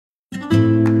My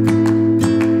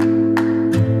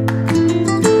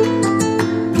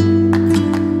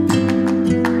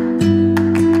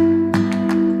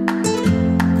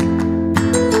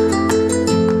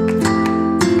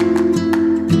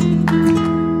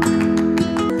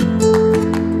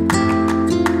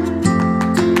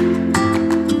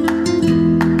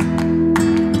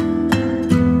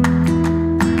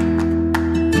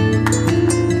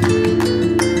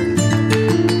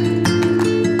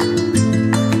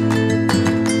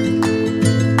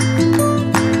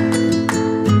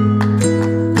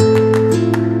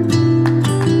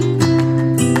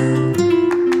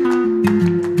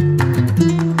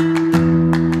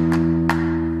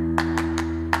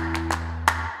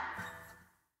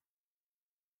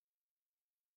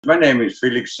name is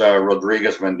Felix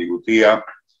Rodriguez Mendigutia,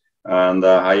 and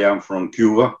I am from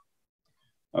Cuba.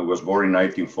 I was born in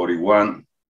 1941.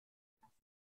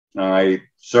 I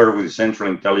served with the Central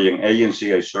Intelligence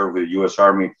Agency. I served with the U.S.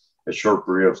 Army a short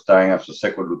period of time as a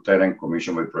second lieutenant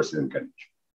commissioned by President Kennedy.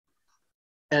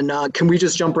 And can we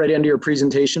just jump right into your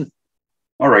presentation?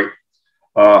 All right.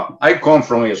 I come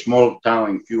from a small town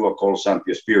in Cuba called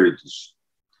Santi Espiritus.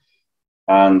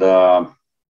 And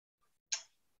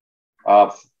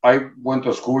I went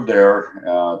to school there,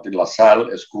 the La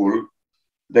Salle school.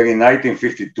 Then in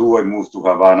 1952, I moved to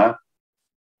Havana.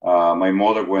 My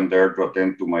mother went there to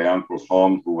attend to my uncle's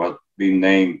home, who had been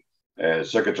named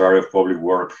Secretary of Public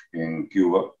Works in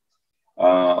Cuba.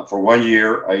 For 1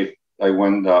 year, I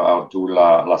went to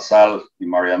La Salle in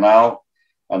Marianao.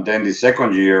 And then the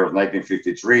second year of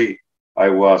 1953, I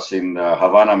was in the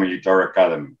Havana Military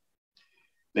Academy.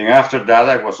 Then after that,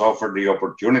 I was offered the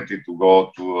opportunity to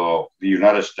go to the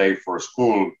United States for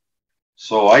school.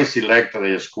 So I selected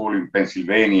a school in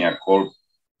Pennsylvania called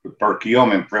the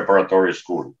Perkiomen Preparatory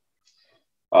School.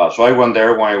 So I went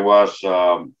there when I was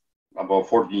about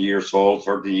 13 years old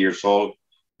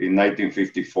in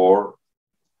 1954.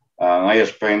 I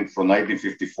spent from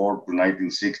 1954 to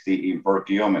 1960 in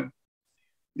Perkiomen,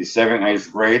 the 7th,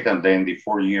 8th grade, and then the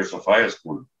 4 years of high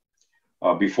school.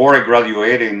 Before I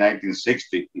graduated in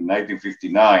 1960, in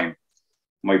 1959,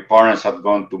 my parents had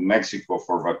gone to Mexico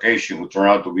for vacation, which turned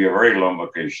out to be a very long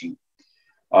vacation.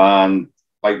 And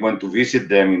I went to visit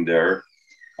them in there.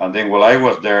 And then while I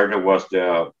was there, there was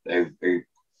a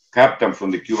captain from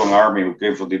the Cuban Army who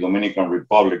came from the Dominican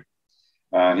Republic.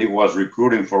 He was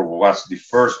recruiting for what was the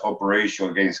first operation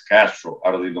against Castro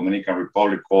out of the Dominican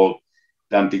Republic, called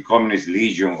the Anti-Communist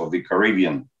Legion of the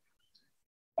Caribbean.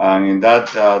 And in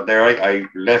that, there I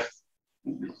left,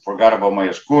 forgot about my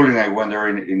schooling. I went there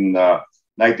in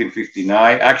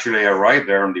 1959. Actually, I arrived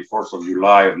there on the 4th of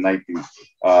July of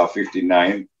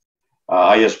 1959.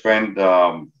 I spent,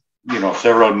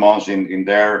 several months in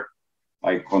there.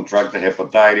 I contracted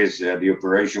hepatitis. The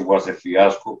operation was a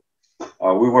fiasco.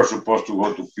 We were supposed to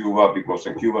go to Cuba because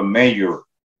a Cuban mayor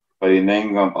by the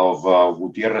name of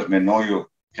Gutierrez Menoyo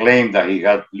claimed that he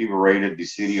had liberated the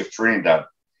city of Trinidad.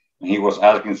 He was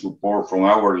asking support from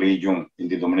our legion in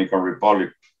the Dominican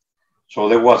Republic. So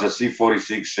there was a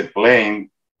C-46 plane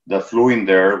that flew in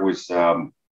there with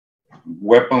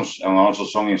weapons and also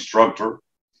some instructor.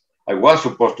 I was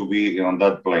supposed to be on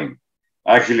that plane.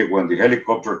 Actually, when the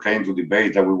helicopter came to the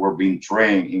base that we were being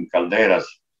trained in Calderas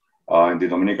in the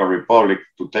Dominican Republic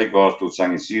to take us to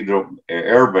San Isidro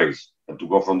Air Base and to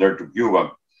go from there to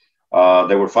Cuba,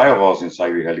 there were 5 of us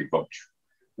inside the helicopter.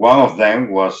 One of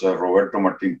them was Roberto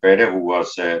Martin Perez, who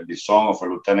was the son of a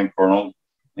lieutenant colonel.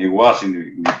 He was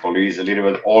in the police, a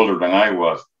little bit older than I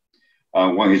was.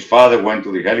 When his father went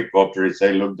to the helicopter, he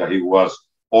said, look, that he was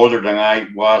older than I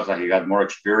was, that he had more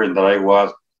experience than I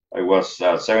was. I was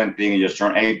 17, he just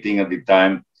turned 18 at the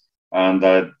time, and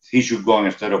that he should go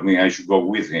instead of me, I should go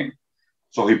with him.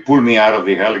 So he pulled me out of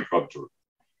the helicopter.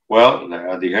 Well,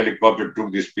 the helicopter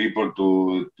took these people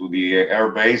to the air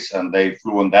base, and they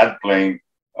flew on that plane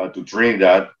to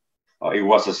Trinidad. It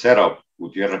was a setup.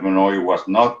 Gutierrez Menoyo was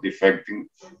not defecting.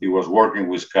 He was working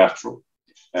with Castro.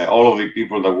 All of the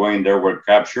people that were in there were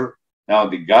captured. Now,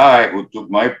 the guy who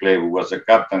took my place, who was a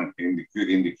captain in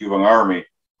the Cuban Army,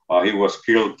 he was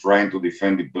killed trying to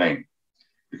defend the plane.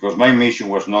 Because my mission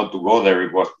was not to go there,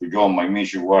 it was to go. My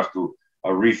mission was to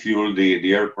refuel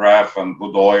the aircraft and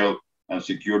put oil and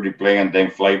secure the plane and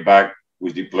then fly back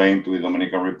with the plane to the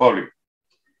Dominican Republic.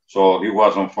 So he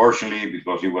was, unfortunately,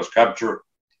 because he was captured,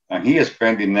 and he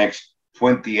spent the next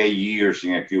 28 years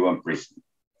in a Cuban prison.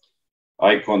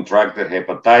 I contracted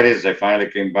hepatitis. I finally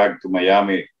came back to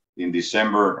Miami in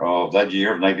December of that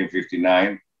year,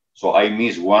 1959. So I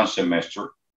missed 1 semester.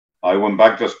 I went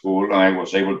back to school, and I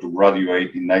was able to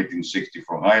graduate in 1960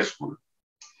 from high school.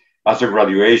 After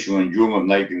graduation in June of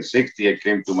 1960, I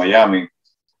came to Miami,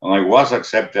 and I was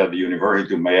accepted at the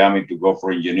University of Miami to go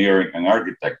for engineering and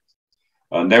architect.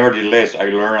 Nevertheless, I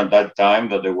learned at that time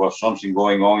that there was something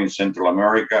going on in Central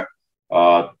America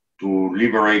to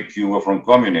liberate Cuba from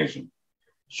communism.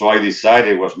 So I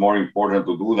decided it was more important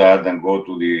to do that than go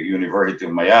to the University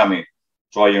of Miami.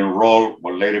 So I enrolled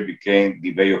what later became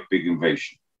the Bay of Pig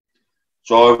Invasion.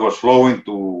 So I was flowing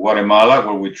to Guatemala,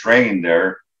 where we trained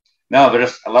there. Now,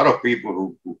 there's a lot of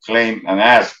people who claim and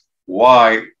ask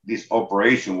why this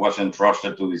operation was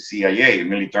entrusted to the CIA,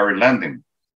 military landing,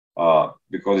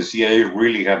 because the CIA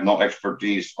really had no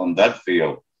expertise on that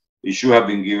field. It should have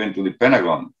been given to the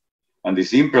Pentagon. And the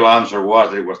simple answer was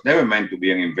that it was never meant to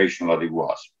be an invasion like it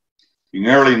was. In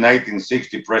early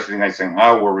 1960, President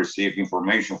Eisenhower received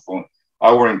information from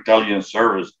our intelligence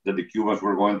service that the Cubans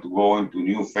were going to go into a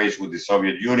new phase with the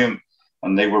Soviet Union,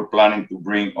 and they were planning to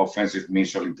bring offensive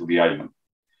missiles into the island.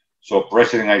 So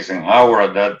President Eisenhower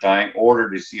at that time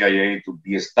ordered the CIA to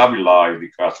destabilize the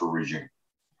Castro regime.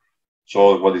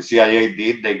 So what the CIA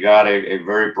did, they got a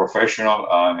very professional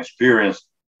and experienced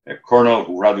colonel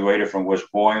who graduated from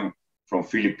West Point from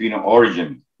Filipino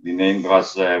origin. The name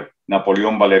was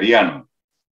Napoleon Valeriano.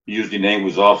 He used the name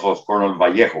was off of Colonel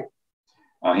Vallejo.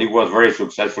 He was very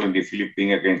successful in the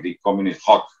Philippines against the communist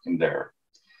hawk in there.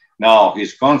 Now,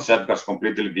 his concept was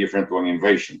completely different to an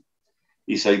invasion.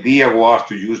 His idea was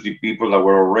to use the people that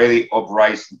were already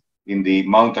uprising in the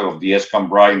mountain of the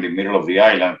Escambray in the middle of the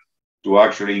island to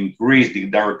actually increase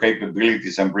their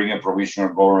capabilities and bring a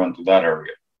provisional government to that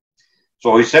area.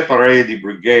 So he separated the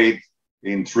brigade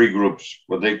in three groups,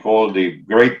 what they call the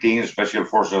Great Team, Special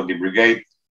Forces of the Brigade,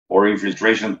 or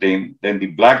infiltration team, then the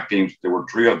black teams, there were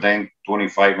three of them,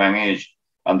 25 men each,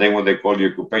 and then what they call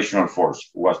the occupational force,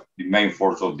 was the main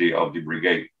force of the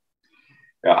brigade.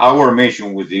 Our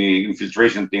mission with the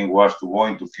infiltration team was to go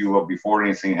into Cuba before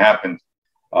anything happened,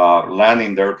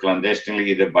 landing there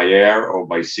clandestinely either by air or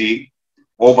by sea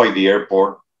or by the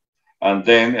airport, and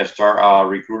then start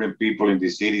recruiting people in the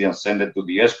city and send it to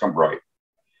the Escambray.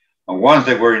 And once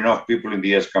there were enough people in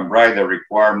the Escambray that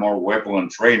required more weapon and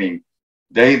training,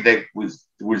 they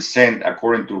will send,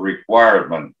 according to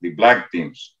requirement, the black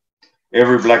teams.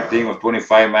 Every black team of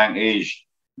 25 men each,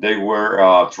 they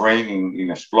were trained in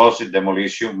explosive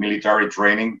demolition, military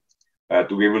training,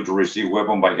 to be able to receive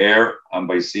weapons by air and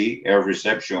by sea, air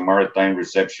reception, maritime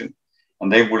reception. And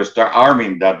they would start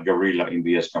arming that guerrilla in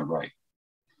the Escambray.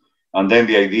 And then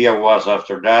the idea was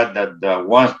after that, that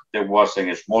once there was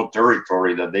a small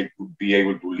territory that they could be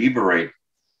able to liberate,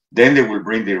 then they will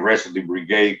bring the rest of the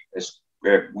brigade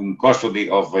in custody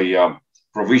of a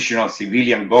provisional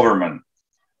civilian government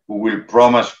who will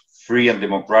promise free and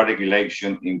democratic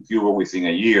election in Cuba within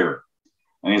a year.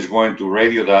 And it's going to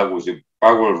radio that with the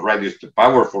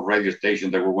powerful radio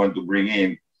station that we're going to bring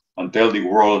in and tell the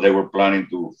world they were planning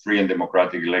to free and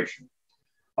democratic election.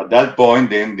 At that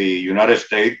point, then the United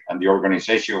States and the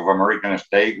Organization of American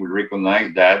States will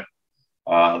recognize that.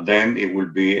 Then it will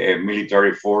be a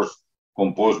military force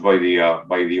composed by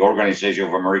the Organization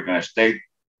of American States.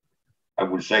 I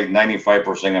would say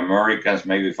 95% Americans,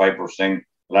 maybe 5%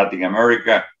 Latin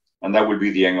America, and that will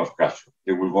be the end of Castro.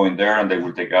 They will go in there and they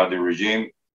will take out the regime,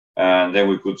 and then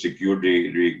we could secure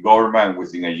the government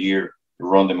within a year to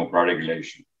run democratic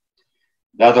election.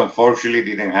 That unfortunately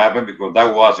didn't happen because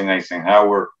that wasn't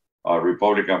Eisenhower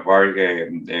Republican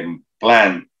Party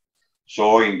plan.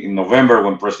 So in November,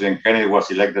 when President Kennedy was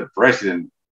elected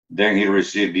president, then he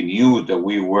received the news that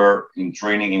we were in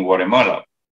training in Guatemala.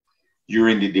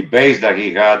 During the debates that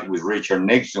he had with Richard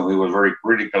Nixon, he was very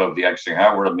critical of the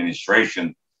Eisenhower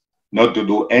administration not to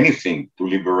do anything to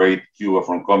liberate Cuba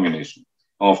from communism.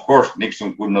 And of course,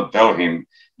 Nixon could not tell him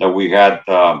that we had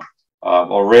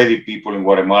already people in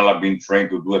Guatemala being trained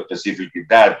to do specifically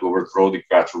that, to overthrow the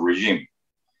Castro regime.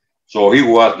 So he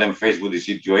was then faced with the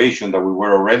situation that we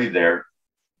were already there.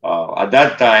 At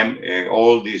that time,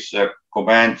 all these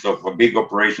commands of a big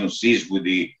operation ceased with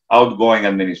the outgoing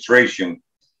administration,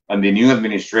 and the new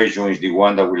administration is the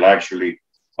one that will actually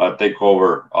take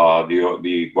over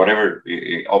the whatever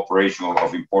operation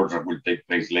of importance will take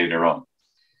place later on.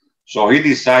 So he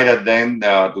decided then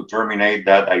to terminate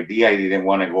that idea. He didn't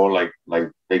want to go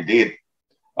like they did.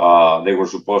 They were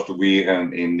supposed to be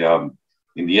in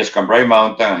the Escambray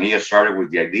Mountain. He started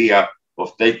with the idea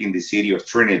of taking the city of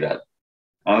Trinidad.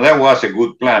 And that was a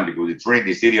good plan because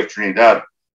the city of Trinidad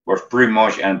was pretty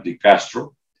much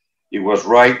anti-Castro. It was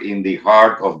right in the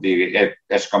heart of the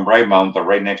Escambray Mountain,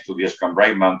 right next to the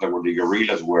Escambray Mountain where the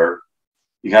guerrillas were.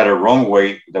 It had a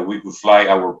runway that we could fly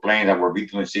our plane, our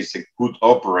B-29 system could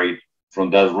operate from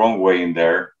that runway in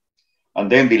there.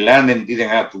 And then the landing didn't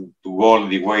have to go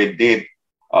the way it did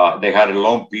They had a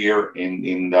long pier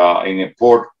in a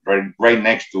port right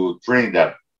next to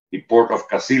Trinidad, the port of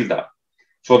Casilda.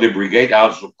 So the brigade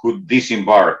also could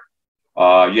disembark,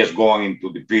 just going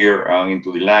into the pier and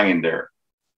into the land in there.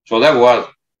 So that was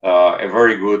a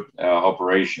very good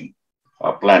operation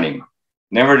planning.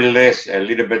 Nevertheless, a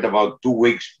little bit about 2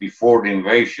 weeks before the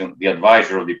invasion, the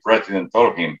advisor of the president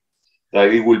told him that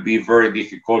it will be very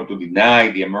difficult to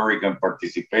deny the American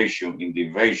participation in the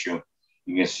invasion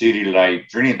in a city like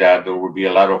Trinidad. There would be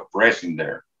a lot of press in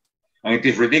there. And it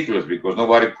is ridiculous because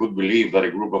nobody could believe that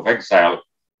a group of exiles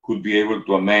could be able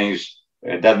to amaze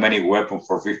that many weapons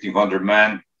for 1,500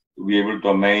 men, to be able to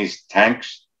amaze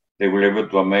tanks. They were able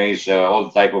to amaze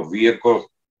all type of vehicles,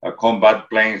 combat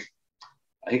planes.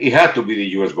 It had to be the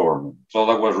U.S. government. So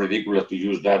that was ridiculous to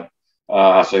use that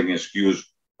as an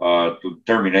excuse to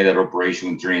terminate that operation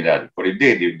in Trinidad. But it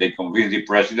did. They convinced the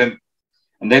president.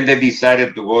 And then they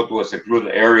decided to go to a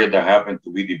secluded area that happened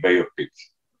to be the Bay of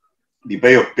Pigs. The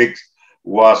Bay of Pigs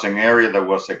was an area that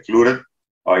was secluded.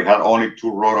 It had only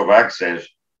 2 roads of access.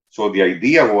 So the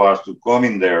idea was to come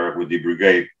in there with the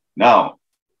brigade. Now,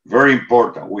 very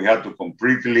important, we had to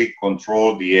completely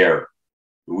control the air.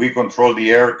 If we control the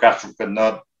air, Castro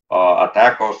cannot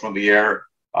attack us from the air.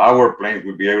 Our planes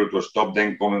would be able to stop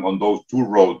them coming on those 2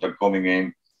 roads that coming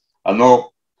in. I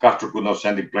know Castro could not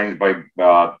send the planes by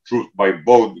troops by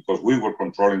boat because we were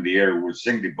controlling the air. We would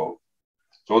sink the boat.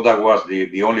 So that was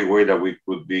the only way that we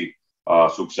could be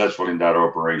successful in that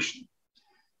operation.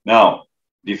 Now,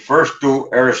 the first 2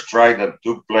 airstrikes that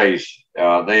took place,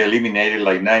 they eliminated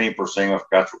like 90% of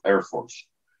Castro Air Force.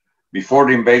 Before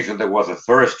the invasion, there was a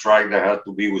 3rd strike that had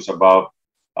to be with about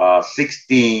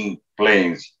 16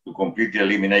 planes to completely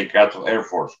eliminate Castro Air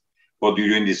Force. But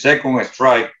during the 2nd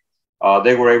strike,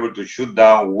 they were able to shoot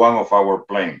down 1 of our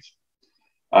planes.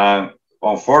 And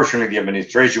unfortunately, the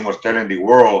administration was telling the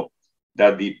world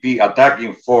that the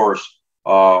attacking force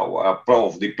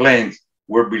of the planes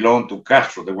were belonged to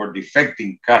Castro. They were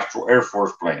defecting Castro Air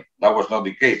Force plane. That was not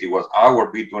the case. It was our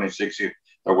B-26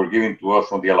 that were given to us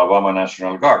from the Alabama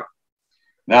National Guard.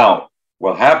 Now,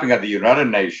 what happened at the United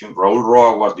Nations, Raul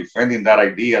Roa was defending that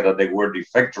idea that they were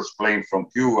defectors planes from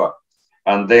Cuba.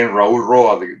 And then Raul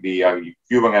Roa, the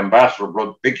Cuban ambassador,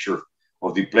 brought pictures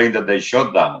of the plane that they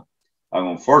shot down. And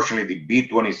unfortunately, the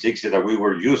B-26 that we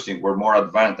were using were more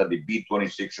advanced than the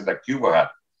B-26 that Cuba had.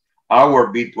 Our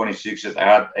B-26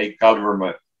 had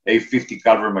a 50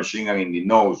 caliber machine gun in the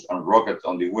nose and rockets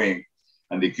on the wing.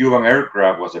 And the Cuban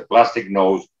aircraft was a plastic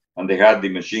nose, and they had the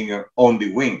machine gun on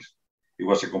the wings. It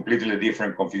was a completely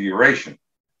different configuration.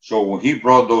 So when he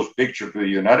brought those pictures to the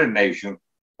United Nations,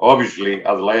 obviously,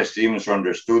 Adlai Stevenson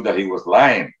understood that he was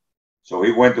lying. So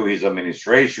he went to his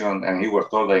administration and he was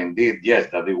told that indeed, yes,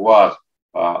 that it was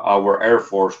our Air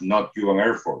Force, not Cuban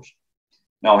Air Force.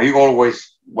 Now, he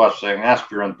always was an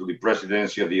aspirant to the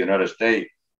presidency of the United States.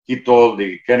 He told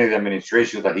the Kennedy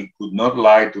administration that he could not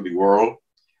lie to the world,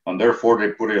 and therefore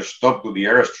they put a stop to the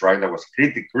airstrike that was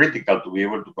critical to be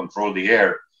able to control the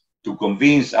air, to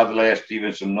convince Adlai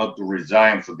Stevenson not to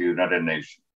resign from the United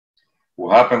Nations.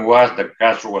 What happened was that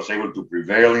Castro was able to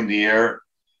prevail in the air,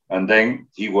 and then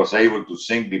he was able to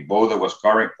sink the boat that was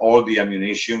carrying all the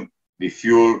ammunition, the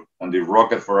fuel, and the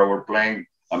rocket for our plane,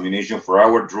 ammunition for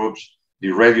our troops, the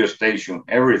radio station,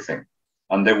 everything.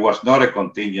 And there was not a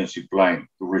contingency plan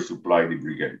to resupply the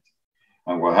brigade.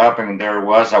 And what happened there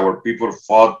was our people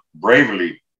fought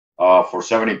bravely for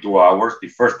 72 hours. The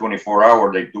first 24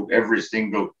 hours, they took every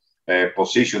single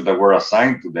position that were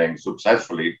assigned to them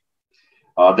successfully.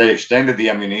 They extended the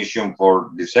ammunition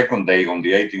for the 2nd day on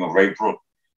the 18th of April.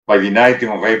 By the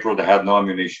 19th of April, they had no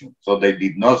ammunition. So they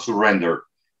did not surrender,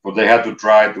 but they had to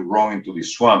try to run into the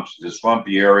swamps, the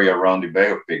swampy area around the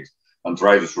Bay of Pigs, and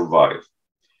try to survive.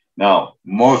 Now,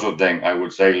 most of them, I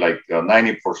would say like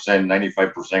 90%,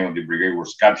 95% of the brigade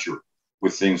was captured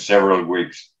within several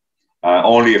weeks.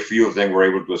 Only a few of them were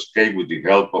able to escape with the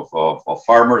help of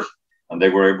farmers, and they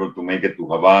were able to make it to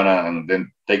Havana and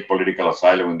then take political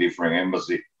asylum in different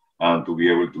embassies and to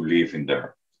be able to live in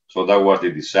there. So that was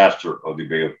the disaster of the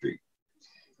Bay of Pigs.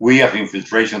 We, as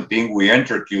infiltration team, we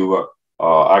entered Cuba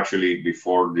actually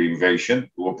before the invasion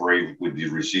to operate with the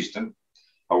resistance.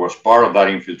 I was part of that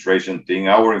infiltration team.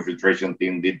 Our infiltration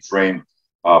team did train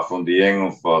from the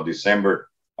end of December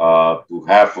to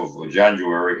half of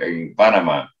January in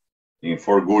Panama, in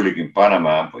Fort Gulick in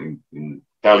Panama, in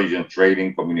intelligence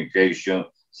trading, communication,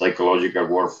 psychological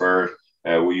warfare.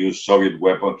 We use Soviet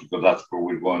weapons because that's what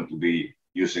we're going to be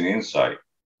using inside.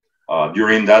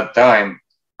 During that time,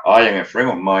 I and a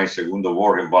friend of mine, Segundo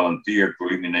Borges, volunteered to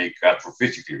eliminate Castro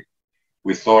physically.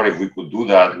 We thought if we could do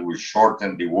that, it would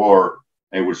shorten the war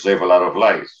It would save a lot of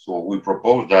lives. So we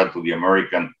proposed that to the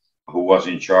American who was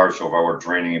in charge of our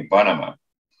training in Panama.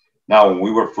 Now, when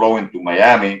we were flowing to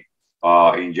Miami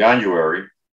in January,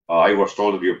 I was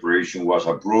told that the operation was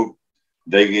approved.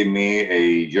 They gave me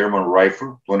a German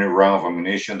rifle, 20 rounds of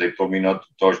ammunition. They told me not to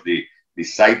touch the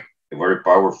sight, a very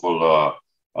powerful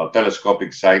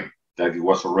telescopic sight that it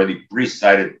was already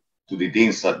pre-sighted to the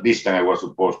distance I was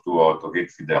supposed to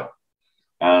hit Fidel.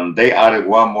 And they added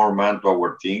one more man to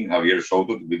our team, Javier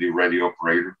Soto, to be the radio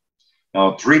operator.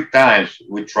 Now, 3 times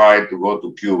we tried to go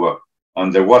to Cuba,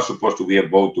 and there was supposed to be a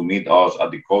boat to meet us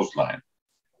at the coastline.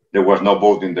 There was no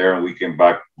boat in there, and we came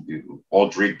back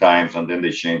all 3 times, and then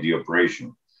they changed the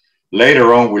operation.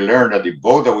 Later on, we learned that the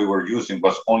boat that we were using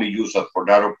was only used for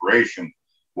that operation,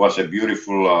 was a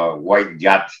beautiful white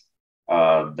yacht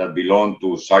that belonged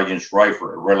to Sergeant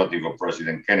Schreifer, a relative of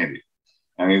President Kennedy.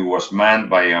 And it was manned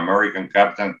by an American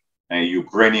captain and a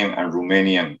Ukrainian and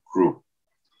Romanian crew.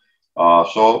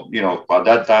 So, you know, at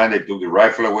that time, they took the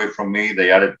rifle away from me.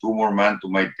 They added 2 more men to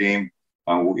my team,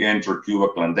 and we entered Cuba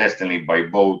clandestinely by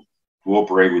boat to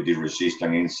operate with the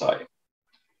resistance inside.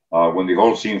 When the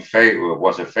whole scene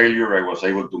was a failure, I was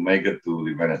able to make it to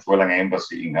the Venezuelan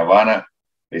embassy in Havana.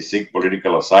 I seek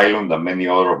political asylum that many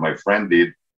other of my friends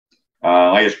did.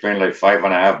 I spent like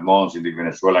 5.5 months in the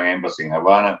Venezuelan embassy in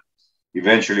Havana.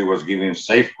 Eventually was given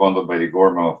safe conduct by the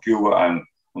government of Cuba, and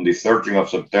on the 13th of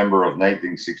September of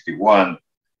 1961,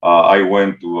 I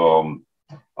went to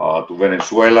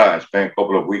Venezuela. I spent a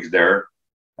couple of weeks there.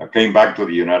 I came back to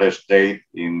the United States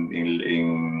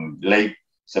in late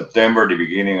September, the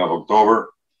beginning of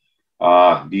October.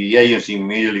 The agency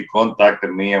immediately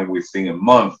contacted me, and within a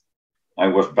month, I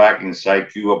was back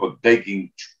inside Cuba, but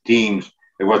taking teams.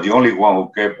 I was the only one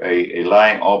who kept a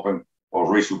line open of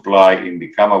resupply in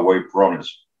the Camagüey province.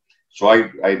 So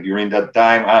I during that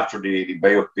time, after the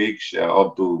Bay of Pigs,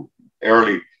 up to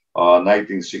early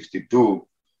 1962,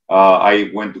 I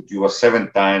went to Cuba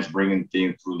 7 times, bringing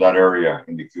teams through that area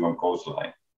in the Cuban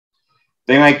coastline.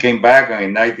 Then I came back, and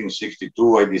in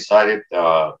 1962, I decided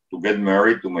to get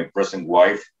married to my present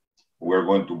wife. We're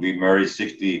going to be married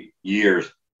 60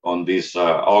 years on this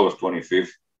August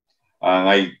 25th.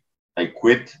 And I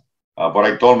quit, but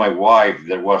I told my wife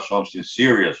there was something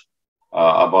serious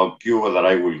about Cuba that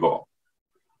I will go.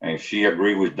 And if she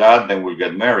agreed with that, then we'll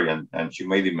get married. And she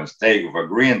made the mistake of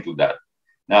agreeing to that.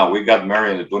 Now, we got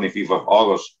married on the 25th of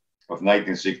August of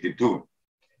 1962.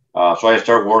 So I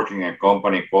started working in a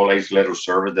company called Ace Letter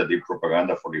Service that did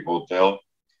propaganda for the hotel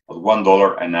at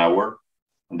 $1 an hour.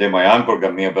 And then my uncle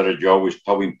got me a better job with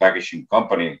towing packaging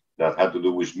company that had to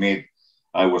do with meat.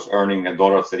 I was earning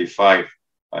 $1.35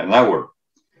 an hour.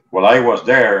 While I was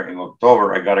there in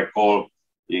October, I got a call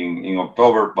in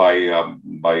October by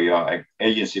an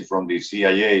agency from the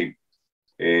CIA,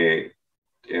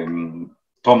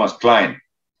 Thomas Klein.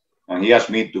 And he asked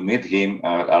me to meet him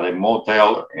at a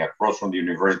motel across from the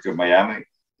University of Miami,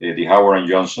 the Howard and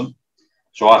Johnson.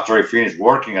 So after I finished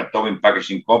working at Towing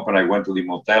Packaging Company, I went to the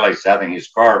motel. I sat in his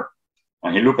car,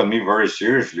 and he looked at me very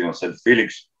seriously and said,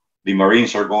 "Felix, the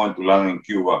Marines are going to land in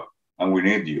Cuba, and we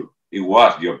need you." It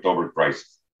was the October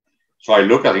crisis. So I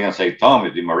look at him and say, "Tom,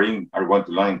 if the Marines are going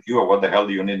to land in Cuba, what the hell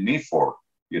do you need me for?"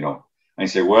 You know, and he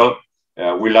said, "Well,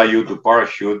 we allow you to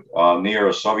parachute near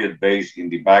a Soviet base in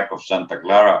the back of Santa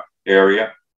Clara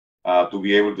area to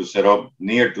be able to set up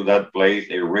near to that place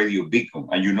a radio beacon.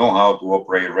 And you know how to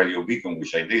operate a radio beacon,"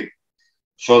 which I did,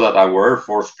 "so that our Air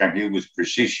Force can hit with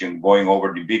precision going over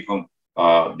the beacon,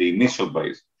 the missile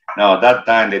base." Now, at that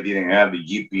time, they didn't have the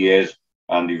GPS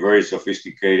and the very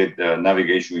sophisticated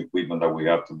navigation equipment that we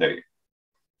have today.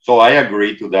 So I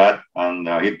agreed to that, and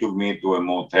he took me to a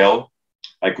motel.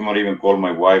 I could not even call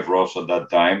my wife, Ross, at that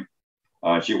time.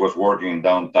 She was working in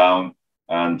downtown,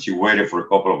 and she waited for a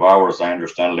couple of hours, I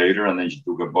understand later, and then she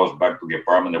took a bus back to the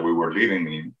apartment that we were living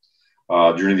in.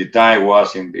 During the time I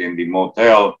was in the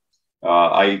motel,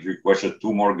 I requested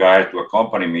 2 more guys to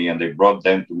accompany me, and they brought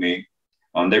them to me,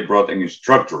 and they brought an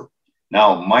instructor. Now,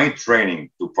 my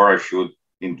training to parachute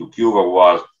into Cuba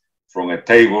was from a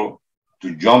table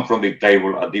to jump from the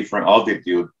table at different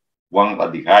altitude, one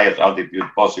at the highest altitude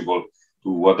possible, to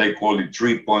what they call the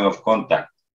 3 point of contact,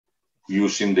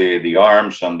 using the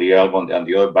arms and the elbow and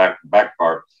the other back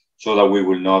part, so that we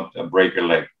will not break a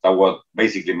leg. That was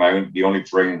basically the only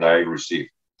training that I received.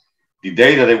 The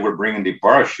day that they were bringing the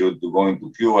parachute to go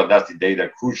into Cuba, that's the day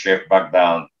that Khrushchev backed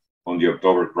down on the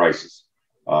October crisis.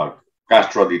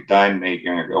 Castro at the time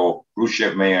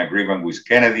Khrushchev made an agreement with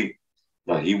Kennedy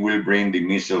that he will bring the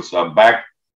missiles back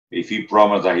if he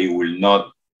promised that he will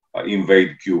not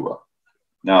invade Cuba.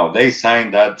 Now, they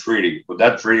signed that treaty, but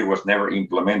that treaty was never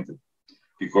implemented.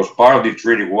 because part of the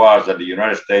treaty was that the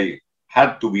United States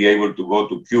had to be able to go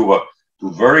to Cuba to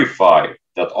verify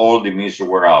that all the missiles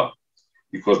were out.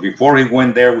 Because before he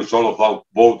went there with all of that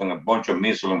boat and a bunch of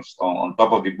missiles on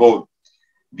top of the boat,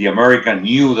 the Americans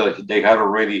knew that they had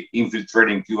already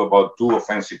infiltrated in Cuba about 2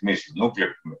 offensive missiles,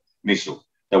 nuclear missiles,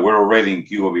 that were already in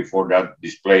Cuba before that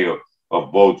display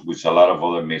of boats with a lot of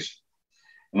other missiles.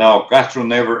 Now, Castro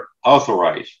never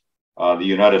authorized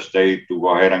the United States to go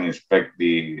ahead and inspect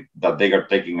that they are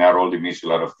taking out all the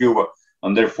missiles out of Cuba,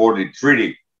 and therefore the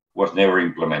treaty was never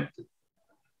implemented.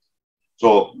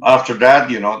 So after that,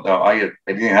 you know, I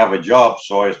didn't have a job,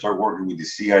 so I started working with the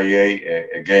CIA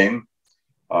again.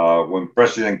 When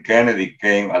President Kennedy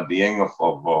came at the end of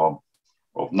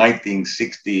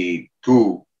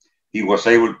 1962, he was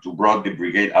able to bring the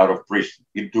brigade out of prison.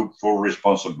 He took full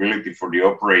responsibility for the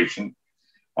operation.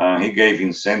 He gave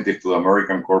incentive to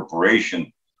American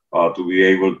corporation to be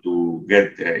able to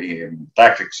get a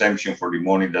tax exemption for the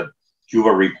money that Cuba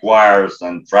requires,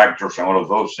 and tractors and all of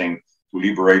those things to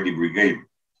liberate the brigade.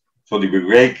 So the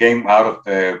brigade came out of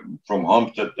from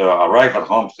Homestead, arrived at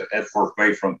Homestead Air Force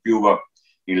Base from Cuba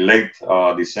in late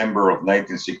December of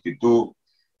 1962.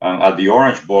 And at the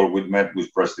Orange Bowl, we met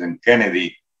with President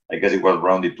Kennedy. I guess it was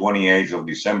around the 28th of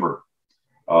December.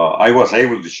 I was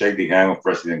able to shake the hand of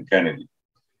President Kennedy.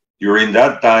 During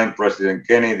that time, President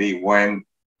Kennedy went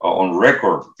on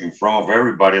record in front of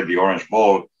everybody at the Orange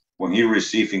Bowl when he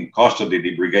received in custody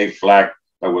the brigade flag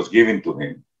that was given to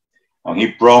him. And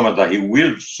he promised that he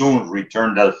will soon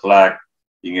return that flag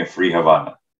in a free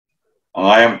Havana. And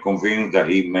I am convinced that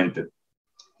he meant it.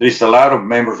 There's a lot of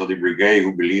members of the brigade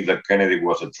who believe that Kennedy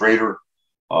was a traitor.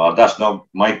 That's not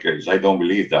my case. I don't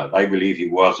believe that. I believe he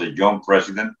was a young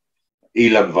president,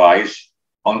 ill-advised,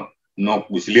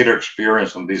 with little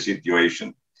experience on this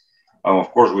situation. And of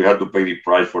course, we had to pay the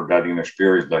price for that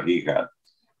inexperience that he had.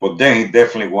 But then he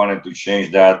definitely wanted to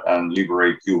change that and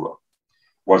liberate Cuba.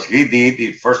 What he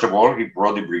did, first of all, he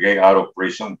brought the brigade out of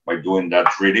prison by doing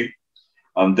that treaty.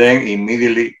 And then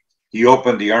immediately he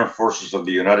opened the armed forces of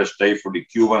the United States for the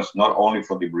Cubans, not only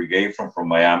for the brigade from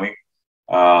Miami.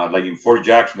 Like in Fort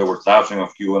Jackson, there were thousands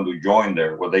of Cubans who joined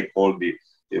there, what they called the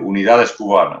Unidades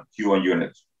Cubanas, Cuban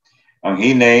units. And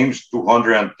he names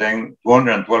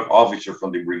 212 officers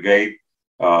from the brigade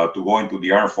to go into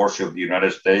the armed forces of the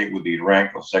United States with the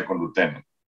rank of second lieutenant.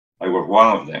 I was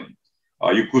one of them.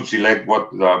 You could select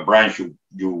what branch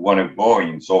you want to go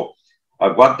in. So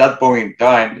at that point in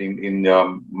time, in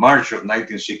March of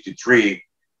 1963,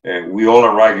 we all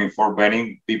arrived in Fort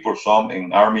Benning, people some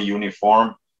in Army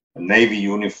uniform, Navy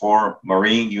uniform,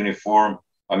 Marine uniform,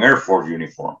 and Air Force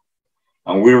uniform.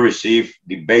 And we received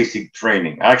the basic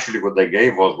training. Actually, what they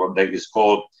gave us, what they is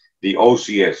called the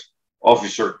OCS,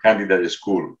 Officer Candidate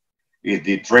School. It's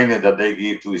the training that they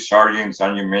give to the sergeant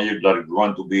major that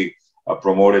want to be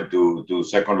promoted to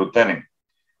second lieutenant.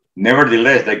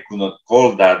 Nevertheless, they could not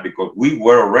call that because we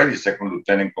were already second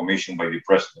lieutenant commissioned by the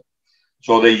president.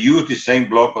 So they used the same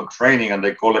block of training and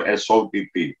they call it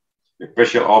SOTP, the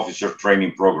Special Officer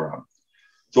Training Program.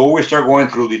 So we started going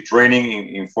through the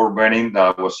training in Fort Benning.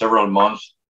 That was several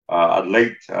months. At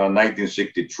late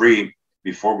 1963,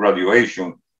 before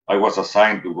graduation, I was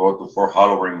assigned to go to Fort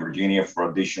Hallowell in Virginia for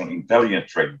additional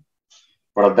intelligence training.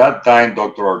 But at that time,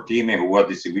 Dr. Artime, who was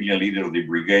the civilian leader of the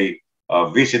brigade,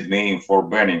 visited me in Fort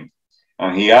Benning,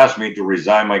 and he asked me to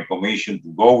resign my commission to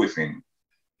go with him.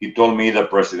 He told me that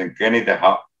President Kennedy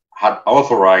had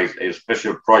authorized a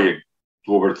special project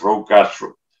to overthrow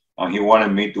Castro, and he wanted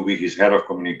me to be his head of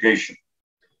communication.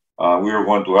 We were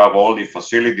going to have all the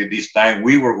facility. This time,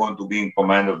 we were going to be in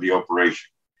command of the operation,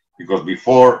 because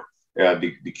before,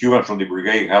 the Cubans from the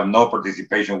brigade have no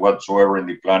participation whatsoever in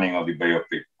the planning of the Bay of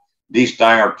Pigs. This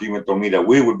time, our team told me that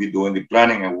we would be doing the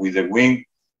planning and with the wing,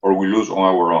 or we lose on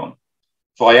our own.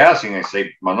 So I asked him, I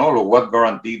said, Manolo, what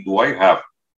guarantee do I have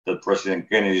that President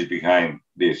Kennedy is behind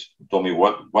this? He told me,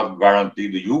 what guarantee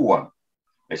do you want?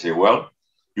 I said, well,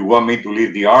 you want me to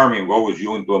leave the army and go with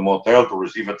you into a motel to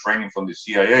receive a training from the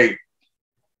CIA?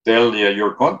 Tell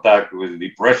your contact with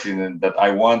the president that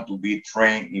I want to be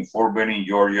trained in Fort Benning,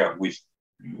 Georgia,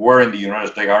 wearing the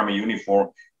United States Army uniform,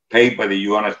 paid by the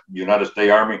United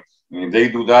States Army. And if they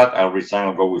do that, I'll resign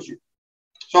and go with you.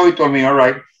 So he told me, all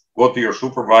right, go to your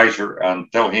supervisor and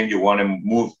tell him you want to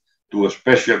move to a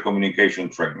special communication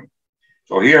training.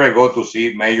 So here I go to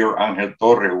see Major Angel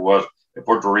Torre, who was a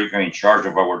Puerto Rican in charge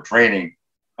of our training.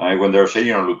 When they're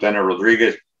saying, Lieutenant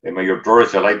Rodriguez, Major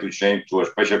Torres, I'd like to change to a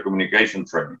special communication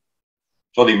training.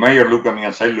 So the mayor looked at me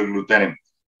and said, look, Lieutenant,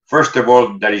 first of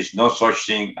all, there is no such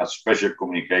thing as special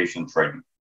communication training.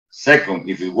 Second,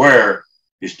 if it were,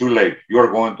 it's too late. You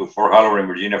are going to Fort Hallowell in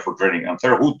Virginia for training. And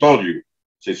third, who told you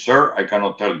Said, sir, I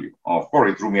cannot tell you. Of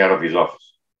course, he threw me out of his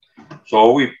office.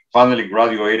 So we finally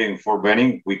graduated in Fort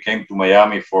Benning. We came to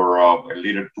Miami for a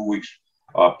little 2 weeks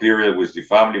period with the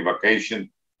family vacation.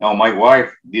 Now, my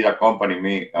wife did accompany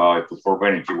me to Fort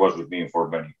Benning. She was with me in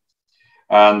Fort Benning.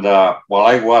 And while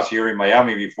I was here in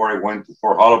Miami, before I went to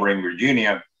Fort Holabird in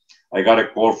Virginia, I got a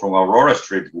call from Aurora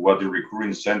Street, who was the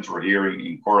recruiting center here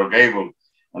in Coral Gables,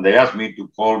 and they asked me to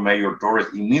call Mayor Torres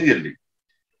immediately.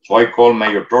 So I called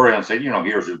Mayor Torres and said, you know,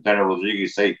 here's Lieutenant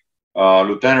Rodriguez. Say,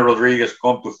 Lieutenant Rodriguez,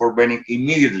 come to Fort Benning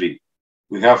immediately.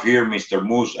 We have here Mr.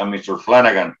 Moose and Mr.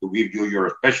 Flanagan to give you your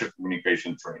special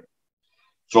communication training.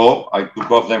 So I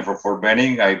took off then for Fort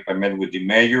Benning. I met with the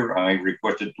mayor, and I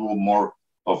requested two more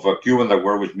of Cubans that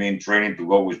were with me in training to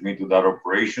go with me to that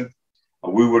operation.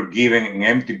 We were given an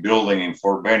empty building in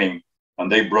Fort Benning,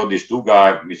 and they brought these two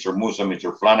guys, Mr. Moose and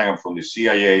Mr. Flanagan from the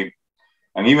CIA.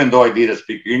 And even though I did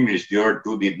speak English, the other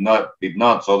two did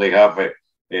not. So they have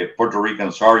a Puerto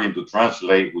Rican sergeant to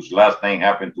translate, whose last name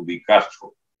happened to be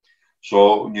Castro.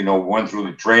 So, you know, went through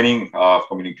the training of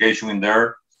communication in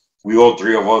there. We all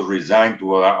three of us resigned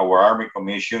to our Army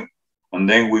commission, and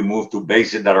then we moved to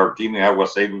bases that our team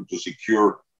was able to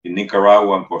secure in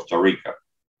Nicaragua and Costa Rica.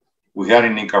 We had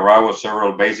in Nicaragua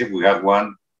several bases. We had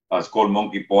one called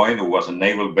Monkey Point. It was a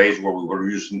naval base where we were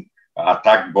using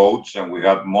attack boats, and we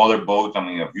had mother boats, I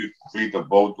mean, a huge fleet of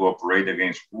boats to operate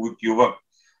against Cuba.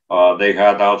 They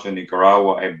had also in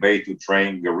Nicaragua a base to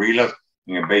train guerrillas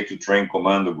and a base to train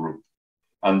commando group.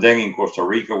 And then in Costa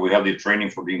Rica, we had the training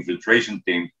for the infiltration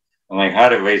team. And I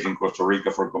had a base in Costa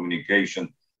Rica for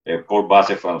communication called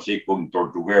Base Francisco in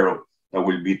Tortuguero that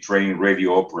will be training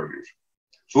radio operators.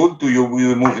 So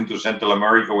we moved into Central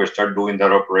America. We started doing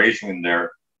that operation in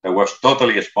there that was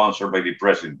totally sponsored by the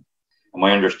president. And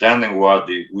my understanding was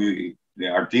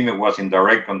our team was in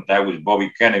direct contact with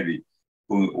Bobby Kennedy,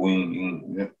 who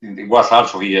was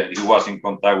also he was in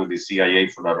contact with the CIA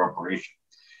for that operation.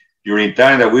 During the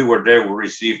time that we were there, we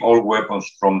received all weapons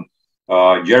from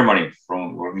Germany,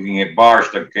 from a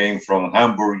barge that came from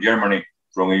Hamburg, Germany,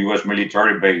 from a U.S.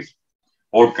 military base.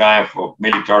 All kinds of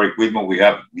military equipment. We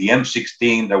have the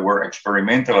M16 that were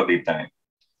experimental at the time.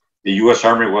 The U.S.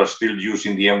 Army was still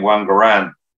using the M1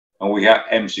 Garand, and we have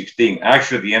M16.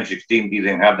 Actually, the M16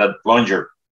 didn't have that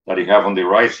plunger that it have on the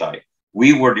right side.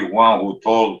 We were the one who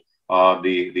told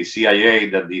the CIA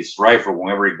that this rifle,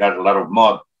 whenever it got a lot of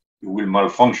mud, it will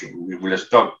malfunction. We will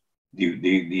stop.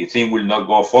 The thing will not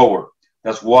go forward.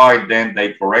 That's why then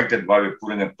they corrected by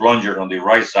putting a plunger on the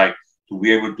right side to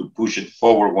be able to push it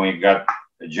forward when it got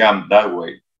jammed that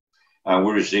way. And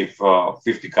we received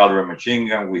 50 caliber machine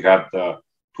gun. We had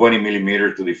 20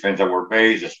 millimeters to defend our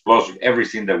base, explosive,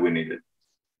 everything that we needed.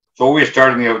 So we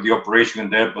started the operation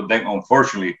in there, but then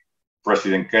unfortunately,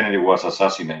 President Kennedy was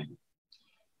assassinated.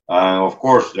 Of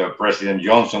course, President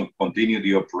Johnson continued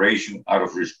the operation out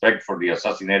of respect for the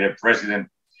assassinated president,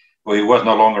 but he was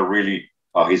no longer really,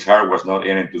 his heart was not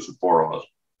in it to support us.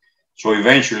 So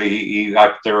eventually,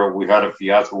 after we had a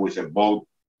fiasco with a boat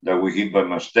that we hit by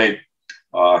mistake,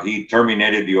 he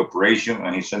terminated the operation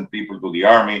and he sent people to the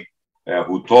Army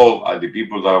who told the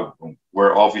people that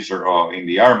were officers in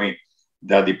the Army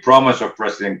that the promise of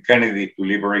President Kennedy to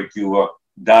liberate Cuba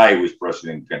died with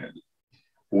President Kennedy.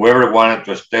 Whoever wanted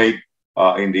to stay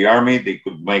in the Army, they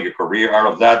could make a career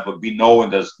out of that, but be known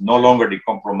that's no longer the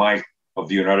compromise of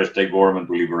the United States government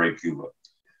to liberate Cuba.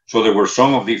 So there were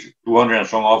some of these 200 and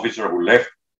some officers who left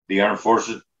the armed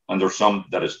forces, and there were some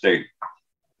that stayed.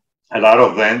 A lot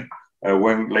of them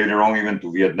went later on even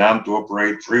to Vietnam to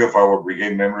operate. 3 of our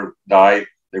brigade members died.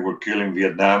 They were killed in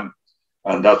Vietnam,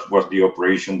 and that was the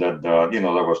operation that that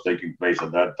was taking place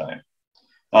at that time.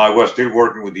 I was still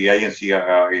working with the agency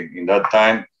in that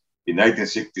time. In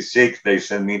 1966, they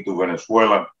sent me to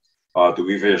Venezuela to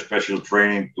give a special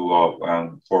training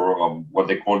for what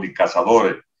they call the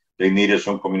cazadores. They needed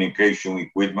some communication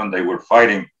equipment. They were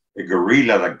fighting a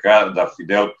guerrilla that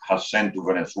Fidel has sent to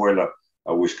Venezuela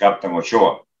with Captain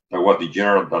Ochoa. That was the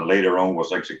general that later on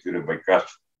was executed by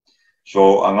Castro.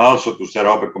 So, and also to set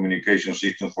up a communication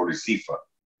system for the CIFA.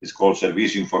 It's called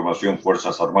Servicio Información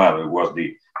Fuerzas Armadas. It was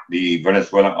the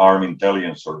Venezuelan Army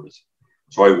Intelligence Service.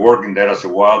 So I worked in that as a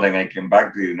while. Then I came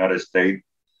back to the United States.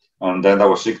 And then that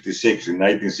was 66. In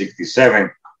 1967,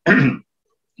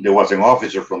 there was an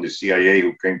officer from the CIA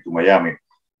who came to Miami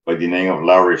by the name of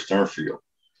Larry Sternfield.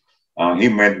 He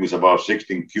met with about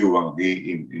 16 Cubans.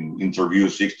 He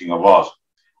interviewed 16 of us.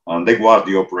 And that was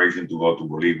the operation to go to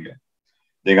Bolivia.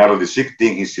 Then out of the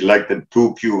 16, he selected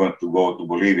 2 Cubans to go to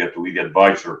Bolivia to be the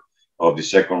advisor of the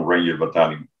 2nd Ranger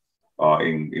Battalion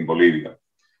in Bolivia.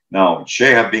 Now,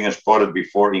 Che had been spotted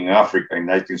before in Africa in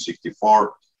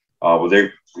 1964. but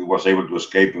he was able to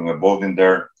escape in a boat in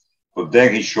there. But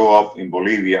then he showed up in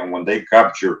Bolivia, and when they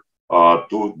captured a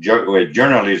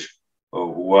journalist who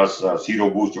was Ciro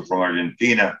Busto from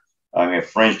Argentina, and a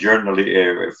French journalist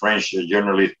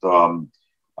who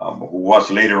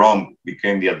was later on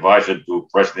became the advisor to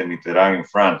President Mitterrand in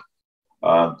France.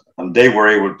 And they were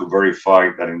able to verify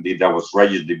that indeed that was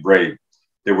Regis Debray.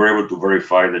 They were able to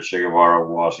verify that Che Guevara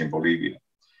was in Bolivia.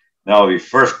 Now, the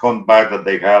first combat that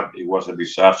they had, it was a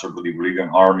disaster to the Bolivian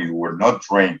army who were not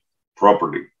trained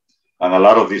properly. And a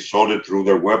lot of these soldiers threw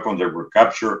their weapons, they were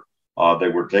captured, they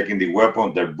were taking the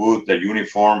weapons, their boots, their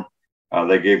uniform.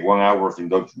 They gave 1 hour of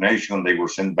indoctrination, they were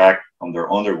sent back on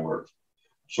their underwear.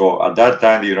 So at that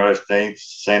time, the United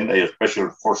States sent a special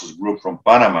forces group from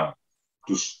Panama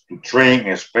to train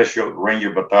a special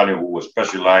ranger battalion who was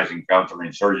specialized in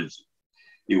counterinsurgency.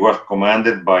 It was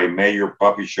commanded by Major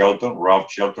Pappy Shelton,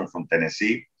 Ralph Shelton from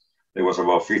Tennessee. There was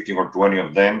about 15 or 20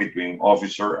 of them between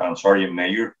officer and sergeant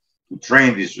major to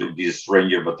train this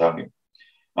ranger battalion.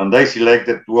 And they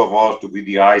selected 2 of us to be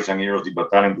the eyes and ears of the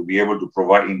battalion to be able to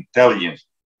provide intelligence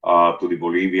to the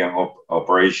Bolivian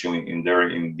operation in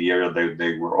the area that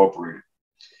they were operating.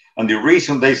 And the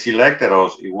reason they selected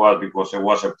us, it was because there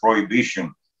was a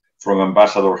prohibition from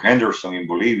Ambassador Henderson in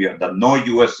Bolivia that no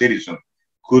U.S. citizen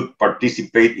could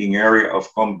participate in area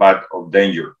of combat of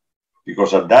danger.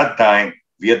 Because at that time,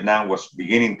 Vietnam was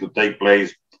beginning to take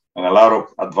place and a lot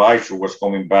of advisors was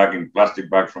coming back in plastic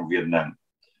bags from Vietnam.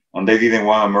 And they didn't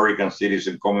want American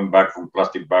citizens coming back from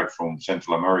plastic bags from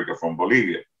Central America, from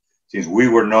Bolivia. Since we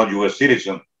were not U.S.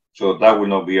 citizens, so that would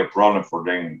not be a problem for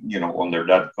them, under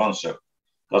that concept.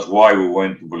 That's why we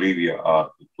went to Bolivia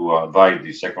to advise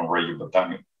the 2nd Ranger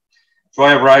Battalion. So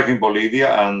I arrived in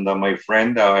Bolivia, and my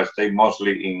friend stayed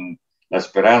mostly in La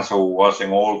Esperanza, who was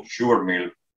an old sugar mill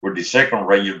where the 2nd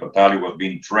Ranger Battalion was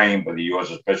being trained by the U.S.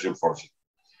 Special Forces.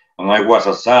 And I was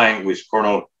assigned with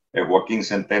Colonel Joaquin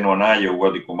Centeno Anaya, who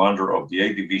was the commander of the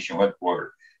 8th Division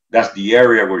headquarters. That's the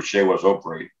area where Che was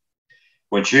operating.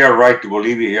 When Che arrived to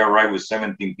Bolivia, he arrived with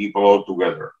 17 people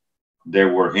altogether. There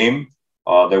were him,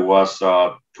 there was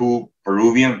 2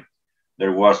 Peruvian,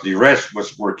 there was the rest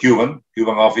were Cuban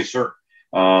officer,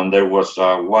 and there was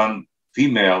 1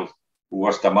 female who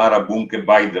was Tamara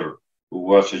Bunke-Beider, who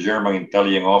was a German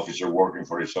intelligence officer working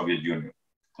for the Soviet Union.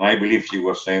 I believe she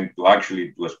was sent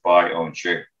to spy on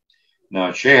Che.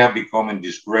 Now, Che had become in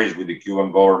disgrace with the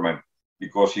Cuban government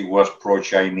because he was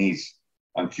pro-Chinese,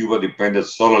 and Cuba depended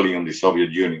solely on the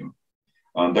Soviet Union.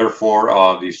 And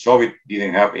therefore, the Soviet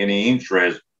didn't have any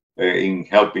interest in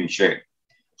helping Che.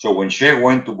 So when Che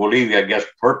went to Bolivia, I guess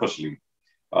purposely,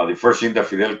 the first thing that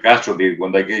Fidel Castro did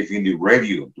when they gave him the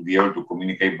radio to be able to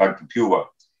communicate back to Cuba,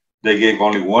 they gave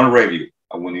only 1 radio.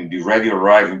 And when the radio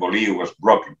arrived in Bolivia, it was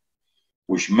broken,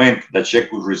 which meant that Che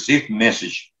could receive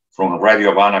message from Radio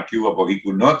Havana, Cuba, but he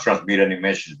could not transmit any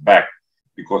message back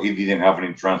because he didn't have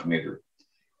any transmitter,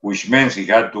 which means he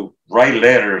had to write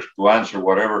letters to answer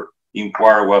whatever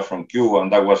inquiry was from Cuba.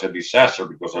 And that was a disaster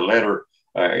because a letter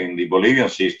in the Bolivian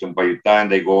system, by the time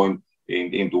they go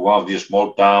into one of these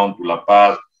small towns to La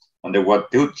Paz, and there were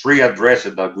 3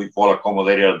 addresses that we call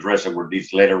accommodated addresses where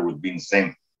this letter was being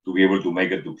sent to be able to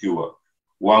make it to Cuba.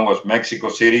 One was Mexico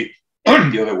City,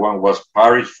 the other one was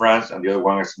Paris, France, and the other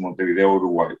one is Montevideo,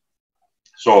 Uruguay.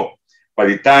 So by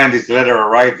the time this letter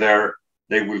arrived there,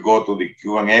 they will go to the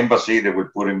Cuban embassy, they will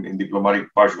put him in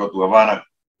diplomatic passport, go to Havana.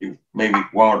 Maybe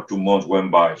 1 or 2 months went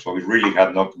by, so we really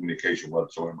had no communication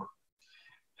whatsoever.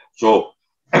 So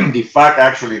the fact,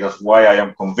 actually, that's why I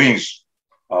am convinced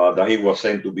that he was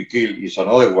sent to be killed, is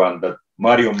another one, that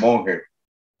Mario Monge,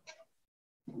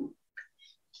 who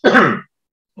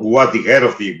was the head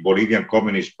of the Bolivian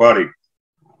Communist Party,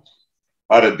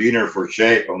 had a dinner for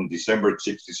Che on December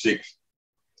 66,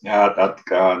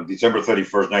 December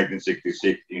 31st,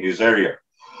 1966, in his area.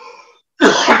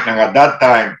 And at that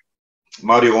time,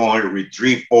 Mario Monge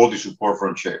retrieved all the support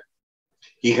from Che.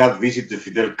 He had visited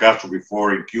Fidel Castro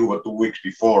before in Cuba 2 weeks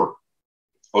before,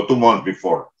 or 2 months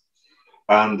before.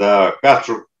 And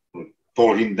Castro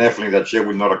told him definitely that Che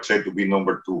would not accept to be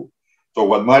number 2. So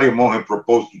what Mario Monge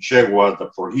proposed to Che was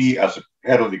that for he, as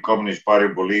head of the Communist Party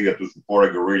of Bolivia, to support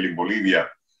a guerrilla in Bolivia,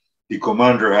 the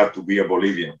commander had to be a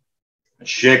Bolivian.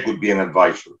 Che could be an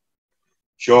advisor.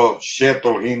 So Che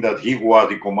told him that he was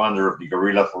the commander of the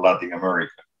guerrilla for Latin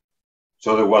America.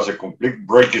 So there was a complete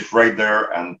breakage right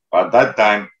there. And at that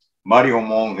time, Mario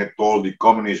Monge told the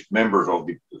communist members of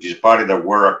his party that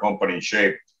were accompanying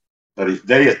Che that if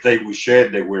they stayed with Che,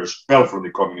 they were expelled from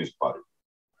the Communist Party.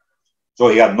 So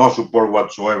he had no support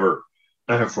whatsoever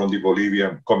from the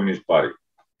Bolivian Communist Party.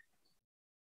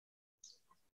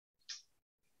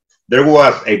 There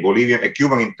was a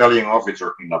Cuban intelligence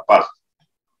officer in La Paz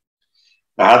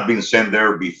that had been sent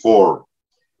there before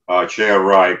Che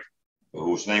arrived,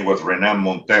 whose name was Renan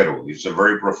Montero. He's a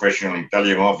very professional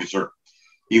intelligence officer.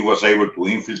 He was able to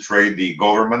infiltrate the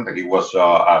government. He was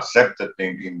accepted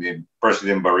in the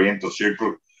President Barrientos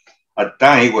circle. At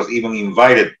time, he was even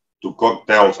invited to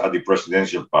cocktails at the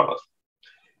presidential palace.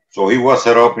 So he was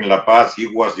set up in La Paz. He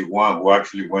was the one who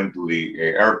actually went to the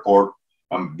airport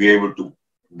and be able to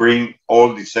bring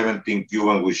all the 17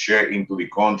 Cubans with Che into the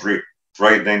country,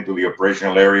 right then to the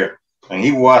operational area. And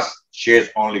he was Che's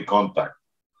only contact.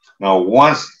 Now,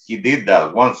 once he did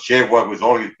that, once Che was with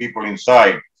all his people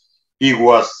inside, he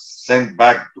was sent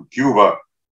back to Cuba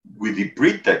with the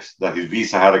pretext that his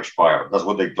visa had expired. That's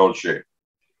what they told Che.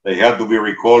 They had to be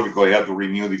recalled because they had to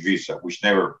renew the visa, which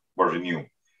never was renewed.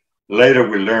 Later,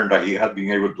 we learned that he had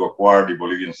been able to acquire the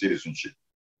Bolivian citizenship.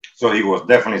 So he was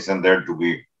definitely sent there to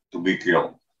be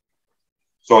killed.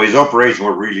 So his operation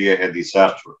was really a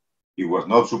disaster. He was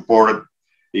not supported.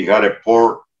 He had a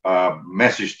poor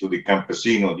message to the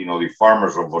campesinos, the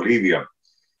farmers of Bolivia.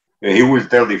 He will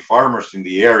tell the farmers in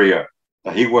the area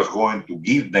that he was going to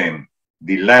give them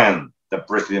the land that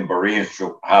President Barrientos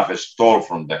should have stolen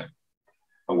from them.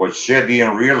 And what Che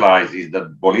didn't realize is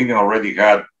that Bolivia already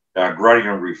had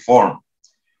agrarian reform.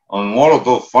 And all of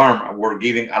those farms were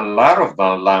giving a lot of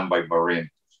that land by Barrientos.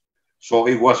 So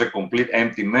it was a complete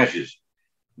empty message.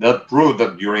 That proved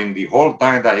that during the whole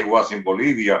time that he was in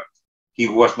Bolivia, he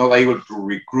was not able to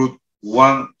recruit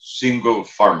one single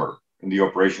farmer in the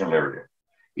operational area.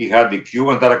 He had the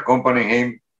Cubans that accompanied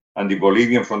him and the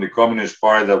Bolivian from the Communist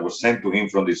Party that was sent to him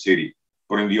from the city.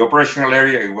 But in the operational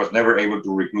area, he was never able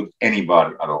to recruit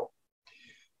anybody at all.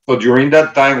 So during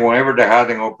that time, whenever they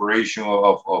had an operation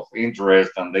of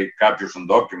interest and they captured some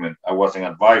document, I was an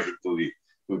advisor to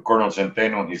Colonel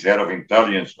Centeno, his head of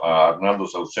intelligence, Arnaldo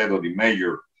Saucedo, the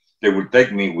major. They would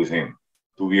take me with him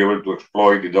to be able to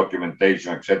exploit the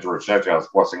documentation, etc., etc., as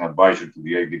was an advisor to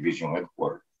the 8th Division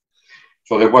headquarters.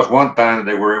 So there was one time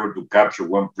they were able to capture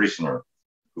one prisoner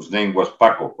whose name was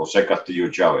Paco, Jose Castillo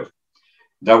Chavez.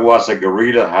 That was a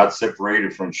guerrilla that had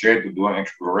separated from Che to do an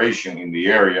exploration in the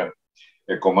area,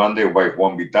 commanded by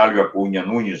Juan Vitalio Acuña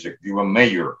Núñez, a Cuban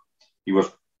mayor. He was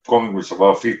coming with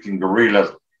about 15 guerrillas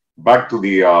back to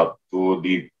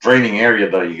the training area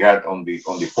that he had on the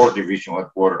 4th Division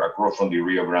headquarters across from the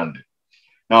Rio Grande.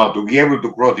 Now, to be able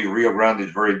to cross the Rio Grande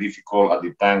is very difficult at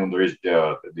the time when there is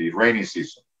the rainy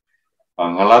season.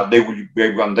 And a lot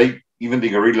even the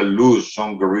guerrilla lose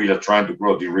some guerrillas trying to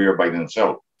cross the river by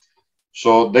themselves.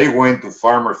 So they went to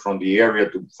farmers from the area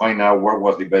to find out where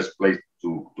was the best place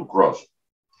to cross.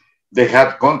 They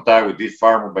had contact with this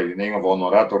farmer by the name of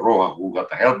Honorato Rojas, who had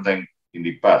helped them in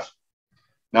the past.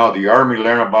 Now, the army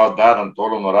learned about that and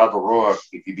told Honorato Rojas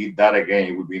if he did that again,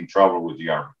 he would be in trouble with the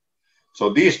army.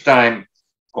 So this time,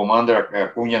 Commander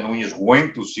Acuña Núñez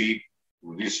went to see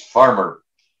this farmer,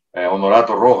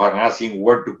 Honorato Rojas, and asked him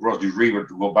where to cross the river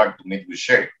to go back to meet with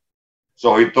Che.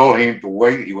 So he told him to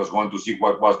wait. He was going to see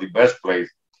what was the best place.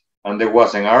 And there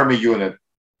was an army unit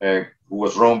who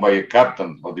was run by a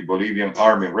captain of the Bolivian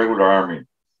army, regular army.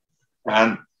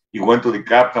 And he went to the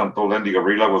captain and told them the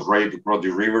guerrilla was ready to cross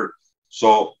the river.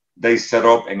 So they set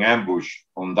up an ambush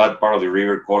on that part of the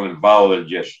river called El Vado del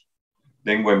Yes.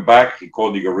 Then went back, he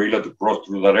called the guerrilla to cross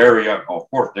through that area. Of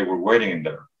course, they were waiting in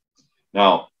there.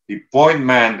 Now, the point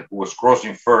man who was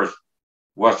crossing first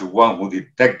was the one who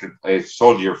detected a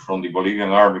soldier from the Bolivian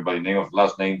army by the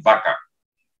last name Vaca.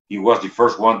 He was the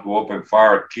first one to open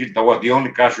fire. That was the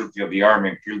only casualty of the army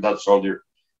and killed that soldier.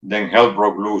 Then hell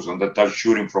broke loose and they started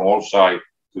shooting from all sides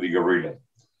to the guerrilla.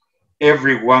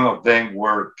 Every one of them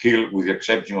were killed with the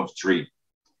exception of 3.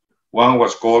 One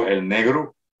was called El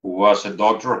Negro, who was a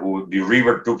doctor who the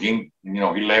river took him, he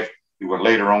left. He was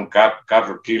later on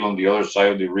captured, killed on the other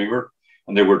side of the river.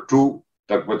 And there were 2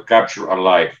 that were captured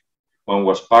alive. One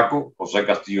was Paco, Jose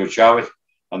Castillo Chavez,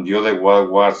 and the other one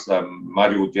was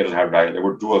Mario Gutierrez Harday. There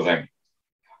were 2 of them.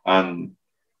 And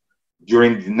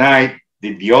during the night,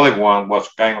 the other one was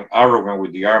kind of arrogant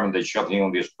with the arm and they shot him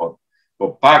on the spot.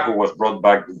 But Paco was brought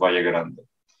back to Valle Grande.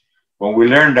 When we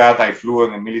learned that, I flew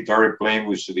in a military plane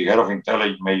with the head of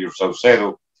intelligence, Major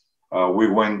Saucedo. We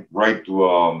went right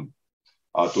to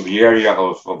the area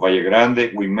of Valle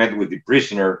Grande. We met with the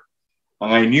prisoner.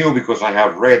 And I knew because I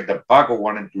have read that Paco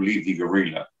wanted to leave the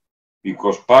guerrilla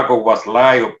because Paco was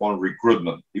lied upon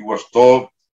recruitment. He was told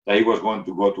that he was going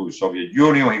to go to the Soviet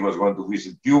Union. He was going to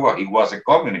visit Cuba. He was a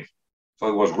communist. So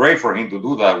it was great for him to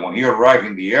do that. When he arrived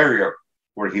in the area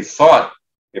where he thought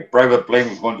a private plane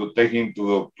was going to take him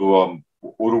to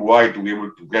Uruguay to be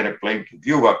able to get a plane to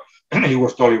Cuba, he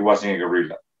was told he wasn't a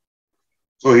guerrilla.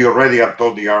 So he already had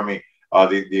told the army,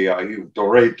 he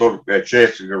already told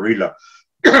Che's guerrilla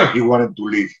he wanted to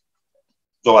leave.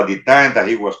 So at the time that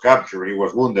he was captured, he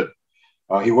was wounded.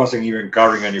 He wasn't even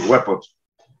carrying any weapons.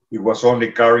 He was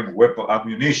only carrying weapon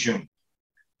ammunition.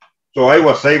 So I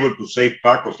was able to save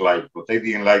Paco's life, but they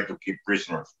didn't like to keep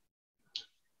prisoners.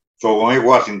 So when I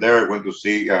was in there, I went to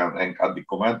see, and at the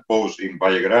command post in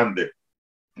Valle Grande,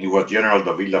 he was General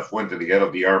David Lafuente, the head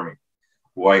of the army,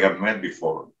 who I have met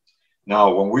before.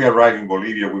 Now, when we arrived in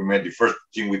Bolivia, we met, the first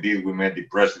thing we did, we met the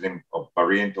president of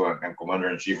Pariento and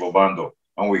commander-in-chief Obando,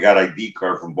 and we got ID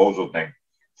card from both of them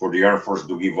for the Armed Forces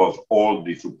to give us all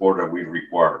the support that we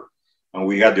required. And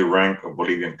we had the rank of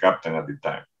Bolivian captain at the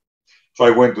time. So I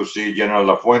went to see General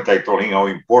Lafuente. I told him how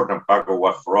important Paco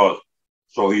was for us.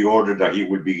 So he ordered that he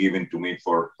would be given to me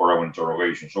for our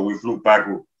interrogation. So we flew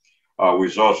Paco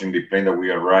with us in the plane that we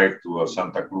arrived to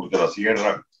Santa Cruz de la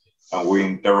Sierra, and we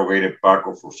interrogated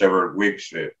Paco for several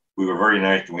weeks. We were very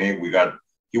nice to him.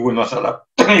 He was not allowed,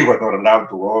 he was not allowed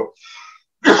to go.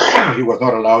 He was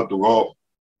not allowed to go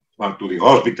to the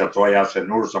hospital. So I asked a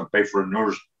nurse and paid for a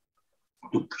nurse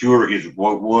to cure his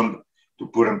wound, to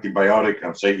put antibiotic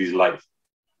and save his life.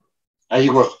 And he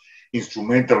was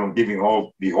instrumental in giving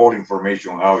the whole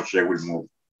information on how Che will move.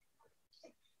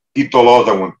 He told us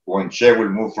that when Che will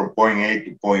move from point A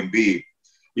to point B,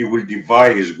 he will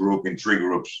divide his group in 3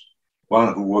 groups.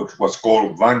 One who was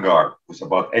called Vanguard, was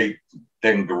about 8 to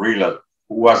 10 guerrillas,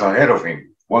 who was ahead of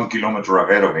him, 1 kilometer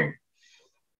ahead of him.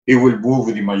 He will move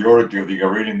with the majority of the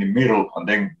guerrilla in the middle, and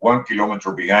then 1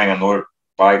 kilometer behind, another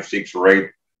 5, 6, or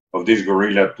 8 of this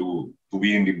guerrilla to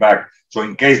be in the back. So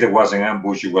in case there was an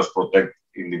ambush, he was protected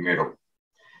in the middle.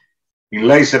 In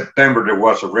late September, there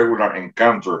was a regular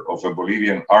encounter of a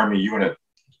Bolivian army unit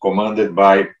commanded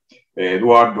by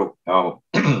Eduardo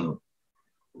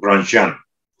Grancian.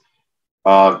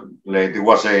 There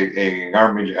was an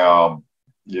army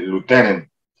lieutenant,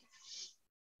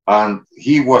 and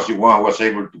he was the one who was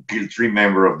able to kill 3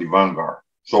 members of the vanguard.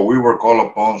 So we were called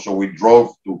upon, so we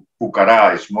drove to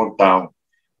Pucará, a small town,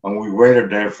 and we waited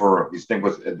there for, his name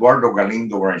was Eduardo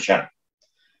Galindo Grancian.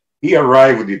 He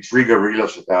arrived with the 3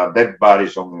 guerrillas, dead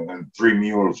bodies on 3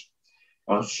 mules.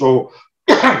 And so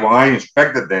when I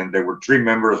inspected them, there were 3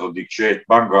 members of the Che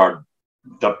vanguard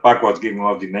that Paco was giving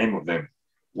us the name of them.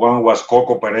 One was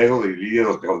Coco Peredo, the leader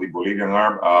of the Bolivian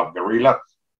armed guerrilla.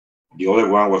 The other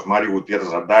one was Mario Gutierrez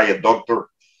Aday, a doctor.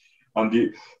 And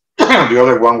the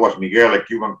other one was Miguel, a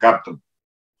Cuban captain,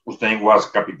 whose name was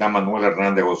Capitan Manuel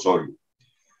Hernandez Osorio.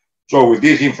 So with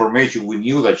this information, we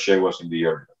knew that Che was in the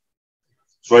area.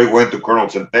 So I went to Colonel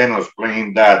Centeno,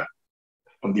 explaining that,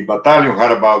 and the battalion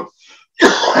had about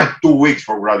 2 weeks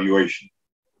for graduation.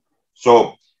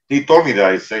 So he told me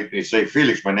that. He said,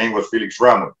 Felix, my name was Felix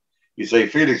Ramos. He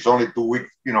said, Felix, only 2 weeks,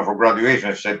 for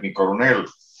graduation. I said, mi Coronel,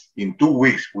 in 2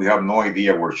 weeks, we have no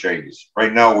idea where Che is.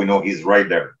 Right now, we know he's right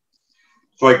there.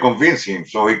 So I convinced him.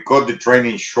 So he cut the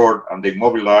training short, and they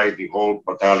mobilized the whole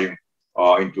battalion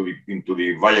into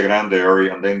the Valle Grande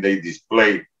area, and then they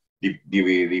displayed the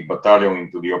battalion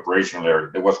into the operational area.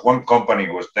 There was one company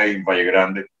who stayed in Valle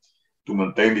Grande to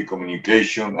maintain the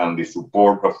communication and the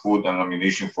support of food and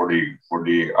ammunition for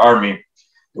the army.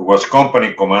 There was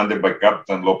company commanded by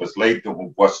Captain Lopez Leighton,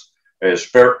 who was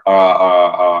spared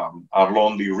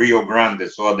along the Rio Grande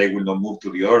so that they will not move to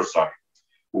the other side,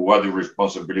 who was the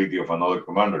responsibility of another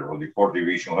commander of the 4th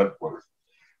Division headquarters.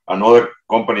 Another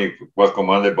company was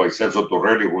commanded by Celso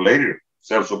Torrelli, who later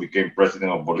Celso became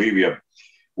president of Bolivia,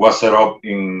 was set up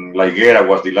in La Higuera,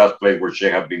 was the last place where Che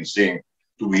had been seen,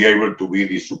 to be able to be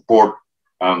the support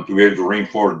and to be able to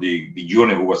reinforce the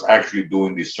unit who was actually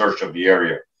doing the search of the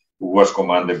area, who was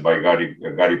commanded by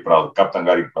Gary Prado, Captain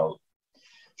Gary Prado.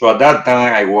 So at that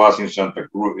time, I was in Santa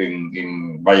Cruz,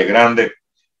 in Valle Grande.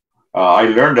 I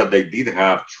learned that they did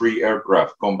have 3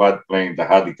 aircraft combat planes that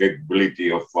had the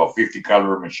capability of 50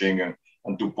 caliber machine gun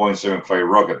and 2.75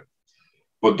 rocket.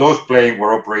 But those planes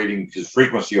were operating, his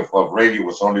frequency of radio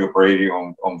was only operating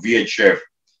on VHF,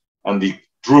 and the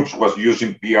troops was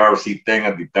using PRC-10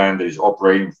 at the time that is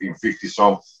operating in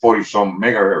 40-some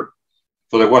megahertz.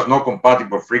 So there was no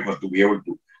compatible frequency to be able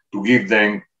to give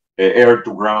them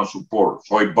air-to-ground support.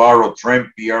 So I borrowed Trent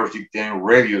PRC-10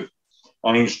 radios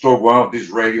and installed one of these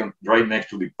radios right next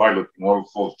to the pilot in all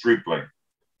 4 triplane.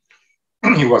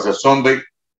 It was a Sunday,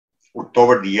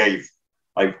 October the 8th.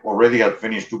 I already had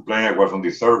finished 2 planes. I was on the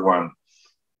 3rd one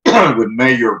with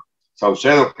Major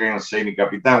Saucedo came and said, mi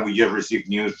Capitan, we just received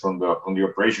news from the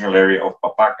operational area of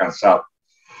Papacan South.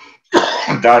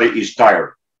 Daddy is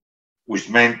tired, which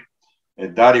meant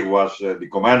Daddy was the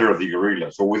commander of the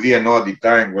guerrilla. So we didn't know at the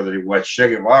time whether it was Che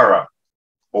Guevara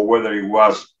or whether it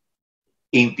was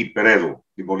Inti Peredo,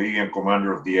 the Bolivian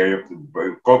commander of the area,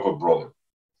 Coco brother.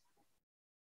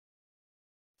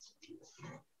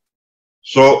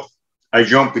 So I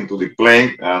jumped into the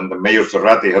plane, and the Mayor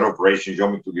Serrati, head operations,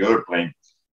 jumped into the other plane.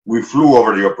 We flew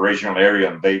over the operational area,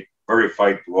 and they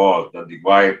verified to us that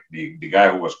the guy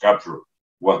who was captured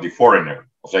was the foreigner.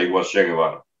 So it was Che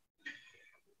Guevara.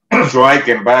 So I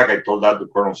came back. I told that to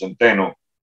Colonel Centeno.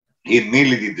 He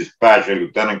immediately dispatched a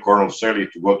Lieutenant Colonel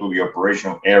Selly to go to the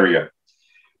operational area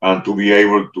and to be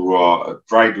able to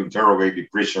try to interrogate the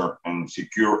prisoner and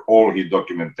secure all his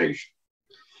documentation.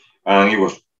 And he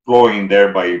was flown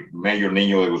there by Major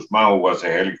Nino de Guzman, who was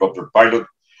a helicopter pilot,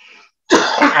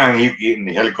 and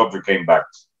the helicopter came back.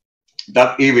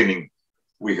 That evening,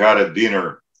 we had a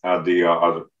dinner at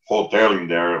the hotel in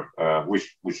there,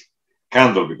 which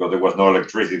candle, because there was no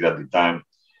electricity at the time.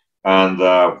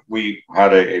 And we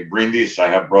had a brindis. I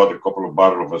had brought a couple of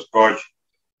bottles of scotch,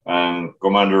 and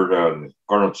Commander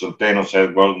Colonel Centeno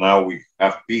said, well, now we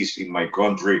have peace in my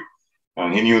country.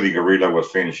 And he knew the guerrilla was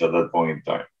finished at that point in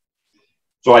time.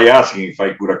 So I asked him if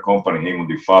I could accompany him on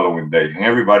the following day, and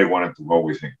everybody wanted to go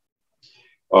with him.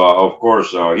 Of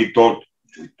course, he talked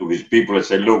to his people and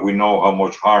said, look, we know how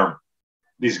much harm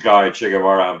this guy, Che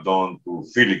Guevara, have done to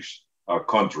Felix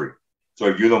country. So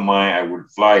if you don't mind, I would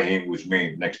fly him with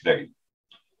me next day.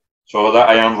 So that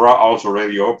I am also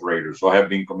radio operator. So I have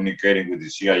been communicating with the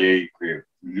CIA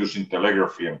using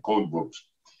telegraphy and code books.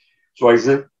 So I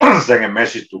sent a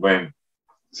message to them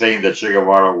saying that Che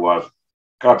Guevara was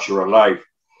captured alive.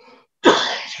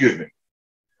 Excuse me.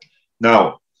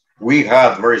 Now, we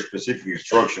had very specific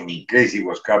instruction in case he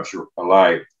was captured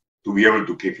alive to be able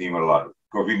to keep him alive,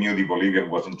 because we knew the Bolivian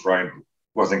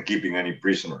wasn't keeping any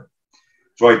prisoner.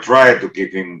 So I tried to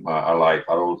keep him alive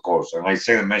at all costs. And I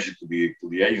sent a message to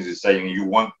the agency saying, you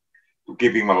want to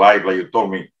keep him alive, like you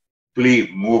told me, please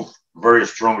move very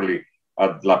strongly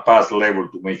at La Paz level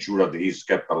to make sure that he's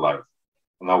kept alive.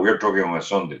 Now we're talking on a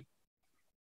Sunday.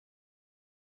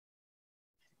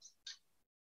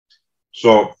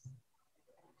 So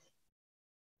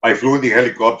I flew in the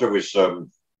helicopter with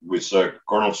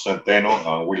Colonel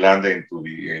Centeno. We landed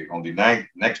on the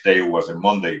next day. It was a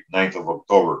Monday, 9th of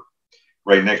October,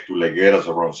 right next to Legueras,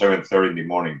 around 7:30 in the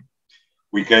morning.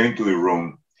 We came into the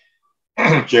room.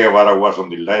 Che Guevara was on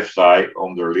the left side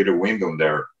on the little window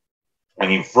there.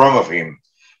 And in front of him,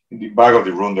 in the back of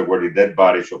the room, there were the dead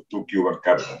bodies of two Cuban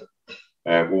captains.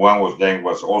 One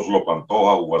was Oslo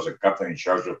Pantoja, who was a captain in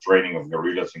charge of training of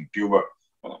guerrillas in Cuba,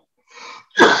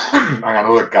 and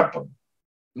another captain.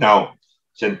 Now,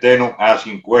 Centeno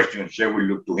asking questions, Che will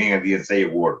look to him and didn't say a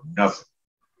word, nothing.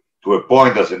 To a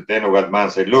point that Centeno got mad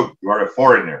and said, look, you are a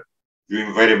foreigner. You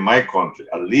invaded my country.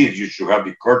 At least you should have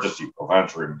the courtesy of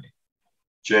answering me.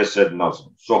 Che said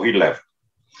nothing. So he left.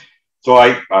 So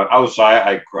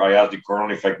outside, I asked the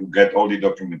colonel if I could get all the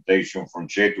documentation from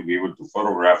Che to be able to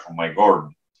photograph from my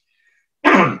garden.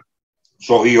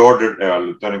 So he ordered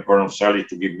Lieutenant Colonel Sally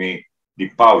to give me the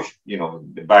pouch,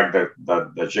 the bag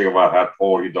that Che Guevara had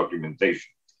all his documentation.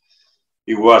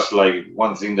 It was like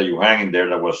one thing that you hang in there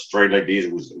that was straight like this.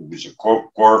 It was a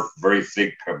curved, very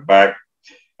thick bag.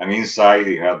 And inside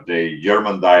it had the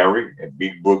German diary, a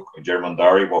big book, a German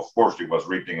diary. Well, of course, it was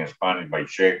written in Spanish by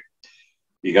Che.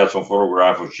 He had some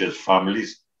photographs of Che's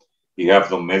families. He had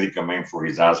some medicament for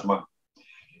his asthma.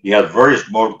 He had very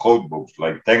small code books,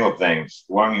 like 10 of them,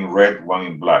 one in red, one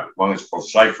in black. One is for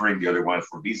ciphering, the other one is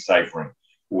for deciphering,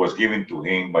 who was given to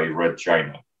him by Red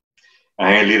China.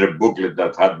 And a little booklet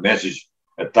that had message,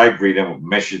 a typewritten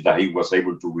message that he was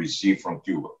able to receive from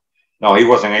Cuba. Now, he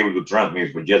wasn't able to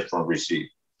transmit, but just from receive.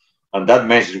 And that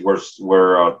message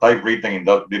were typewritten in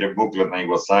that little booklet, and it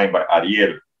was signed by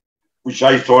Ariel, which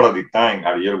I thought at the time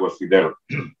Ariel was Fidel.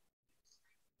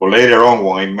 But later on,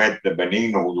 when I met the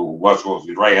Benigno, who was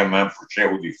the right-hand man for Che,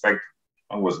 who defected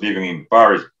and was living in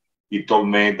Paris, he told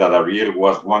me that Ariel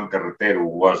was Juan Carretero, who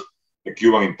was the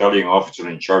Cuban intelligence officer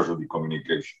in charge of the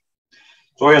communication.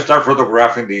 So I started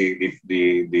photographing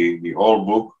the whole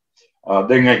book.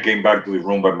 Then I came back to the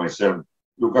room by myself,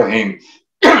 look at him,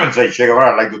 and say, Che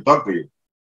Guevara, I'd like to talk to you.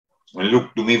 And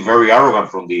looked to me very arrogant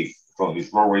from his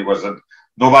floor where he was.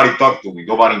 Nobody talked to me.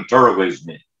 Nobody interrogates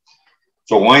me.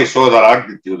 So when I saw that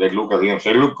attitude, I looked at him and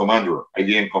said, look, Commander, I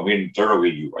didn't come here to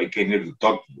interrogate you. I came here to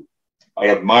talk to you. I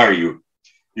admire you.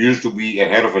 You used to be a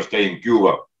head of a state in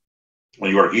Cuba.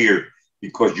 And you are here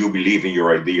because you believe in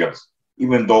your ideas,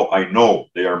 even though I know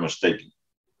they are mistaken.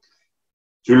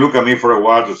 So he looked at me for a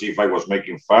while to see if I was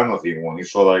making fun of him. When he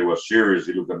saw that I was serious,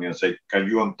 he looked at me and said, can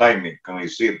you untie me? Can I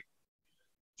sit?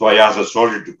 So I asked a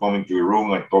soldier to come into the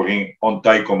room. I told him,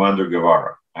 untie Commander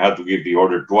Guevara. I had to give the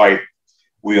order twice.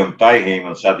 We untied him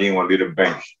and sat him on a little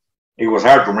bench It was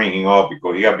hard to bring him up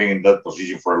because he had been in that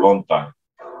position for a long time.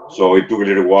 So it took a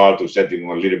little while to set him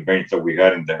on a little bench that we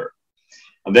had in there.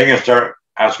 And then I started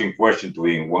asking questions to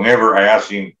him. Whenever I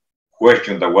asked him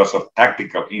question that was of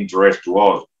tactical interest to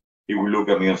us, he would look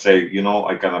at me and say, you know,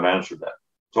 I cannot answer that.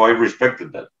 So I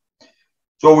respected that.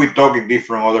 So we talk in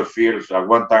different other fields.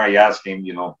 One time I asked him,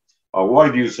 you know,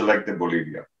 why do you select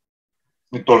Bolivia?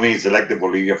 He told me he selected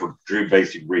Bolivia for three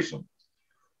basic reasons.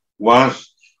 One,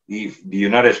 if the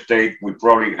United States would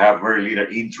probably have very little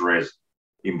interest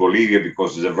in Bolivia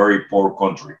because it's a very poor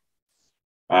country.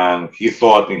 And he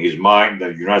thought in his mind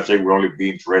that the United States would only be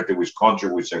interested with country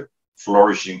with a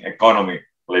flourishing economy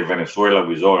like Venezuela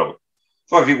with oil.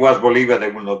 So if it was Bolivia,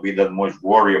 they would not be that much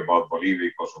worried about Bolivia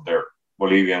because of their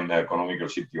Bolivian economical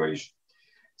situation.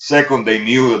 Second, they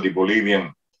knew that the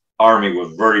Bolivian army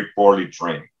was very poorly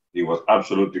trained. He was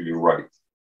absolutely right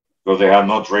because they had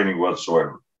no training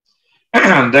whatsoever.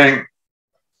 And then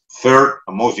third,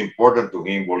 and most important to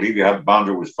him, Bolivia had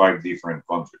boundary with 5 different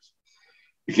countries.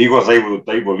 If he was able to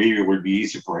take Bolivia, it would be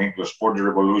easy for him to export the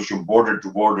revolution border to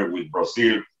border with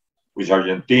Brazil, with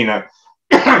Argentina,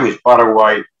 with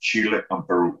Paraguay, Chile, and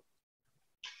Peru.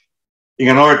 In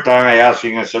another time, I asked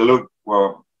him, I said, look,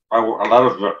 well, a lot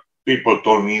of people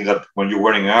told me that when you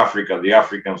were in Africa, the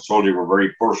African soldiers were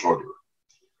very poor soldiers.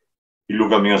 He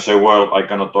looked at me and said, well, I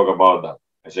cannot talk about that.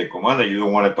 I said, Commander, you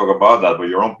don't want to talk about that, but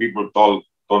your own people told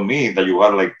me that you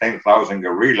had like 10,000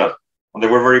 guerrillas, and they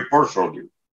were very poor soldiers.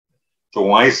 So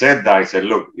when I said that, I said,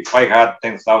 look, if I had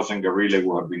 10,000 guerrillas, it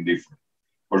would have been different.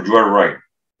 But you are right.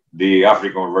 The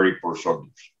Africans were very poor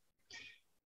soldiers.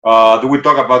 Do we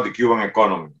talk about the Cuban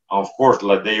economy? Of course,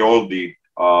 like they all did.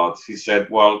 He said,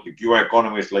 well, the Cuban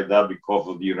economy is like that because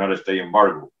of the United States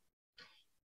embargo.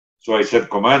 So I said,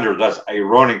 Commander, that's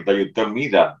ironic that you tell me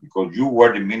that because you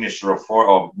were the Minister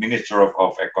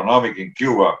of Economic in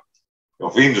Cuba,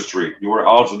 of Industry. You were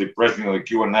also the President of the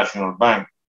Cuban National Bank,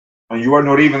 and you are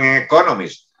not even an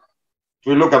economist.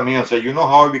 So he looked at me and said, you know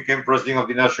how I became President of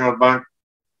the National Bank?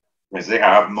 I said,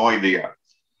 I have no idea.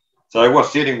 So I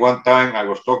was sitting one time, I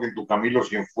was talking to Camilo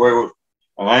Cienfuegos,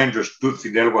 and I understood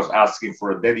Fidel was asking for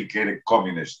a dedicated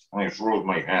communist, and I raised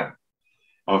my hand.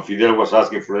 And Fidel was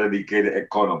asking for a dedicated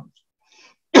economist.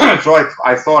 So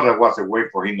I thought that was a way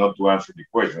for him not to answer the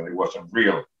question. It wasn't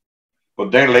real.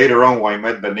 But then later on, when I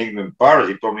met Benigno in Paris,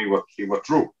 he told me it was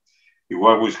true. He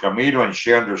was with Camilo, and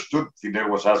she understood Fidel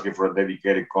was asking for a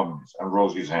dedicated communist and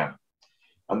rose his hand.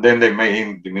 And then they made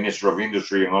him the Minister of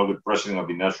Industry and all the President of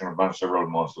the National Bank several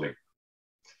months later.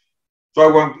 So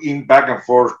I went in back and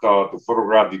forth to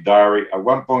photograph the diary. At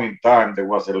one point in time, there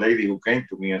was a lady who came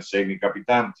to me and said, Mi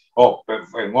Capitan,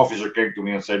 an officer came to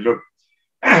me and said, look,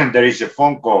 there is a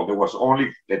phone call. There was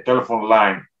only the telephone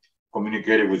line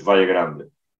communicated with Valle Grande.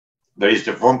 There is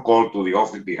the phone call to the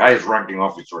office, the highest ranking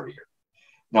officer here.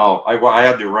 Now, I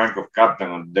had the rank of captain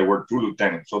and there were 2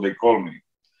 lieutenants, so they called me.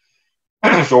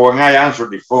 So when I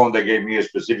answered the phone, they gave me a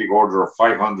specific order of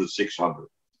 500, 600.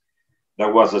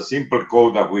 That was a simple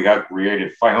code that we had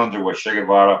created. 500 was Che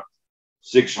Guevara,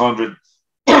 600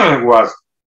 was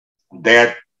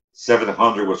dead,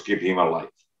 700 was keep him alive.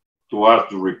 To us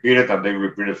to repeat it, and they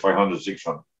repeated 500,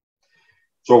 600.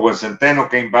 So when Centeno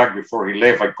came back before he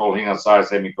left, I called him aside and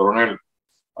said, Mi Coronel,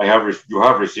 you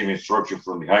have received instruction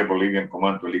from the High Bolivian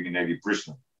Command to eliminate the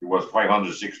prisoner. It was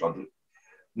 500, 600.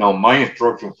 Now, my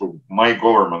instruction from my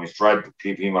government is trying to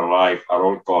keep him alive at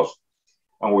all costs.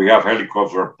 And we have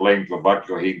helicopter plane to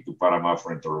evacuate him to Panama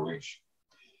for interrogation.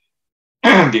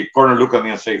 The colonel looked at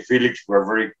me and said, Felix, we're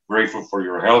very grateful for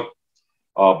your help.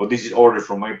 But this is order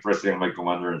from my president and my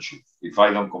commander-in-chief. If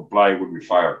I don't comply, I will be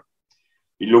fired.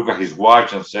 He looked at his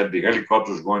watch and said, the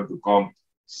helicopter is going to come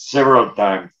several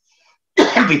times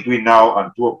between now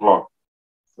and 2 o'clock.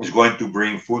 It's going to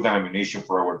bring food and ammunition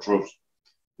for our troops.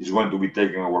 It's going to be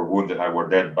taking our wounded and our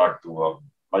dead back to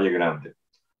Valle Grande.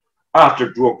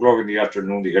 After 2 o'clock in the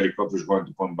afternoon, the helicopter is going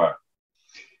to come back.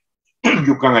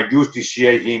 You can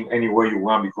justiciate him any way you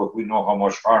want because we know how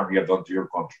much harm he has done to your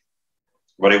country.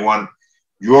 But I want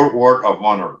your word of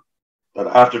honor that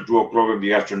after 2 o'clock in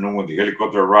the afternoon, when the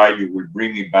helicopter arrives, you will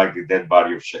bring me back the dead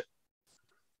body of Che.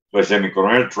 So I said, Mi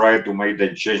Coronel tried to make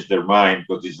them change their mind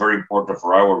because it's very important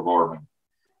for our government.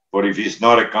 But if it's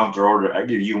not a counter order, I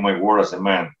give you my word as a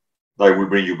man that I will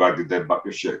bring you back the dead body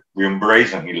of Che. We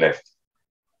embraced and he left.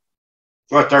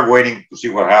 So I started waiting to see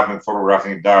what happened,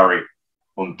 photographing the diary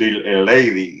until a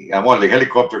lady, and well, the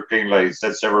helicopter came, like I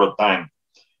said, several times.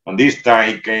 And this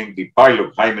time he came, the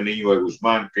pilot, Jaime Niño de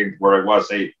Guzman, came where I was,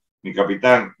 say, Mi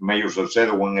Capitan, Major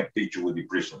Salcedo wanted a picture with the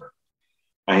prisoner.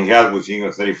 And he had with him a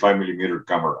 35mm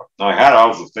camera. Now I had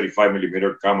also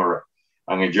 35mm camera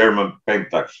and a German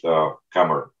Pentax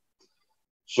camera.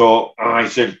 So I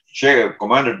said, "Che,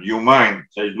 Commander, do you mind?"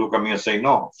 So he looked at me and say,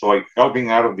 "No." So I helped him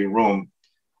out of the room.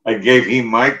 I gave him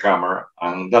my camera,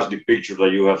 and that's the picture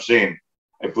that you have seen.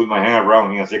 I put my hand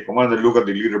around him and said, "Commander, look at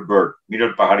the little bird. Mira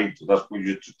el pajarito." That's what we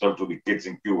used to tell to the kids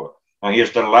in Cuba. And he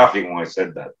started laughing when I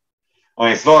said that. And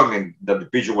I thought that the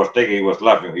picture was taken. He was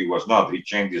laughing. He was not. He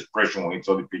changed the expression when he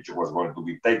saw the picture was going to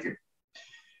be taken.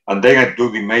 And then I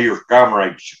took the mayor's camera,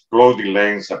 I closed the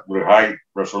lens, I put a high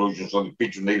resolution so the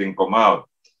picture didn't come out,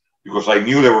 because I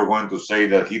knew they were going to say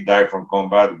that he died from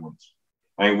combat wounds.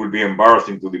 And it would be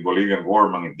embarrassing to the Bolivian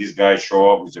government if this guy show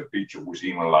up with a picture with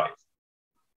him alive.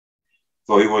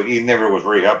 So he never was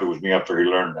very happy with me after he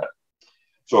learned that.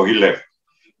 So he left.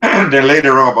 Then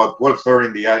later on, about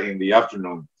 12:30 in the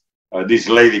afternoon, this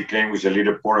lady came with a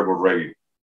little portable radio.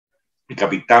 Mi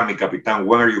Capitan,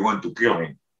 when are you going to kill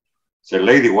him? I said,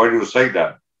 "Lady, why do you say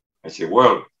that?" I said,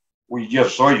 "Well, we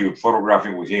just saw you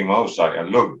photographing with him outside, and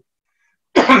look,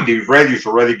 the radio is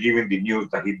already giving the news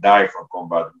that he died from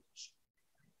combat wounds."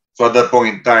 So at that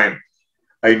point in time,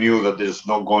 I knew that there's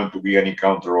not going to be any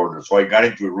counter order. So I got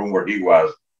into a room where he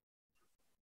was.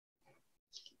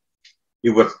 He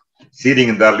was sitting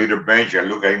in that little bench. I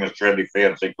looked at him straight in the face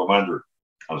and said, "Commander,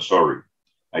 I'm sorry.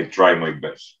 I tried my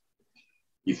best."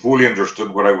 He fully understood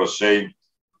what I was saying.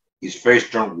 His face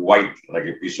turned white like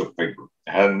a piece of paper.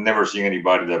 I had never seen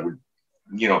anybody that would,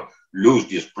 lose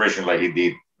the expression like he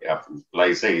did.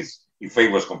 Like I say, his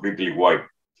face was completely white.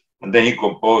 And then he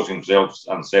composed himself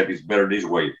and said, "It's better this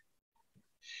way.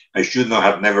 I should not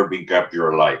have never been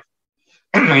captured alive."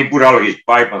 He put out his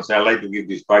pipe and said, "I'd like to give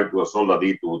this pipe to a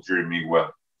soldadito who treated me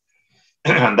well."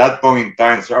 At that point in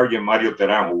time, Sergeant Mario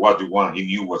Teran, who was the one he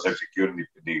knew was executing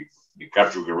the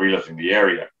captured guerrillas in the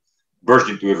area, burst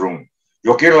into the room.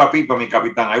 "Yo quiero la pipa, mi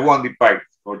capitán. I want the pipe."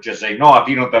 So just say, "No, a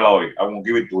ti no te la doy. I won't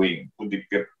give it to him." Put the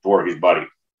pipe toward his body.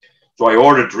 So I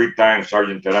ordered 3 times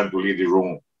Sergeant Teran to leave the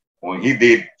room. When he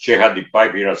did, Che had the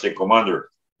pipe here. I said, "Commander,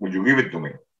 would you give it to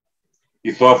me?"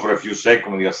 He thought for a few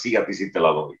seconds. He said, "Sí, a ti sí te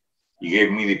la doy." He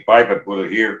gave me the pipe. I put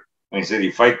it here. And he said,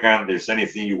 "If I can, there's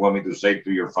anything you want me to say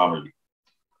to your family."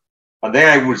 And then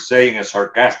I would say in a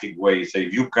sarcastic way, he said,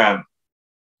 "If you can,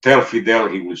 tell Fidel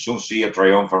he will soon see a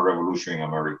triumphant revolution in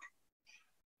America."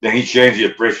 Then he changed the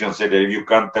expression and said that, "If you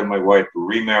can't, tell my wife to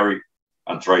remarry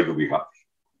and try to be happy."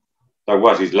 That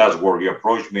was his last word. He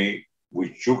approached me.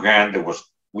 We shook hands.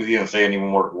 We didn't say any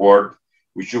more word.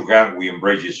 We shook hands. We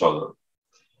embraced each other.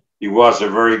 It was a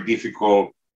very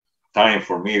difficult time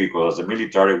for me because as a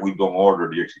military, we don't order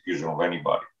the execution of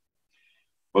anybody.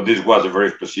 But this was a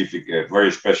very specific,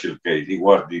 very special case. It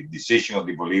was the decision of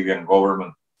the Bolivian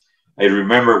government. I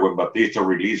remember when Batista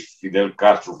released Fidel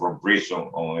Castro from prison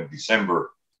on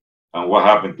December, and what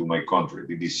happened to my country.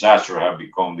 The disaster had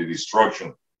become the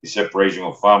destruction, the separation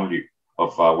of family,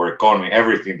 of our economy,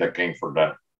 everything that came from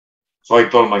that. So I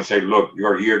told myself, "Look,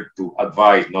 you're here to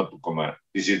advise, not to command.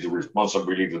 This is the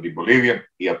responsibility of the Bolivian.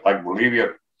 He attacked Bolivia.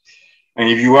 And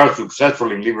if you are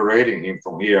successful in liberating him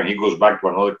from here and he goes back to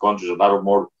another country, a lot of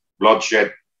more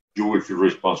bloodshed, you will feel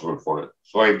responsible for it."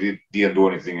 So I didn't do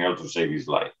anything else to save his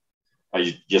life. I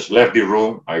just left the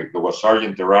room. There was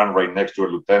Sergeant Teran right next to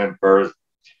a Lieutenant Perez.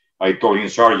 I told him,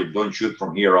 "Sergeant, don't shoot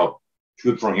from here up.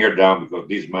 Shoot from here down because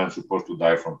this man's supposed to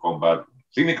die from combat.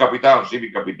 Sí, mi capitán, sí, mi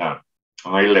capitán."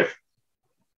 And I left.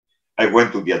 I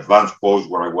went to the advanced post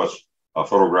where I was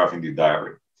photographing the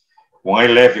diary. When I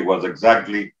left, it was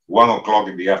exactly 1 o'clock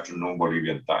in the afternoon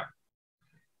Bolivian time.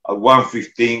 At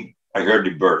 1:15, I heard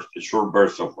the burst, a short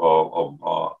burst of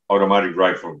automatic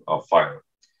rifle fire.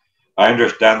 I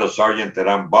understand that Sergeant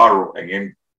Teran borrowed an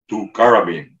M2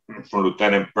 carabine from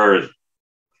Lieutenant Perez.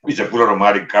 It's a full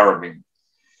automatic carabine.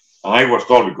 And I was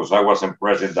told, because I wasn't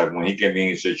present, that when he came in,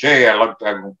 he said, "Che, I'd like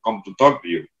to come to talk to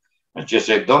you." And she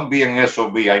said, "Don't be an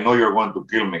SOB. I know you're going to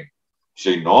kill me." He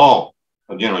said, "No,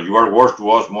 you are worse to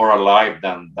us more alive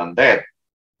than dead."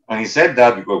 And he said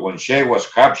that because when Che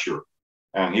was captured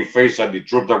and he faced the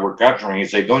troops that were capturing, he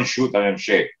said, "Don't shoot at him,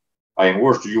 Che. I am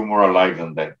worse to you more alive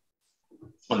than dead."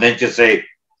 And then she said,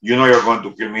 "You know you're going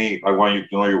to kill me. I want you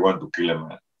to know you're going to kill a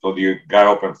man." So the guy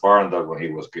opened fire, and that's when he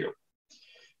was killed.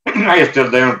 I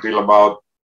stayed there until about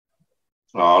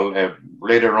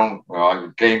later on.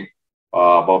 It came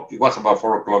it was about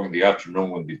 4 o'clock in the afternoon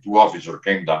when the 2 officers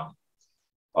came down,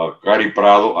 Gary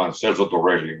Prado and Celso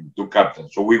Torrelli, 2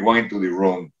 captains. So we went into the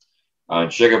room,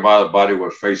 and Che Guevara's body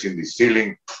was facing the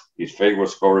ceiling. His face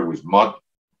was covered with mud.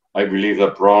 I believe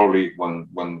that probably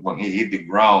when he hit the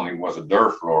ground, it was a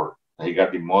dirt floor, and he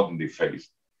got the mud in the face.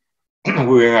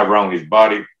 We went around his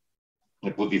body.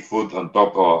 They put their foot on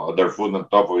top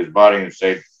of his body and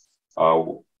said,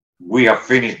 "We have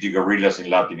finished the guerrillas in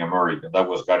Latin America." That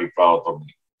was Gary Prado told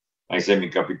me. I said, "Mi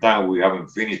Capitan, we haven't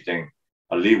finished them.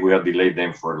 At least we have delayed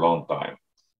them for a long time."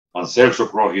 And Celso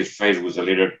across his face with a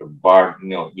little bar,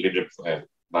 little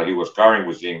that he was carrying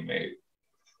with him,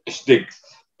 a stick.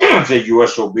 Say, "You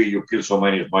SOB, you killed so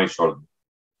many of my soldiers."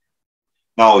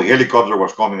 Now the helicopter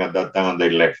was coming at that time, and they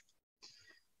left.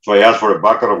 So I asked for a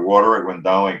bucket of water. I went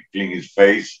down, I cleaned his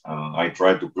face, I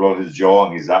tried to close his jaw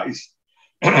and his eyes.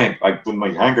 I put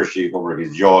my handkerchief over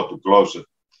his jaw to close it.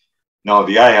 Now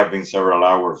the eye had been several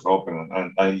hours open,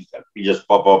 and he just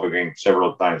popped up again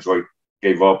several times. So I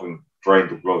gave up and trying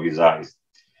to close his eyes.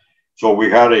 So we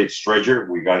had a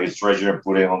stretcher. We got his stretcher and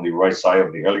put it on the right side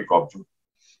of the helicopter.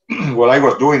 While I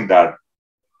was doing that,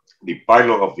 the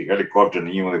pilot of the helicopter,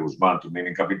 Niño de Guzman, to me,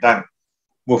 "Mi Capitan,"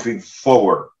 moving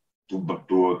forward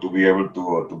to be able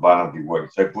to balance the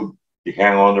weight. So I put the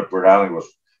hand on the pedal. It was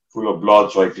full of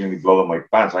blood, so I cleaned the blood on my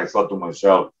pants. I thought to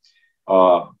myself,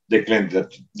 they claim that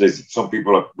there's some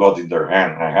people have blood in their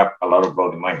hand, and I have a lot of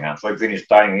blood in my hand. So I finished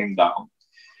tying him down.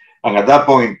 And at that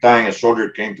point in time, a soldier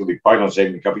came to the pilot and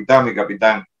said, mi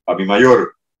capitan, a mi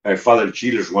mayor, Father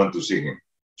Chiles want to see him."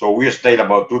 So we stayed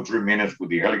about 2-3 minutes with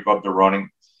the helicopter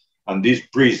running. And this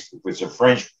priest, who is a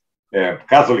French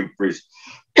Catholic priest,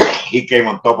 he came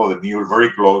on top of the mule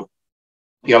very close.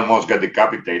 He almost got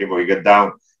decapitated, but he got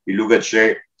down, he looked at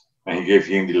Che, and he gave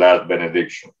him the last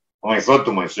benediction. And I thought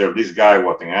to myself, this guy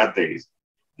was an atheist.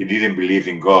 He didn't believe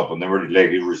in God, but nevertheless,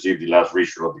 he received the last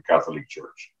ritual of the Catholic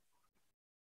Church.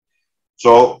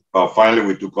 So finally,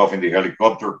 we took off in the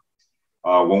helicopter.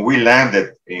 When we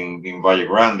landed in Valle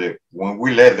Grande, when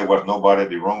we left, there was nobody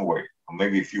the runway, or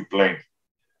maybe a few planes.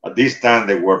 At this time,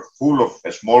 they were full of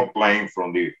a small plane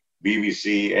from the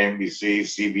BBC, NBC,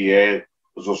 CBS,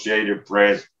 Associated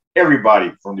Press.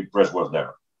 Everybody from the press was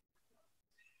there.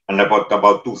 And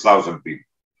about 2,000 people.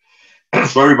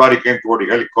 So everybody came toward the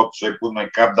helicopter. So I put my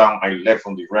cap down. I left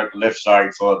on the left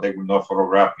side so that they would not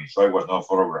photograph me. So I was not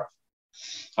photographed.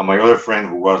 And my other friend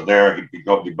who was there, he picked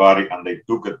up the body and they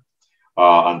took it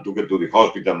to the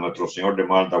hospital, Nuestro Señor de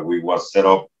Malta. We was set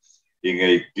up in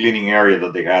a cleaning area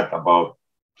that they had about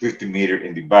 50 meters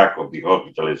in the back of the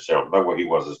hospital itself. That's where he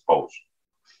was exposed.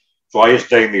 So I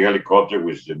stayed in the helicopter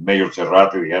with the Major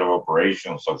Serrate, the head of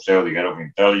operations, Saucedo, the head of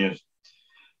intelligence,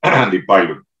 and the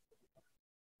pilot.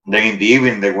 Then in the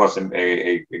evening, there was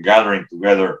a gathering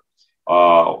together.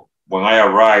 When I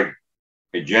arrived,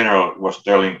 a general was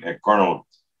telling a colonel,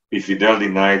 "If Fidel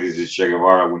denied this is Che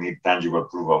Guevara, we need tangible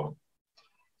proof of it."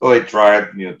 So they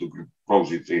tried, to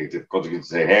close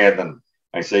its head, and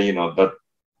I say, that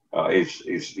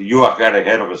if you are at the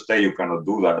head of a state, you cannot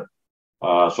do that.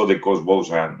 So they closed both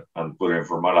hands and put it in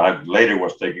formaldehyde. Later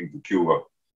was taken to Cuba,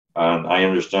 and I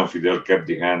understand Fidel kept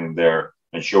the hand in there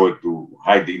and showed it to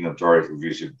high dignitaries who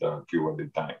visited Cuba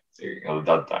at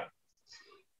that time.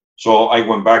 So I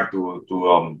went back to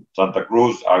Santa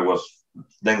Cruz. I was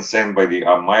then sent by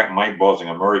my boss in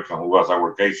America, who was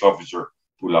our case officer,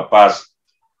 to La Paz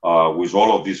with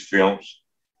all of these films.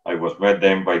 I was met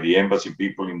then by the embassy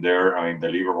people in there. I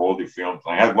delivered all the films.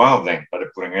 I had one of them that I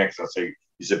put an X and say,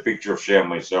 it's a picture of Che and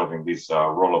myself in this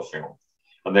roll of film.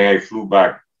 And then I flew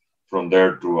back from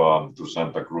there to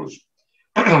Santa Cruz.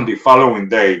 The following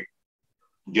day,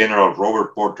 General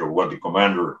Robert Porter, who was the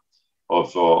commander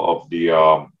of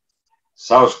the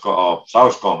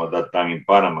Southcom at that time in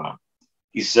Panama,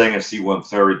 he sent a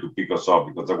C-130 to pick us up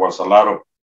because there was a lot of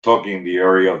talking in the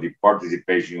area of the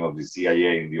participation of the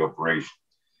CIA in the operation.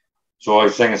 So I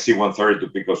sent a C-130 to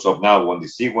pick us up. Now, when the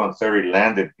C-130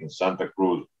 landed in Santa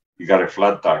Cruz, he got a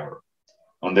flat tire,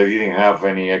 and they didn't have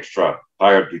any extra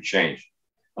tire to change.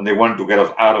 And they wanted to get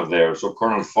us out of there. So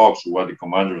Colonel Fox, who was the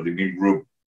commander of the MIL group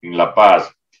in La Paz,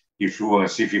 he flew on a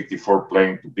C-54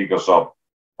 plane to pick us up.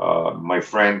 My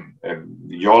friend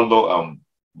Yoldo,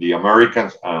 the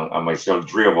Americans, and myself,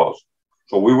 3 of us.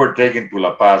 So we were taken to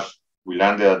La Paz. We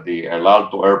landed at the El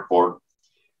Alto airport,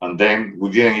 and then we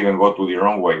didn't even go to the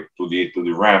runway, to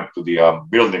the ramp, to the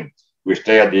building. We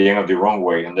stayed at the end of the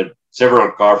runway, and then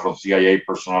several cars from CIA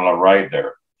personnel arrived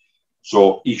there.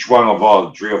 So each one of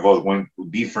us, 3 of us, went to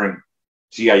different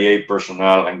CIA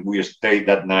personnel, and we stayed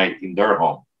that night in their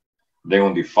home. Then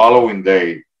on the following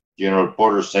day, General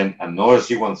Porter sent another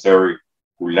C-130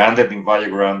 who landed in Valle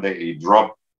Grande. He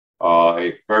dropped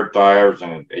a pair of tires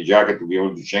and a jacket to be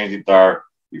able to change the tire.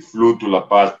 He flew to La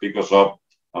Paz, picked us up,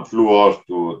 and flew us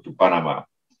to Panama.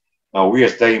 Now, we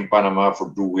stayed in Panama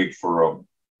for 2 weeks for a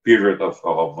period of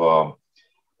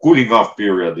cooling off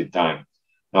period at the time.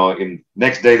 Now, in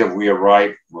next day that we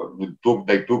arrived,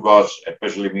 they took us,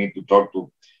 especially me, to talk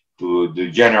to the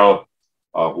general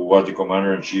who was the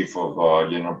commander-in-chief of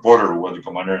General Porter, who was the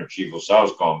commander-in-chief of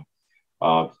Southcom.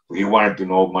 He wanted to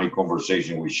know my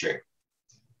conversation with Che.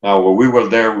 Now, when we were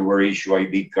there, we were issued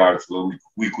ID cards so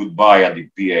we could buy at the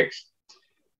PX.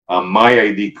 My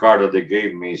ID card that they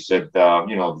gave me said,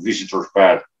 visitor's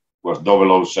pass was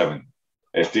 007.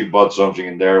 I still bought something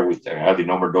in there with had the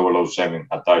number 007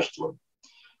 attached to it.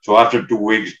 So after 2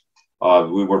 weeks,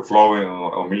 we were flowing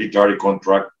on a military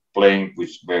contract, playing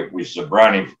with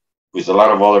Braniff, with a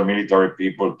lot of other military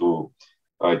people to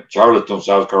Charleston,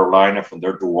 South Carolina, from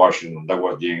there to Washington. That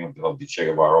was the end of the Che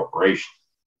Guevara operation.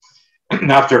 And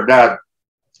after that,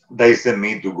 they sent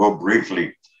me to go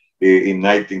briefly in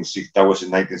 1960. That was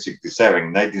in 1967.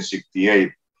 In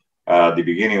 1968, the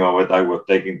beginning of it, I was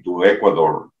taken to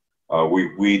Ecuador.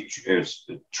 We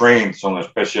trained some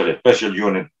special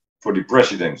unit for the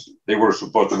presidency. They were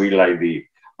supposed to be like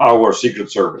our Secret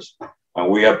Service. And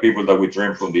we had people that we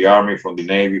trained from the Army, from the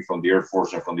Navy, from the Air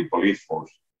Force, and from the police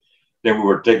force. Then we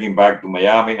were taken back to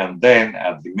Miami. And then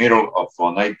at the middle of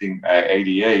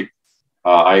 1988,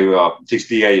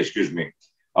 68, excuse me,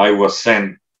 I was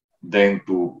sent then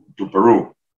to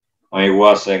Peru. I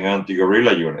was an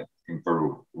anti-guerrilla unit in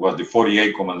Peru. It was the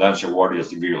 48 Comandancia Guardia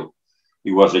Civil.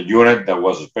 It was a unit that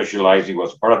was specialized, it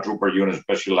was a paratrooper unit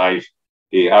specialized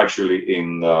actually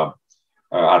in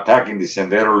attacking the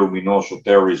Sendero Luminoso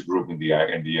terrorist group in the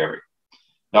area.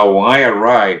 Now, when I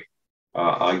arrived,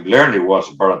 I learned it was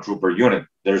a paratrooper unit.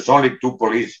 There's only 2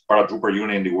 police paratrooper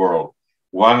units in the world,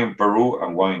 one in Peru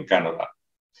and one in Canada.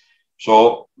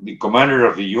 So the commander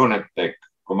of the unit,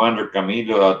 Commander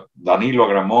Danilo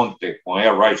Agramonte, when I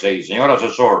arrived, said, "Señor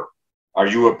Assessor, are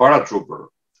you a paratrooper?"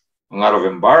 And out of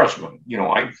embarrassment,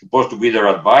 I'm supposed to be their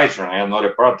advisor, and I am not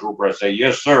a paratrooper. I say,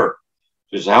 "Yes, sir."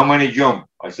 He says, "How many jump?"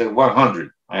 I said,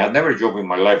 100. I had never jumped in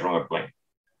my life from a plane.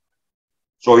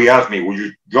 So he asked me, "Will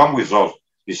you jump with us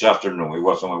this afternoon?" It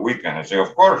was on a weekend. I said,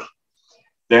 "Of course."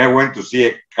 Then I went to see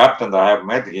a captain that I have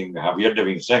met him, Javier de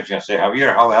Vincenzi. I said,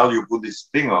 "Javier, how the hell you put this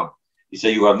thing on?" He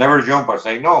said, "You have never jumped?" I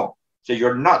say, "No." He said,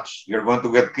 "You're nuts. You're going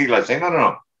to get killed." I say,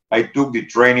 No. I took the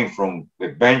training from the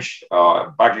bench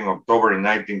back in October in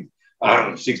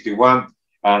 1961.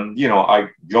 And, I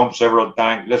jumped several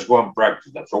times. Let's go and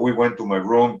practice that. So we went to my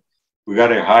room. We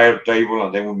got a higher table,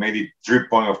 and then we made it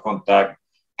 3-point of contact.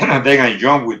 And then I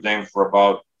jumped with them for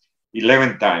about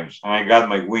 11 times. And I got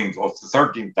my wing, or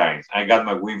 13 times. I got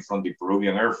my wing from the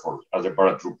Peruvian Air Force as a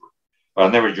paratrooper. But I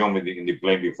never jumped in the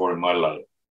plane before in my life.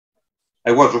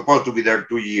 I was supposed to be there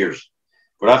 2 years.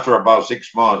 But after about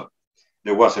 6 months,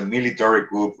 there was a military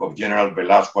coup of General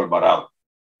Velasco Alvarado.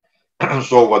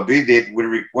 So what we did, we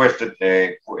requested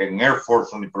an Air Force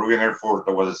from the Peruvian Air Force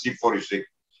that was a C-46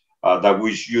 that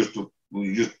we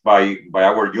used by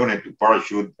our unit to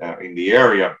parachute in the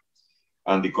area.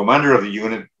 And the commander of the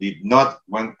unit did not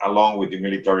went along with the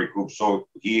military coup. So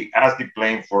he asked the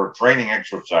plane for a training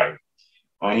exercise.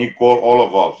 And he called all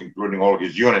of us, including all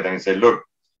his unit, and he said, "Look,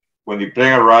 when the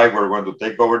plane arrives, we're going to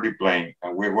take over the plane,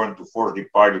 and we're going to force the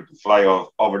pilot to fly off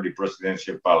over the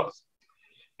presidential palace.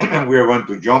 We are going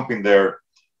to jump in there,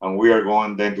 and we are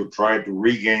going then to try to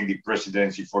regain the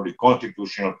presidency for the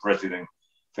constitutional president,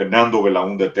 Fernando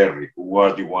Belaúnde Terry, who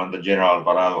was the one that General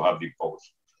Alvarado had deposed."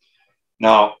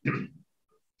 Now,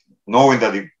 knowing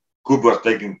that the coup was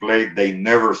taking place, they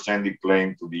never sent the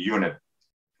plane to the unit.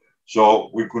 So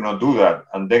we could not do that.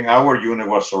 And then our unit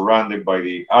was surrounded by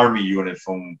the army unit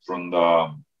from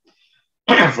the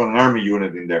from the army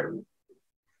unit in there.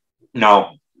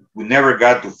 Now, we never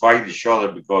got to fight each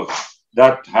other because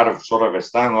that had a sort of a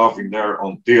standoff in there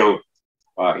until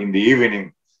in the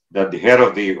evening that the head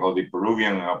of the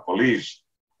Peruvian police,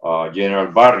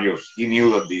 General Barrios, he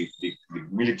knew that the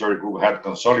military coup had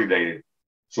consolidated.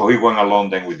 So he went along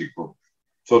then with the coup.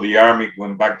 So the army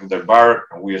went back to their barrack,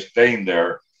 and we stayed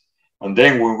there. And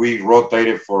then when we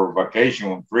rotated for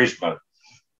vacation on Christmas,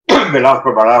 Velasco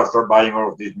Alvarado started buying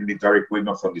all of this military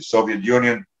equipment from the Soviet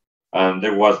Union. And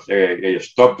there was a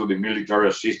stop to the military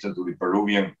assistance to the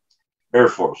Peruvian Air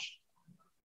Force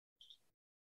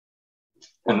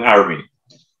and Army.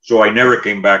 So I never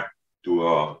came back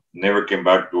to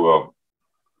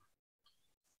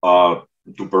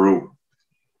Peru.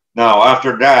 Now,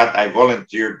 after that, I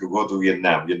volunteered to go to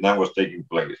Vietnam. Vietnam was taking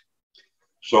place.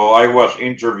 So I was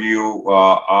interviewed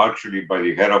actually by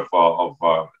the head of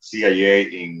CIA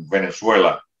in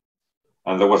Venezuela.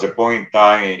 And there was a point in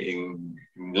time in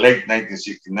late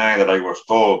 1969 that I was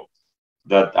told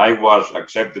that I was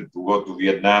accepted to go to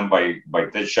Vietnam by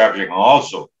Ted Shackley and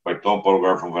also by Tom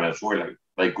Polgar from Venezuela.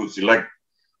 They could select.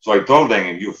 So I told them,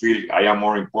 if you feel I am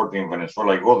more important in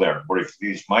Venezuela, I go there. But if it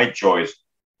is my choice,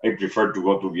 I prefer to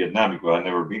go to Vietnam because I've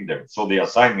never been there. So they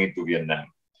assigned me to Vietnam.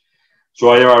 So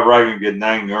I arrived in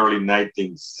Vietnam in early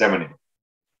 1970.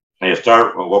 I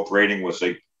started operating with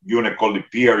a unit called the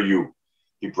PRU,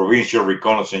 the Provincial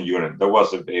Reconnaissance Unit. There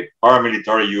was a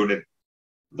paramilitary unit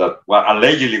that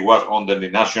allegedly was under the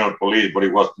National Police, but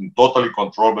it was totally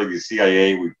controlled by the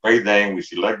CIA. We paid them, we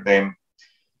select them.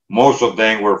 Most of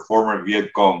them were former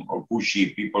Viet Cong or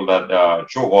Pushi, people that,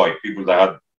 Cho Hoi, people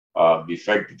that had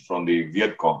defected from the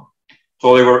Viet Cong.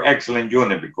 So they were excellent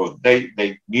unit because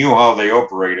they knew how they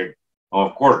operated. And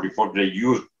of course, before we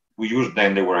used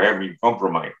them, they were heavily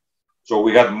compromised. So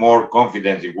we had more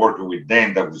confidence in working with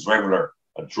them than with regular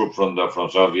troops from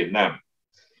South Vietnam.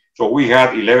 So we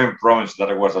had 11 provinces that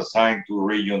I was assigned to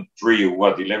Region 3, who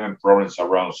was 11 provinces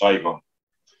around Saigon.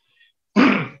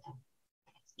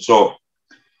 So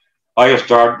I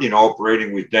started,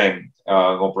 operating with them,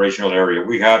 operational area.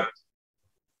 We had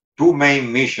two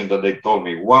main missions that they told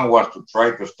me. One was to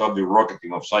try to stop the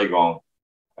rocketing of Saigon,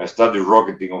 stop the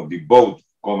rocketing of the boat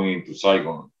coming into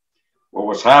Saigon. What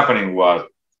was happening was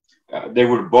they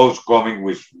were boats coming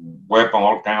with weapons,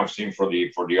 all kinds of things for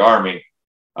the army.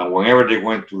 And whenever they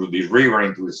went to this river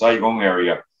into the Saigon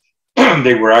area,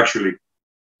 they were actually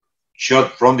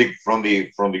shot from the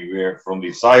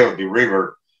side of the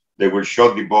river. They would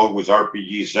shot the boat with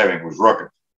RPG-7, with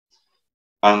rockets.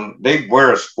 And they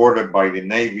were escorted by the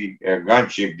Navy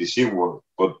gunship, the Seawolf,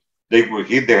 but they would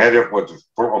hit the head of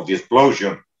the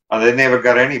explosion, and they never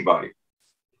got anybody.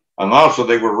 And also,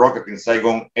 they were rocketing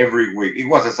Saigon every week. It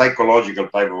was a psychological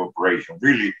type of operation.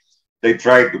 Really, they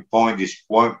tried to point this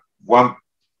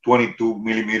 122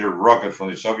 millimeter rocket from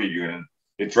the Soviet Union.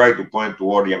 They tried to point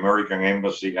toward the American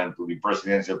embassy and to the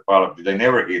presidential palace. They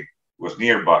never hit. It was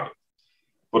nearby.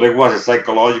 But it was a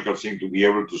psychological thing to be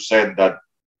able to say that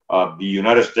the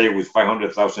United States, with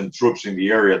 500,000 troops in the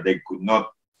area, they could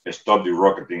not stop the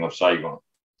rocketing of Saigon.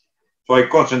 So I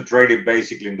concentrated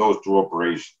basically in those two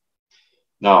operations.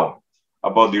 Now,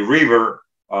 about the river,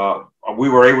 we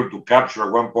were able to capture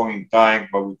at one point in time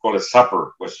what we call a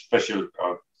sapper, was special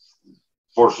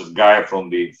forces guy from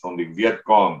the Viet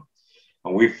Cong.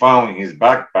 And we found in his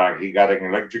backpack, he got an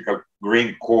electrical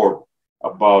green cord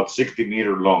about 60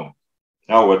 meters long.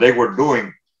 Now, what they were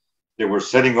doing, they were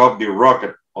setting up the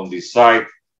rocket on the side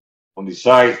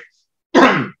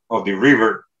of the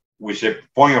river with a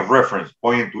point of reference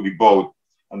pointing to the boat.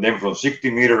 And then from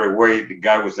 60 meters away, the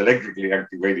guy was electrically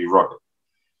activating the rocket.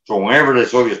 So whenever they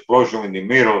saw the explosion in the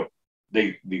middle,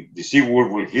 the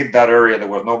Seawolf would hit that area. There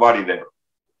was nobody there.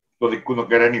 So they could not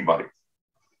get anybody.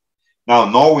 Now,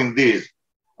 knowing this,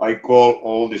 I called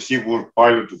all the Seawolf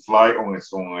pilots to fly on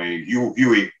a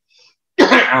Huey.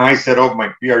 And I set up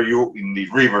my PRU in the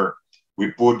river.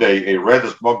 We put a red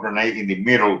smoke grenade in the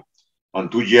middle and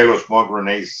two yellow smoke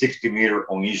grenades 60 meters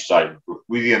on each side.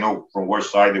 We didn't know from what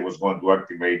side it was going to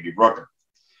activate the rocket.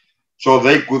 So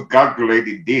they could calculate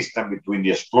the distance between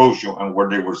the explosion and where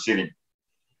they were sitting.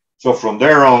 So from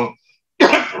there on,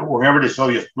 whenever they saw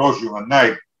the explosion at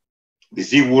night, the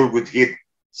Seawolf would hit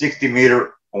 60 meters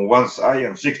on one side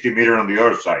and 60 meters on the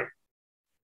other side.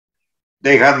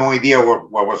 They had no idea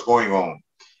what was going on.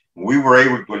 We were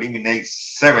able to eliminate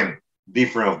 7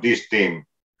 different of these teams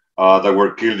that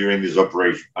were killed during this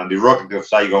operation, and the rocket of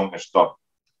Saigon stopped.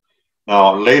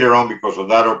 Now, later on, because of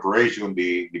that operation,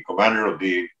 the commander of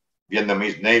the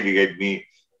Vietnamese Navy gave me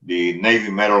the Navy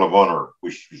Medal of Honor,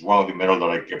 which is one of the medals that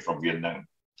I kept from Vietnam.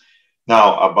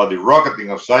 Now, about the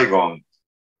rocketing of Saigon,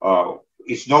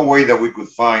 it's no way that we could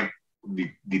find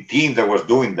the team that was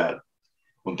doing that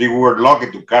until we were lucky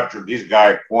to capture this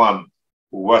guy, Quan,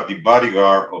 who was the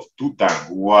bodyguard of Tu Tan,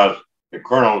 who was a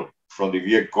colonel from the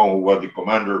Viet Cong, who was the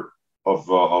commander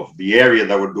of the area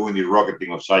that were doing the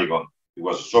rocketing of Saigon. It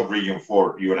was a sub-region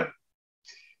 4 unit.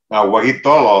 Now, what he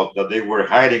told us that they were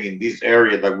hiding in this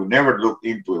area that we never looked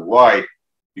into it. Why?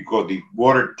 Because the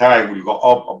water tide will go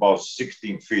up about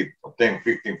 16 feet or 10,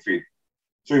 15 feet.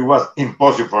 So it was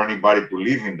impossible for anybody to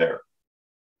live in there.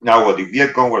 Now, what the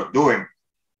Viet Cong was doing,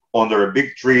 under a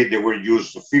big tree, they would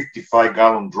use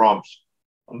 55-gallon drums,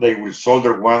 and they would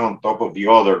solder one on top of the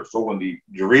other. So when the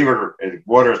river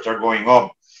water started going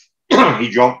up, he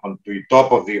jumped onto the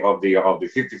top of the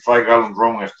 55-gallon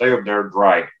drum and stayed up there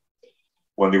dry.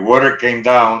 When the water came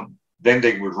down, then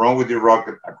they would run with the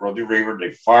rocket across the river.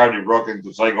 They fired the rocket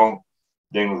into Saigon,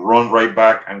 then run right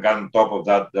back and got on top of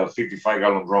that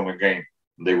 55-gallon drum again.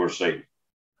 They were safe.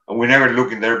 And we never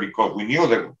looked in there because we knew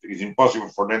that it's impossible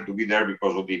for them to be there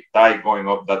because of the tide going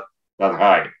up that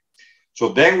high. So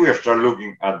then we started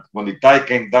looking at, when the tide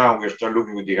came down, we started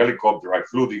looking with the helicopter. I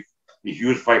flew the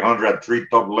Hughes 500 at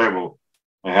treetop level.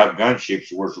 I had gunships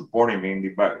who were supporting me in the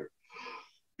back.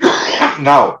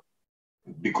 Now,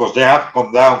 because they have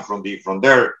come down from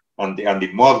there, and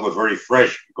the mud was very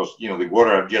fresh because the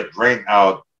water had just drained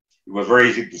out. It was very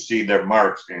easy to see their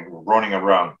marks and running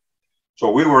around.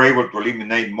 So we were able to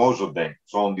eliminate most of them.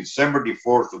 So on December the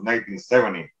 4th of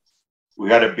 1970, we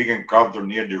had a big encounter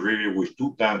near the river with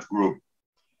two tanks group.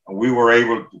 And we were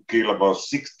able to kill about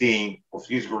 16 of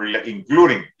his guerrilla,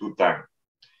 including two tanks.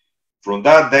 From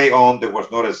that day on, there was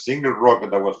not a single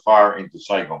rocket that was fired into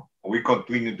Saigon. We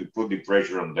continued to put the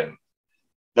pressure on them.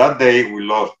 That day, we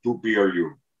lost two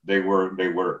PRU. They were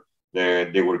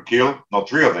killed. No,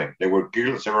 three of them. They were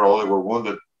killed. Several others were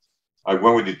wounded. I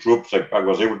went with the troops. I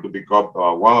was able to pick up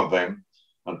one of them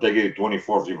and take it to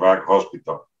 24th Evac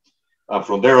Hospital. And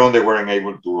from there on, they weren't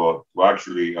able to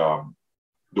actually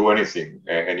do anything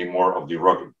anymore of the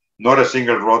rocket. Not a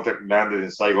single rocket landed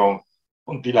in Saigon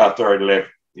until after I left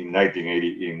in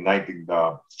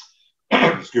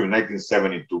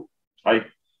 1972. I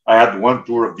had one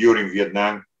tour of duty in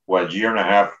Vietnam for a year and a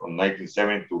half from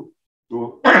 1972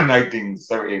 to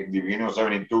 1970, the beginning of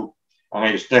 72, and I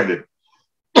extended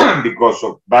because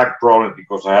of back problems,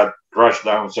 because I had crashed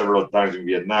down several times in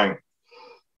Vietnam.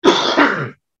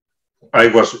 I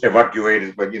was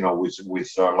evacuated, but with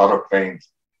a lot of pain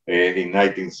in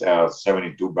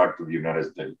 1972 back to the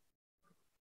United States.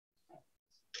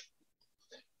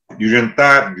 During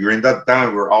that time,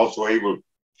 we were also able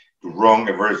to run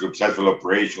a very successful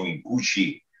operation in Cu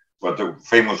Chi, but the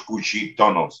famous Cu Chi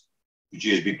tunnels, which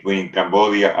is between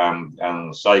Cambodia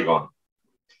and Saigon.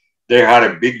 They had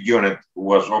a big unit who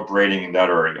was operating in that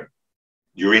area.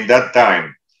 During that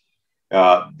time,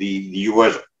 the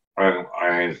U.S.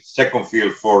 Second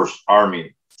Field Force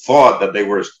Army thought that they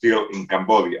were still in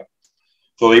Cambodia.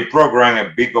 So they programmed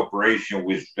a big operation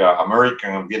with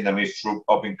American and Vietnamese troops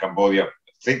up in Cambodia,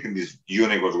 thinking this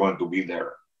unit was going to be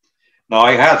there. Now,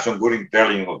 I had some good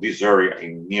intelligence of this area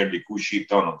near the Cu Chi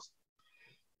tunnels.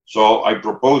 So I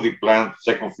proposed the plan,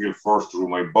 Second Field Force, through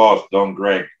my boss, Don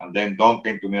Gregg. And then Don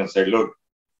came to me and said, look,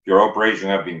 your operation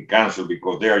has been canceled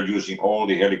because they are using all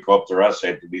the helicopter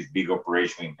assets to this big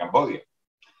operation in Cambodia,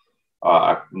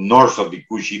 north of the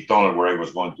Cu Chi tunnel where I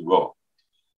was going to go.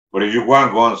 But if you want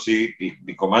to go and see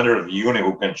the commander of the unit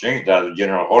who can change that,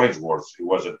 General Hollingsworth, he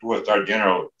was a two-star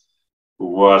general who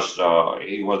was,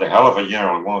 he was a hell of a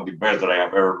general, one of the best that I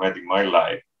have ever met in my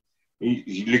life.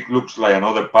 He looks like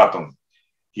another Patton.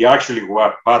 He actually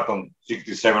was Patton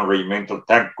 67 Regimental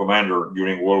Tank Commander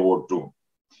during World War II.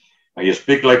 And he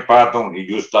speaks like Patton, he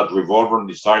used that revolver on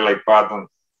the side like Patton,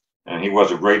 and he was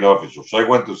a great officer. So I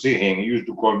went to see him. He used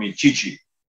to call me Chichi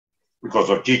because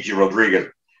of Chichi Rodriguez,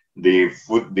 the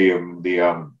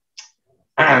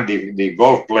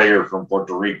golf player from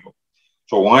Puerto Rico.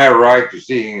 So when I arrived to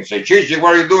see him, he said, Chichi,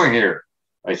 what are you doing here?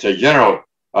 I said, General,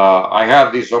 I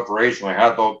have this operation. I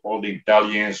had all the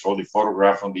intelligence, all the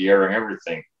photographs on the air and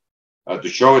everything to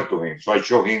show it to him. So I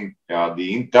showed him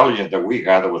the intelligence that we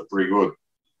had that was pretty good.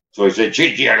 So he said,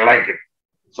 Chichi, I like it.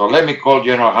 So let me call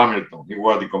General Hamilton. He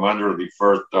was the commander of the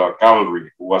 1st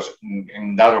Cavalry, who was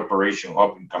in that operation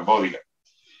up in Cambodia.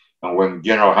 And when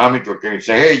General Hamilton came, he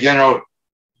said, hey, General,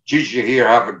 Chichi here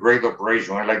have a great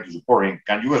operation. I'd like to support him.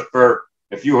 Can you spare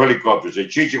a few helicopters? I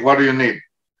said, Chichi, what do you need?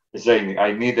 He said,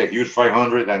 I need a Hughes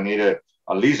 500. I need at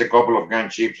least a couple of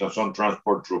gunships and some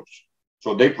transport troops.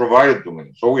 So they provided to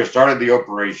me. So we started the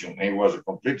operation. It was a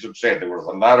complete success. There was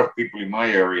a lot of people in my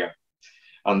area.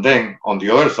 And then on the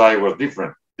other side was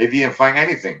different. They didn't find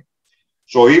anything.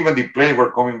 So even the planes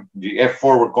were coming, the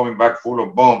F-4 were coming back full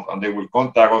of bombs, and they would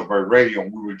contact us by radio,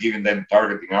 and we were giving them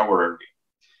targeting our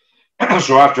area.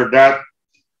 So after that,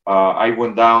 I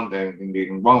went down, and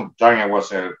in one time I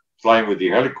was flying with the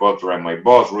helicopter, and my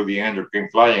boss, Rudy Ender, came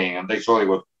flying, and they saw it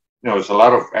was, there's a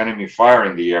lot of enemy fire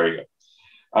in the area.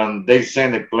 And they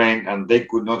sent a plane, and they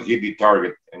could not hit the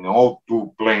target. And all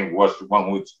two planes was the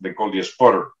one which they call the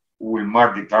spotter, who will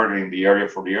mark the target in the area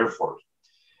for the Air Force.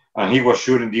 And he was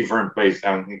shooting different places,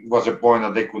 and it was a point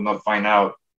that they could not find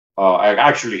out. I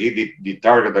actually hit the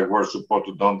target that was supposed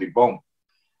to dump the bomb.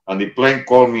 And the plane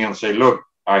called me and said, look,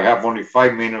 I have only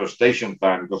 5 minutes of station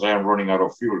time because I am running out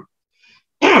of fuel.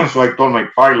 So I told my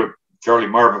pilot, Charlie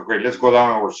Marvin, okay, let's go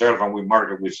down ourselves and we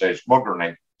mark it with a smoke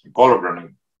grenade, a color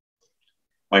grenade.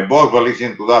 My boss was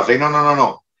listening to that, say,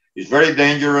 no. It's very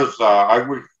dangerous. I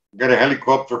will get a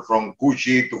helicopter from Cu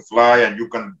Chi to fly and you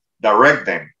can direct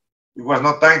them. It was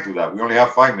no time to that. We only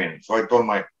have 5 minutes. So I told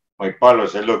my pilot, I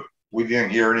said, look, we didn't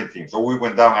hear anything. So we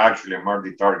went down actually and marked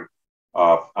the target.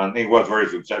 And it was very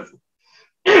successful.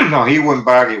 Now he went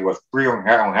back. He was pretty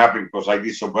unhappy because I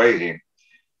disobeyed him.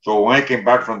 So when I came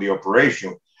back from the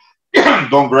operation,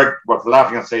 Don Gregg was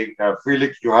laughing and said,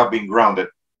 Felix, you have been grounded.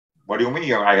 What do you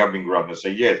mean I have been grounded? I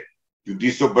said, yes, you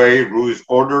disobey Rudy's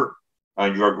order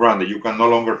and you are grounded. You can no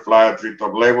longer fly at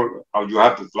treetop level. You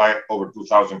have to fly over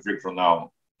 2,000 feet from now on.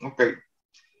 Okay.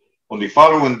 On the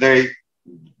following day,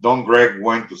 Don Gregg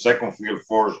went to Second Field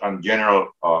Force, and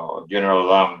General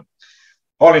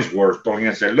Hollingsworth told him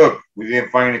and said, "Look, we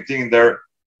didn't find anything there.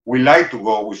 We like to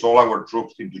go with all our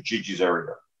troops into Chichi's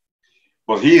area,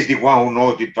 but he is the one who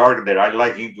knows the target. That I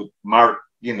like him to mark,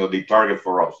 the target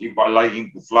for us. If I like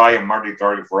him to fly and mark the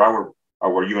target for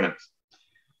our units."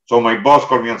 So my boss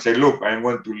called me and said, "Look, I'm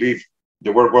going to leave.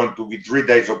 There were going to be 3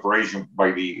 days operation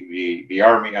by the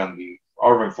Army and the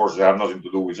Armed Forces that have nothing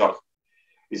to do with us.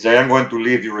 He said, I'm going to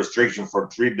leave the restriction for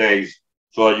 3 days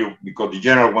so that because the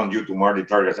general wants you to mark the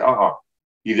target." I said,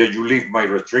 either you leave my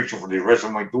restriction for the rest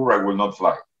of my tour, I will not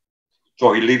fly.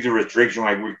 So he leaves the restriction.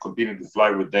 I will continue to fly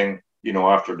with them,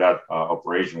 after that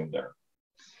operation there.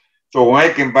 So when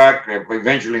I came back,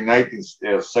 eventually in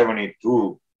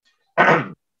 1972,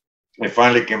 I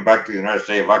finally came back to the United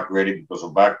States, evacuated because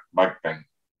of back pain.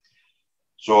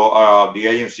 So the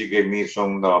agency gave me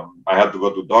some. I had to go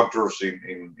to doctors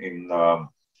in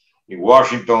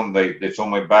Washington. They saw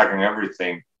my back and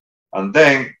everything. And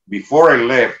then before I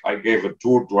left, I gave a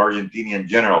tour to Argentinian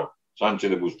General Sanchez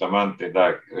de Bustamante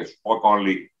that spoke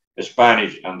only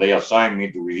Spanish, and they assigned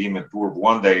me to give him a tour of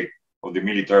 1 day of the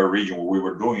military region what we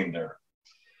were doing there.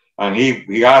 And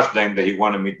he asked them that he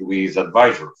wanted me to be his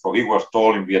advisor. So he was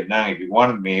told in Vietnam, if he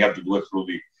wanted me, he had to do it through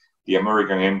the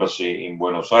American embassy in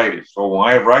Buenos Aires. So when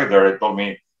I arrived there, they told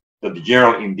me that the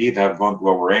general indeed had gone to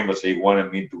our embassy. He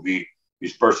wanted me to be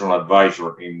his personal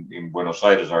advisor in Buenos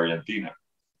Aires, Argentina.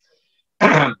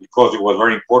 Because it was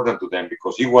very important to them,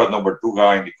 because he was #2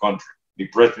 guy in the country. The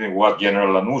president was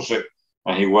General Lanusse,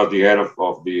 and he was the head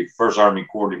of the First Army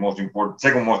Corps,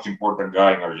 second most important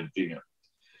guy in Argentina.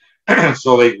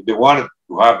 So they wanted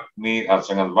to have me as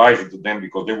an advisor to them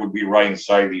because they would be right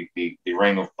inside the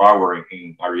reign of power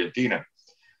in Argentina.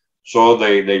 So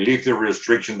they lifted the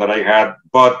restriction that I had,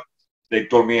 but they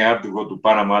told me I had to go to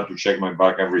Panama to check my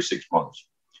back every 6 months.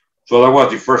 So that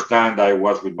was the first time that I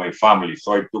was with my family.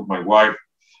 So I took my wife,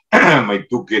 my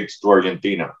 2 kids to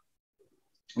Argentina.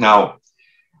 Now,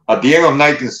 at the end of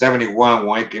 1971,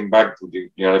 when I came back to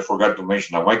I forgot to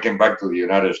mention that, when I came back to the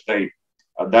United States,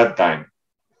 at that time,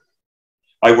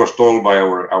 I was told by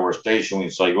our station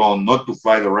in Saigon not to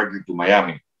fly directly to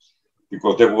Miami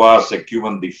because there was a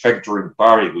Cuban defector in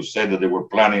Paris who said that they were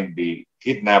planning the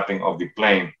kidnapping of the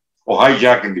plane or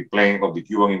hijacking the plane of the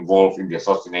Cuban involved in the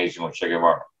assassination of Che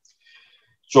Guevara.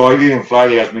 So I didn't fly.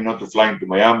 They asked me not to fly into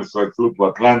Miami, so I flew to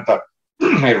Atlanta.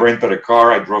 I rented a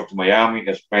car. I drove to Miami.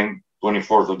 I spent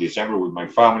 24th of December with my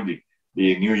family,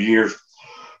 the New Year's.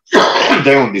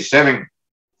 Then on the 7th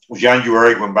of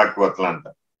January, I went back to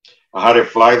Atlanta. I had a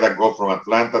flight that goes from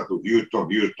Atlanta to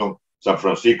Houston, San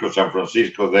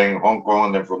Francisco, then Hong Kong,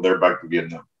 and then from there back to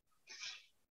Vietnam.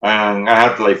 And I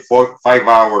had like 5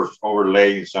 hours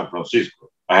overlay in San Francisco.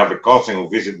 I have a cousin who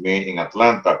visited me in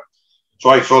Atlanta. So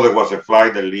I saw there was a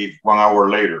flight that leaves 1 hour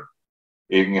later.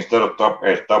 Instead of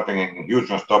stopping in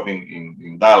Houston, stopping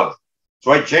in Dallas.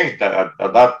 So I changed that.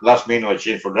 At that last minute, I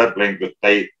changed for that plane to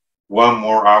stay 1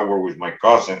 more hour with my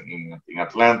cousin in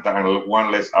Atlanta and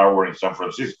 1 less hour in San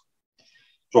Francisco.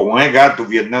 So when I got to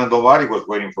Vietnam, nobody was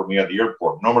waiting for me at the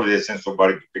airport. Normally, they send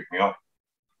somebody to pick me up.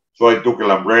 So I took a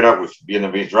Lambretta with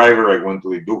Vietnamese driver. I went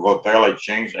to the Duke Hotel. I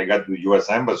changed. I got to the U.S.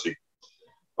 Embassy.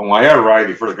 And when I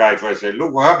arrived, the first guy, so I said,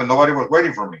 look, what happened? Nobody was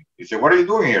waiting for me. He said, what are you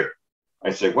doing here?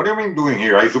 I said, what do you mean doing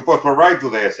here? Are you supposed to arrive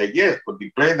today? I said, yes, but the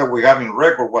plane that we have in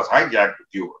record was hijacked to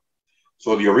Cuba.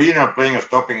 So the original plane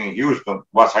stopping in Houston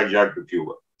was hijacked to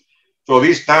Cuba. So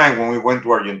this time when we went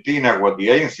to Argentina, what the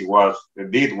agency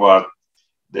did was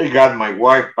they got my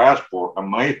wife's passport and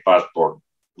my passport,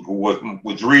 who was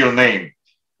with real name,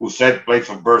 who said place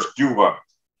of birth Cuba.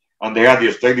 And they had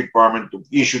the State Department to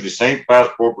issue the same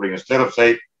passport, but instead of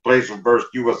say place of birth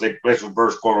Cuba, say place of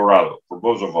birth Colorado for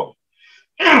both of us.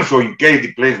 So in case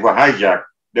the plane was hijacked,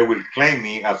 they will claim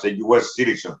me as a U.S.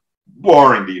 citizen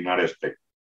born in the United States.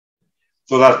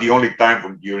 So that's the only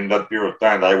time during that period of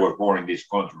time that I was born in this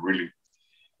country, really.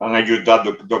 And I used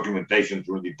that documentation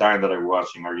during the time that I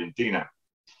was in Argentina.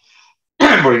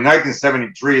 But in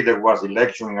 1973, there was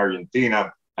election in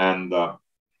Argentina, and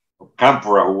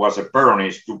Campora, who was a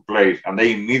Peronist, took place, and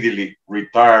they immediately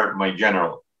retired my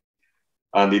general.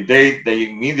 And the day they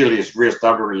immediately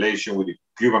reestablished relation with the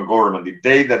Cuban government, the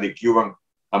day that the Cuban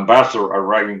ambassador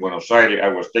arrived in Buenos Aires, I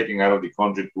was taken out of the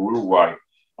country to Uruguay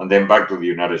and then back to the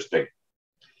United States.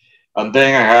 And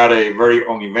then I had a very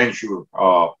uneventful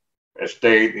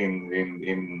stay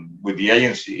with the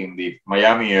agency in the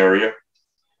Miami area.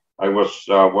 I was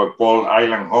what called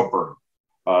island hopper.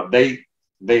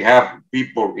 They have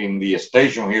people in the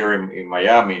station here in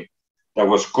Miami that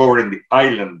was covering the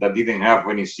island that didn't have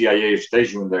any CIA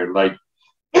station there, like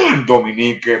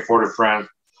Dominique, Fort de France,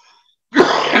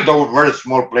 those very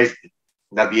small places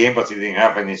that the embassy didn't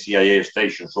have any CIA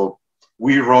station. So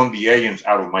we run the agents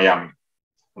out of Miami,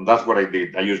 and that's what I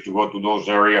did. I used to go to those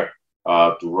areas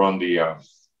to run the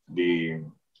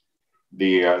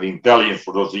the intelligence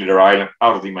for those little islands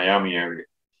out of the Miami area.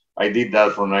 I did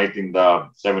that from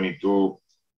 1972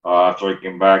 after I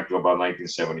came back to about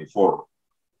 1974.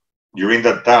 During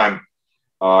that time,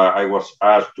 I was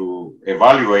asked to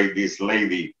evaluate this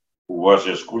lady who was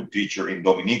a school teacher in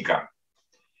Dominica,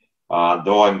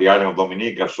 though in the island of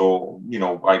Dominica. So, you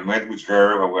know, I met with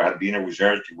her, we had dinner with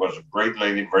her. She was a great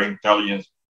lady, very intelligent.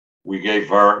 We gave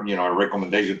her, you know, a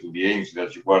recommendation to the agency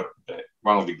that she was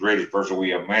one of the greatest person we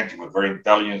have met. She was very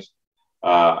intelligent,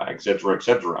 etc.,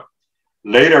 etc.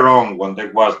 Later on, when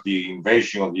there was the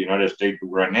invasion of the United States to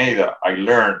Grenada, I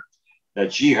learned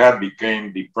that she had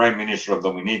become the prime minister of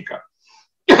Dominica.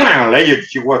 Later,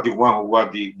 she was the one who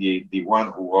was the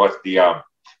one who was the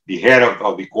head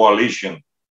of the coalition.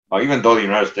 Even though the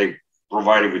United States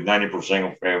provided with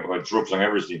 90% of troops and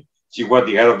everything, she was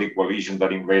the head of the coalition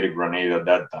that invaded Grenada at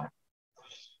that time.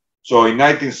 So in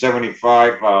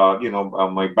 1975, you know,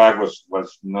 my back was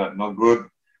not good.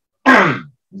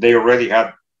 They already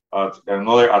had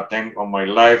another attempt on my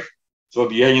life. So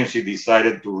the agency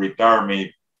decided to retire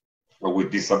me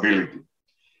with disability.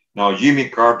 Now, Jimmy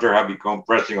Carter had become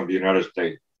president of the United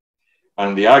States.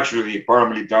 And actually, the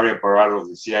paramilitary apparatus of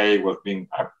the CIA was being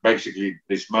basically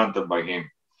dismantled by him.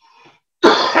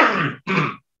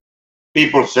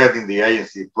 People said in the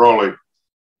agency probably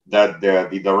that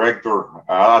the director,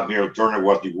 Admiral Turner,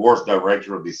 was the worst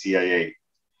director of the CIA.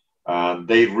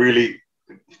 They really,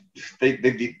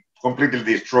 they completely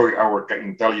destroyed our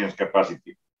intelligence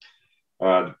capacity.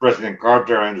 President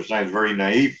Carter, I understand, is very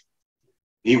naive.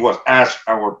 He was asked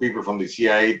our people from the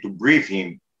CIA to brief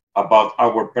him about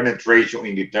our penetration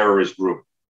in the terrorist group.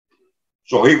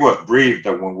 So he was briefed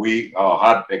that when we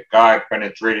had a guy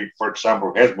penetrating, for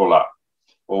example, Hezbollah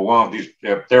or one of these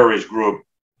terrorist groups,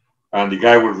 and the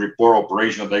guy would report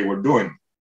operations they were doing,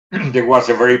 there was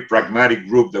a very pragmatic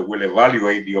group that will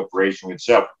evaluate the operation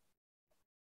itself.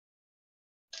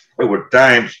 There were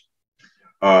times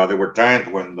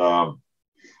when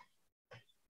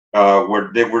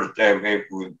where they were,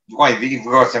 it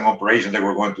was an operation they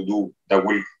were going to do that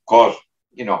will cause,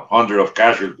 you know, hundreds of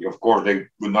casualties. Of course, they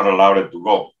would not allow it to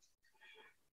go.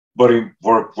 But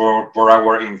for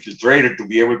our infiltrator to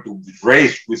be able to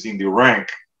raise within the rank,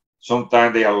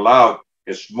 sometimes they allowed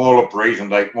a small operation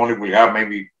that only will have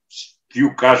maybe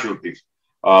few casualties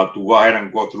to go ahead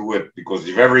and go through it. Because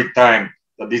if every time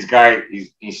that this guy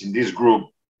is in this group,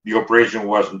 the operation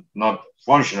was not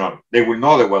functional, they will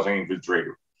know there was an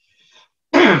infiltrator.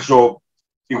 So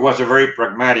it was a very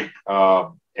pragmatic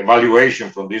evaluation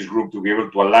from this group to be able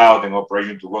to allow the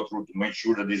operation to go through to make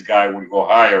sure that this guy will go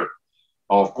higher.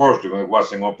 Of course, it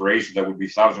was an operation that would be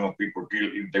thousands of people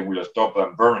killed if they will stop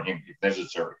and burn him if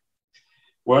necessary.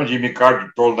 Well, Jimmy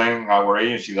Carter told them, our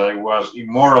agency, that it was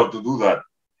immoral to do that.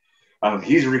 And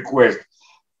his request,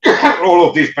 all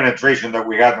of this penetration that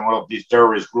we had in all of these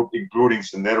terrorist groups, including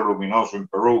Sendero Luminoso in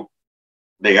Peru,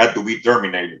 they had to be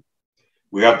terminated.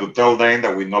 We had to tell them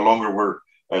that we no longer were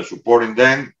supporting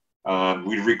them, and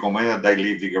we recommended they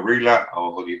leave the guerrilla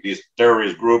or this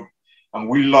terrorist group, and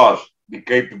we lost the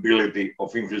capability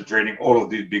of infiltrating all of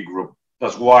these big groups.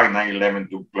 That's why 9/11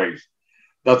 took place.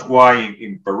 That's why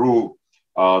in Peru,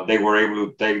 they were able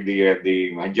to take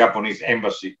the Japanese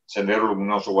embassy. Sendero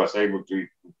Luminoso was able to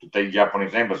take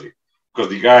Japanese embassy because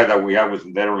the guy that we had with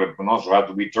Sendero Luminoso had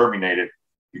to be terminated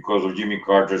because of Jimmy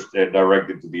Carter's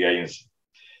directive to the agency.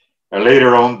 And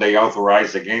later on, they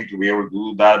authorized again to be able to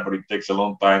do that, but it takes a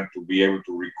long time to be able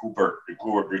to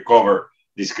recover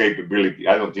this capability.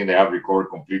 I don't think they have recovered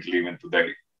completely even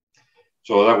today.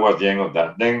 So that was the end of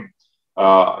that. Then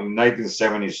in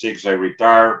 1976, I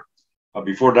retired.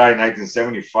 Before that, in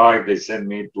 1975, they sent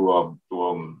me to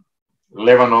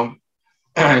Lebanon.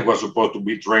 I was supposed to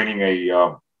be training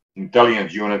a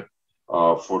intelligence unit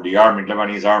for the army,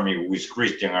 Lebanese army, who is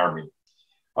Christian army.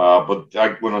 But I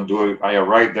couldn't do it. I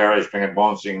arrived there. I spent a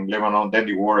month in Lebanon. Then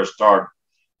the war started.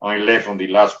 I left on the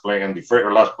last plane, and the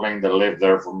last plane that left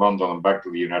there from London and back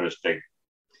to the United States.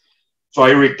 So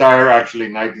I retired actually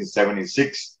in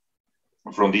 1976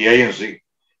 from the agency.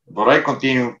 But I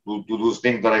continued to do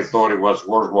things that I thought it was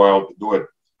worthwhile to do it.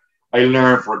 I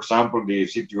learned, for example, the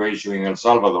situation in El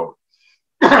Salvador,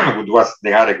 which was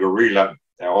they had a guerrilla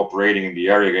operating in the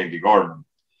area against the government.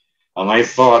 And I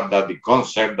thought that the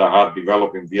concept that had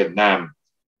developed in Vietnam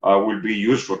will be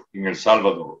useful in El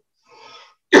Salvador.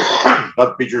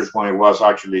 That picture is when I was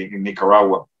actually in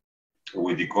Nicaragua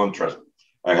with the Contras,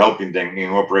 helping them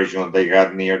in operation they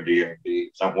had near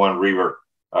the San Juan River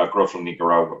across from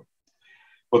Nicaragua.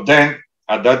 But then,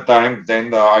 at that time,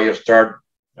 I started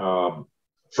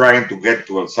trying to get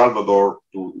to El Salvador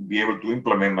to be able to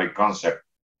implement my concept.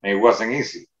 And it wasn't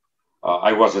easy.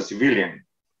 I was a civilian.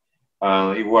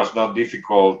 It was not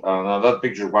difficult. That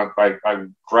picture, I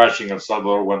crashed in El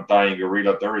Salvador one time in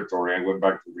guerrilla territory. I went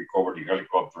back to recover the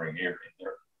helicopter in here and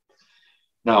there.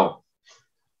 Now,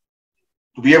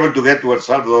 to be able to get to El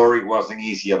Salvador, it wasn't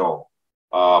easy at all.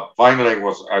 Finally,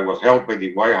 I was helped by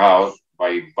the White House,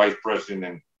 by Vice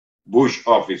President Bush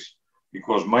office,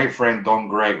 because my friend Don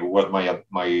Gregg, who was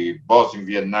my boss in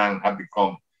Vietnam, had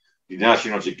become the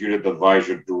national security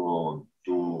advisor to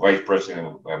Vice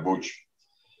President Bush.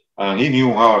 And he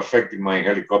knew how effective my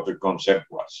helicopter concept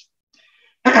was.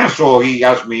 So he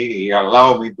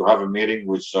allowed me to have a meeting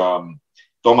with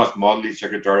Thomas Motley,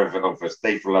 Secretary of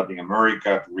State for Latin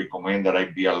America, to recommend that I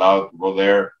be allowed to go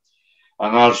there,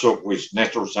 and also with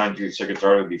Nestor Sanchez,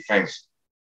 Secretary of Defense.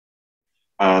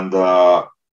 And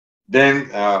then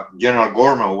General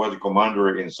Gorman, who was the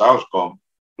commander in Southcom,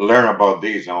 learned about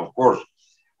this. And of course,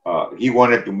 he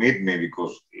wanted to meet me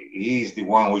because he's the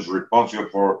one who's responsible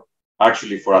for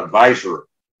advisor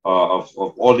of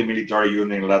all the military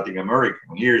units in Latin America.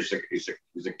 And here is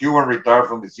a Cuban retired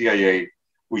from the CIA,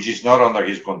 which is not under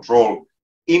his control,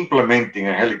 implementing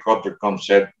a helicopter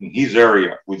concept in his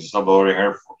area with the Salvadorian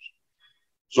Air Force.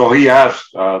 So he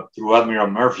asked through Admiral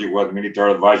Murphy, who was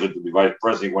military advisor to the Vice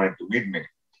President, wanted to meet me.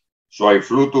 So I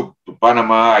flew to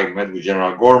Panama. I met with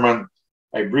General Gorman.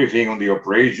 I briefed him on the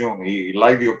operation. He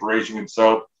liked the operation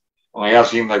itself. I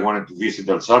asked him if I wanted to visit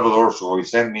El Salvador, so he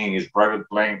sent me in his private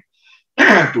plane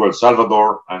to El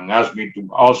Salvador and asked me to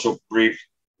also brief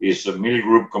his military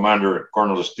group commander,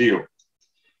 Colonel Steele.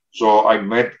 So I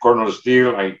met Colonel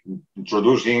Steele. I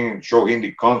introduced him, showed him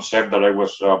the concept that I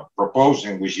was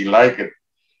proposing, which he liked it,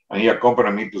 and he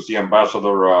accompanied me to see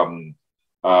Ambassador,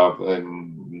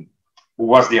 who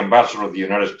was the ambassador of the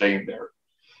United States there.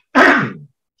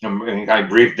 And I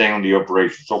briefed them on the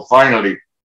operation. So finally,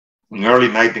 in early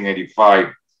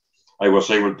 1985, I was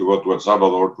able to go to El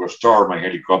Salvador to start my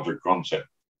helicopter concept.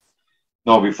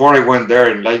 Now, before I went there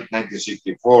in late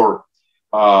 1964,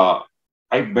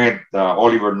 I met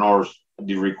Oliver North at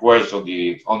the request of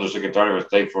the Undersecretary of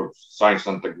State for Science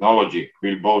and Technology,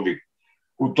 Bill Bowdy,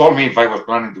 who told me if I was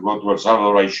planning to go to El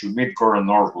Salvador, I should meet Colonel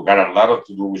North, who had a lot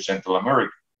to do with Central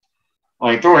America.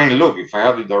 And I told him, look, if I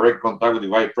have the direct contact with the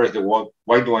Vice President,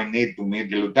 why do I need to meet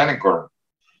the Lieutenant Colonel?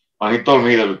 And he told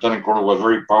me the Lieutenant Colonel was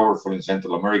very powerful in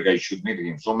Central America. I should meet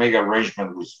him. So make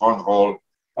arrangement with phone call.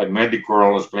 I met the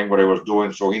Colonel, explained what I was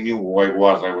doing. So he knew who I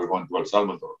was. I was going to El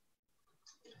Salvador.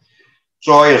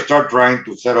 So I started trying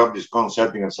to set up this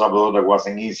concept in El Salvador that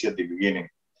wasn't easy at the beginning.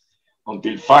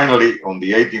 Until finally, on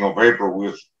the 18th of April, we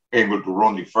were able to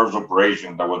run the first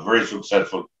operation that was very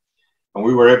successful. And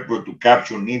we were able to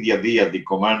capture Nidia Diaz, the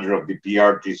commander of the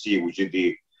PRTC, which is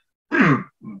the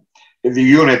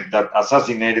unit that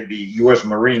assassinated the U.S.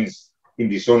 Marines in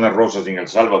the Zona Rosas in El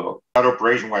Salvador. That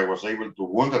operation, I was able to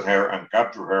wound her and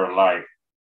capture her alive.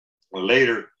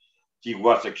 Later, she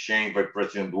was exchanged by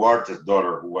President Duarte's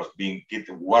daughter, who was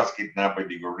kidnapped by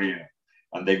the guerrilla,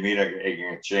 and they made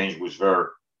an exchange with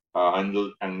her. And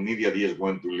Nidia Diaz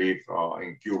went to live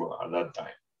in Cuba at that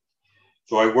time.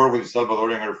 So I worked with the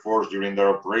Salvadorian Air Force during their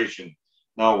operation.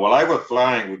 Now, while I was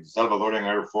flying with the Salvadorian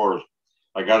Air Force,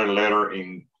 I got a letter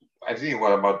in, I think it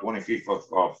was about 25th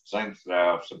of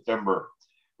September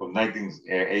of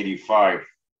 1985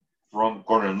 from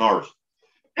Colonel North.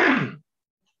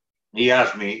 He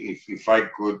asked me if I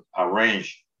could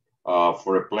arrange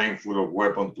for a plane full of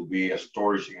weapons to be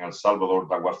stored in El Salvador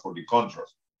that was for the Contras.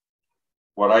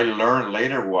 What I learned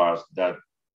later was that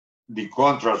the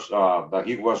Contras that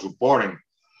he was supporting,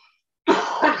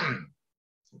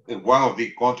 one of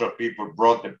the Contra people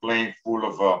brought a plane full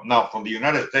of, now from the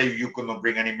United States, you could not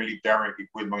bring any military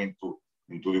equipment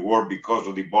into the war because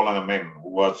of the Boland Amendment, who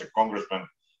was a congressman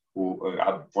who,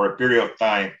 for a period of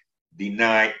time,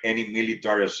 denied any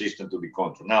military assistance to the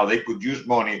Contra. Now, they could use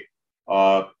money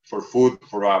for food,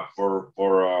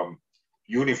 for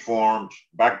uniforms,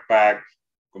 backpacks,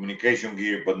 communication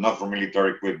gear, but not for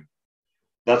military equipment.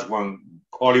 That's when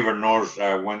Oliver North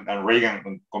went and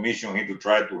Reagan commissioned him to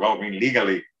try to help him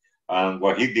legally. And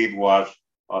what he did was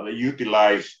they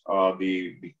utilized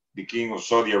the King of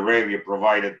Saudi Arabia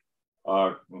provided,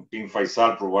 King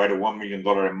Faisal provided $1 million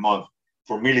a month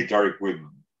for military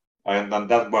equipment. And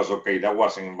that was okay. That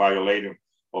wasn't in violation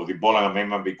of the Boland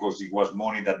Amendment because it was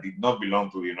money that did not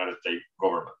belong to the United States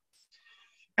government.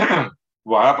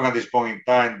 What happened at this point in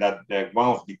time that one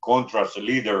of the Contras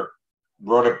leader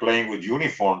brought a plane with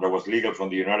uniform that was legal from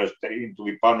the United States into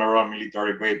the Palmeral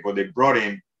military base, but they brought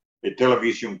in a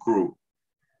television crew.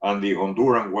 And the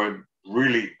Hondurans were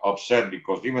really upset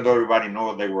because even though everybody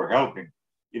knew they were helping,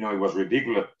 it was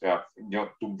ridiculous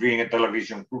to bring a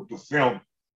television crew to film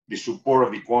the support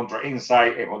of the Contra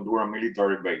inside a Honduran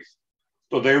military base.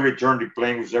 So they returned the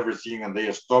plane with everything and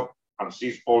they stopped and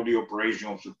ceased all the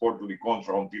operational support to the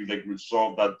Contra until they could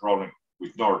solve that problem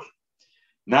with North.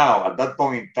 Now, at that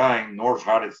point in time, North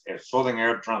had a Southern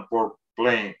Air Transport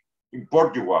plane in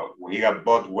Portugal. He had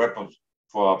bought weapons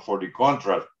for the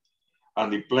Contras,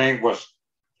 and the plane was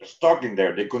stuck in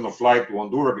there. They couldn't fly to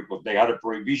Honduras because they had a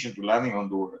prohibition to land in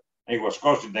Honduras. And it was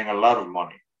costing them a lot of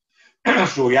money.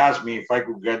 So he asked me if I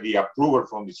could get the approval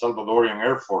from the Salvadorian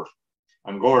Air Force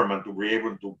and government to be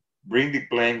able to bring the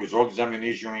plane with all this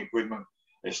ammunition and equipment,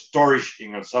 storage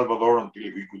in El Salvador until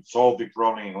we could solve the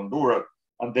problem in Honduras,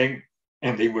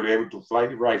 and they were able to fly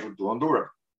the rifle to Honduras.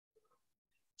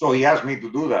 So he asked me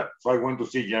to do that. So I went to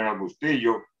see General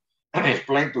Bustillo and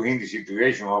explained to him the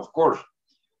situation. Of course,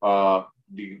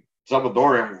 the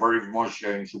Salvadorian were very much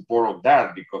in support of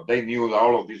that because they knew that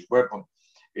all of these weapons,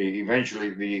 eventually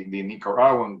the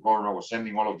Nicaraguan government was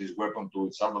sending all of these weapons to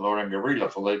the Salvadorian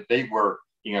guerrilla, so they were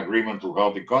in agreement to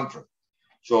help the country.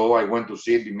 So I went to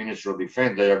see the Minister of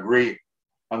Defense. They agreed,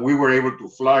 and we were able to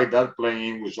fly that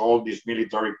plane with all this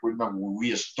military equipment.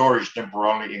 We storage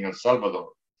temporarily in El Salvador.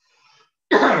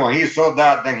 When he saw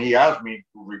that, then he asked me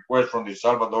to request from the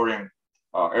Salvadorian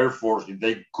Air Force if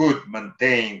they could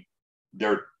maintain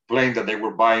their plane that they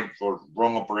were buying for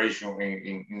wrong operation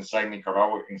inside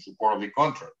Nicaragua in support of the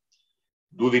country.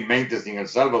 Do the maintenance in El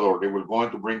Salvador. They were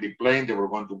going to bring the plane. They were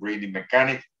going to bring the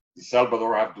mechanic. The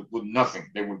Salvador have to put nothing.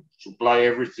 They would supply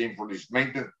everything for this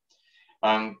maintenance.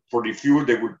 And for the fuel,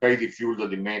 they would pay the fuel that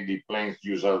the planes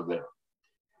use out there.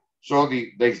 So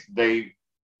they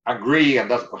agree,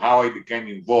 and that's how I became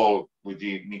involved with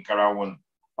the Nicaraguan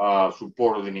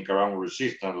support of the Nicaraguan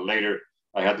resistance. Later,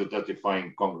 I had to testify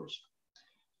in Congress.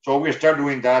 So we started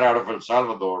doing that out of El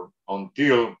Salvador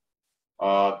until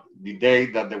the day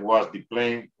that there was the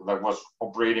plane that was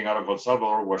operating out of El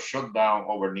Salvador was shot down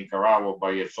over Nicaragua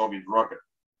by a Soviet rocket.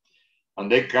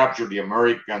 And they captured the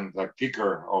American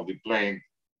kicker of the plane,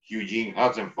 Eugene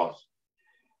Hasenfus.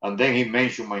 And then he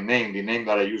mentioned my name. The name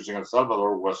that I used in El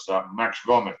Salvador was Max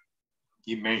Gomez.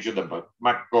 He mentioned that, but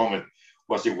Max Gomez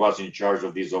was in charge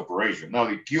of this operation. Now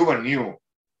the Cuban knew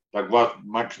that what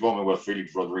Max Gomez was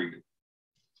Felix Rodriguez.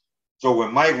 So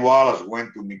when Mike Wallace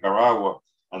went to Nicaragua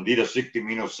and did a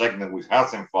 60-minute segment with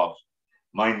Hasenfus,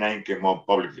 my name came up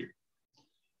publicly.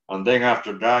 And then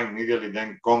after that, immediately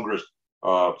then Congress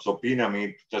subpoenaed me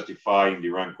to testify in the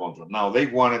Iran-Contra. Now they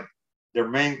wanted, their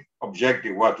main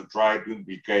objective was to try to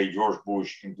implicate George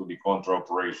Bush into the Contra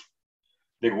operation.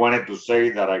 They wanted to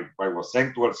say that I was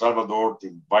sent to El Salvador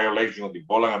to violation of the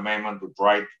Boland Amendment to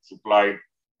try to supply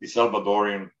the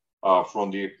Salvadorian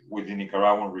with the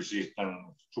Nicaraguan resistance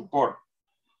support.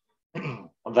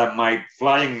 That my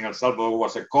flying in El Salvador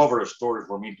was a cover story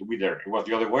for me to be there. It was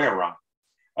the other way around.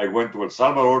 I went to El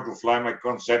Salvador to fly my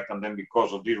concept, and then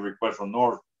because of this request from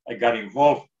North, I got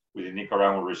involved with the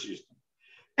Nicaraguan resistance.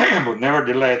 But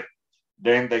nevertheless,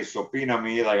 then they subpoenaed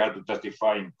me that I had to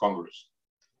testify in Congress.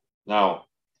 Now,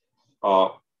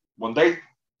 when they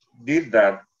did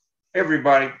that,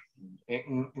 everybody,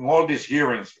 in all these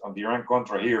hearings, on the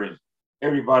Iran-Contra hearings,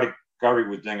 everybody carried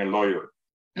with them a lawyer.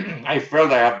 I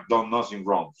felt I had done nothing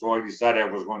wrong, so I decided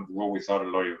I was going to go without a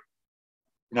lawyer.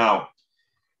 Now,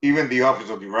 even the office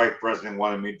of the Vice President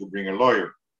wanted me to bring a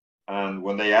lawyer. And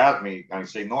when they asked me, I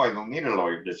said, no, I don't need a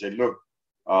lawyer. They said, look,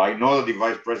 I know that the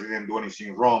Vice President didn't do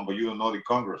anything wrong, but you don't know the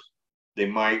Congress. They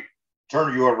might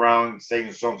turn you around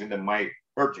saying something that might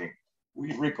hurt him.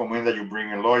 We recommend that you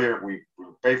bring a lawyer. We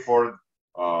will pay for it.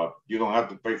 You don't have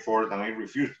to pay for it. And I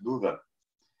refused to do that.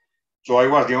 So I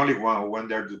was the only one who went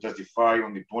there to testify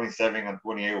on the 27th and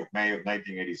 28th of May of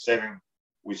 1987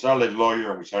 without a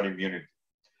lawyer and without immunity.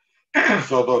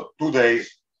 So those 2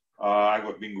 days, I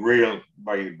was being grilled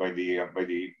by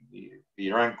the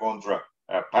Iran-Contra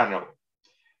panel.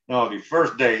 Now, the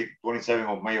first day,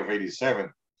 27th of May of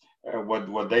 87,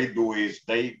 what they do is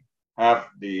they have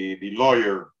the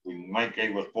lawyer, in my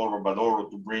case was Paul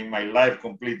Barbadoro, to bring my life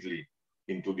completely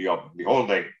into the whole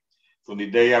day. From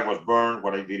the day I was burned,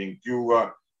 what I did in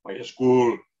Cuba, my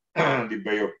school, the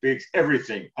Bay of Pigs,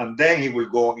 everything. And then he will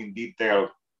go in detail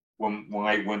when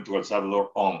I went to El Salvador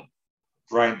on,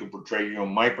 trying to portray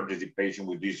my participation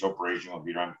with this operation of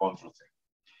Iran-Contra thing.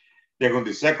 Then on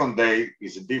the second day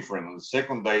is different. On the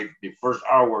second day, the first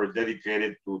hour is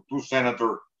dedicated to 2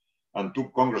 senators and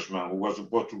 2 congressmen who were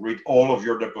supposed to read all of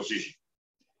your deposition.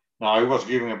 Now, I was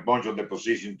giving a bunch of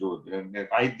deposition to it, and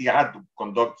I had to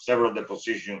conduct several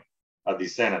depositions at the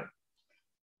Senate.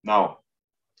 Now,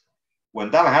 when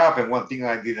that happened, one thing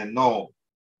I didn't know,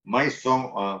 my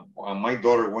son and my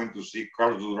daughter went to see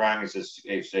Carlos Duran as a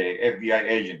FBI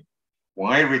agent.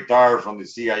 When I retired from the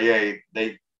CIA,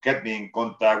 they kept me in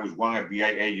contact with one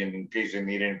FBI agent in case they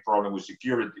need any problem with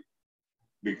security.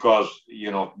 Because, you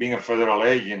know, being a federal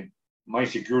agent, my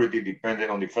security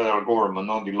depended on the federal government,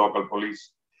 not the local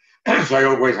police. So I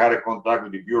always had a contact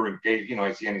with the bureau in case, you know,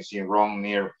 I see anything wrong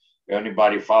near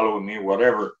anybody following me,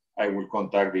 whatever, I will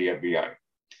contact the FBI.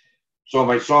 So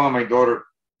my son and my daughter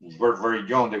were very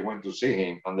young. They went to see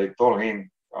him and they told him,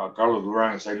 Carlos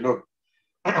Duran, said, look,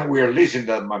 we are listening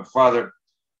that my father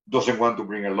doesn't want to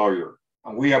bring a lawyer.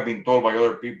 And we have been told by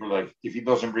other people that if he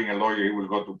doesn't bring a lawyer, he will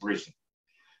go to prison.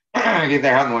 They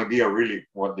had no idea really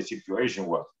what the situation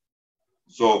was.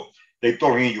 So they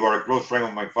told him, you are a close friend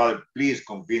of my father, please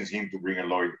convince him to bring a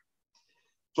lawyer.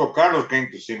 So Carlos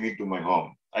came to see me to my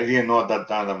home. I didn't know at that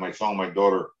time that my son and my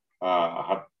daughter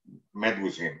had met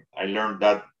with him. I learned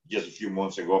that just a few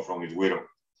months ago from his widow.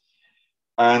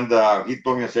 And he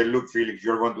told me, I said, look, Felix,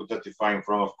 you're going to testify in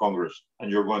front of Congress and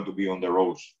you're going to be on the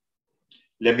roads.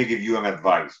 Let me give you an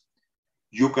advice.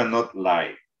 You cannot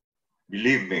lie.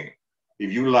 Believe me,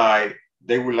 if you lie,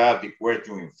 they will ask the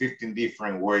question in 15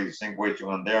 different ways, the same question,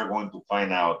 and they are going to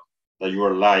find out that you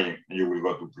are lying and you will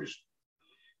go to prison.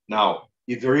 Now,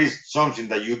 if there is something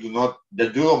that you do not,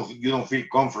 that you don't feel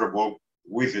comfortable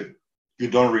with it, you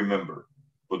don't remember,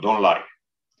 but don't lie.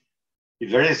 If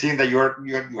there is anything that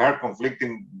you have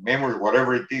conflicting memories,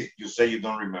 whatever it is, you say you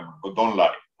don't remember, but don't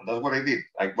lie. And that's what I did.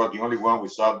 I was the only one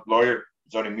without lawyer,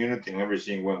 without immunity, and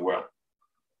everything went well.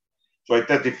 So I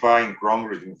testified in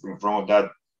Congress in front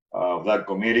of that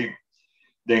committee.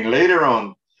 Then later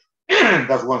on,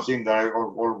 that's one thing that I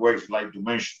always like to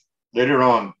mention. Later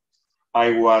on,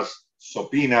 I was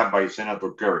subpoenaed by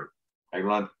Senator Kerry. I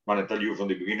want to tell you from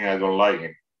the beginning, I don't like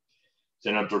him.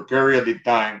 Senator Kerry at the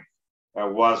time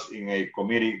was in a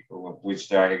committee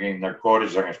with, again,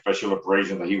 narcotics and special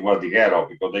operations that he was the head of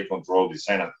because they control the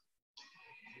Senate.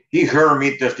 He heard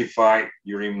me testify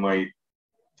during my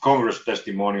Congress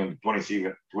testimony on the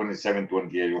 27,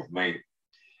 28 of May.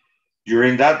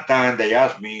 During that time, they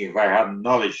asked me if I had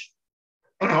knowledge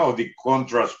of the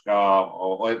contrast,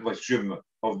 of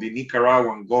the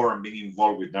Nicaraguan government being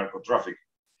involved with narco trafficking.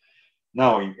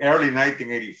 Now, in early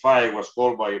 1985, I was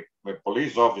called by a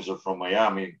police officer from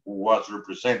Miami who was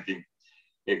representing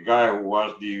a guy who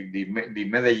was the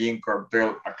Medellin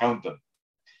cartel accountant.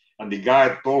 And the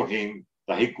guy told him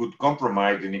that he could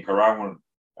compromise the Nicaraguan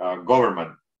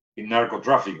government in narco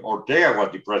trafficking. Ortega was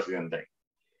the president then.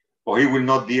 But he will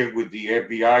not deal with the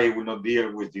FBI, he will not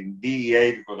deal with the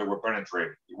DEA because they were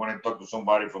penetrated. He wanted to talk to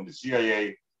somebody from the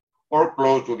CIA or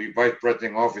close to the vice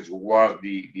president office who was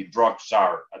the drug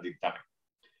czar at the time.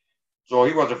 So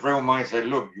he was a friend of mine, said,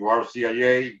 look, you are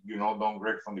CIA, you know Don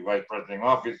Greg from the vice president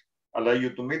office, I'll let you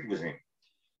to meet with him.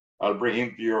 I'll bring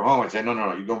him to your home. I said,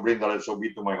 no, you don't bring that SOB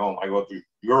to my home. I go to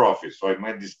your office. So I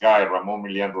met this guy, Ramon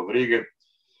Milian Rodriguez,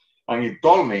 and he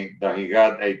told me that he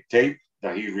had a tape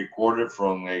that he recorded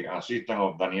from an assistant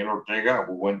of Daniel Ortega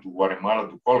who went to Guatemala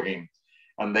to call him.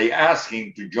 And they asked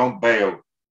him to jump bail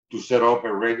to set up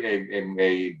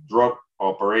a drug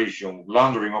operation,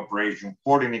 laundering operation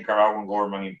for the Nicaraguan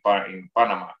government in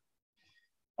Panama.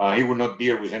 He would not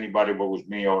deal with anybody but with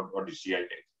me or the CIA.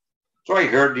 So I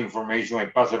heard the information, I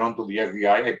passed it on to the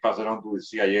FBI, I passed it on to the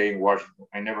CIA in Washington.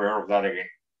 I never heard of that again.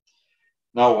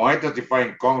 Now, when I testified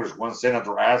in Congress, one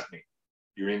senator asked me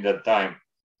during that time,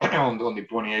 on the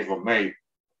 28th of May,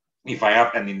 if I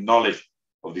have any knowledge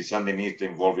of the Sandinista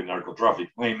involved in narco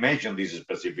trafficking. I mentioned this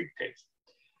specific case.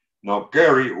 Now,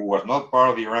 Kerry, who was not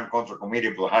part of the Iran-Contra committee,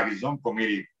 but had his own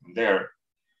committee there,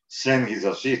 sent his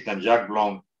assistant, Jack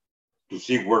Blum, to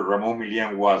see where Ramon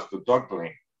Milian was to talk to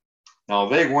him. Now,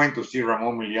 they went to see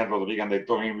Ramon Milian Rodriguez, and they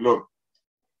told him, look,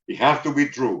 it has to be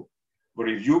true, but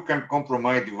if you can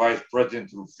compromise the vice president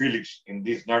through Felix in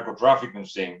this narco trafficking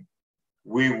thing,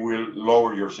 we will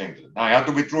lower your sentence. Now, it has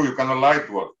to be true. You cannot lie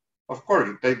to us. Of course,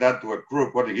 you take that to a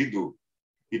crook. What did he do?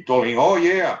 He told him, oh,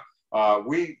 yeah,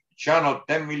 we channeled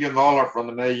 $10 million from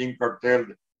the Medellin cartel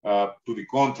to the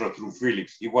Contra through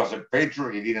Felix. He was a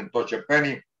patriot. He didn't touch a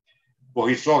penny. But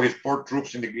he saw his poor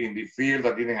troops in the field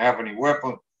that didn't have any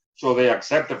weapons. So they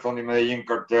accepted from the Medellin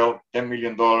cartel $10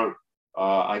 million.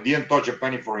 I didn't touch a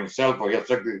penny for himself, but he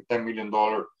accepted $10 million.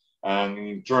 And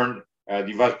in turn,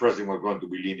 the vice president was going to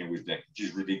be lenient with them, which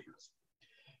is ridiculous.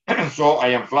 So I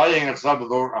am flying in El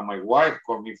Salvador, and my wife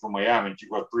called me from Miami, and she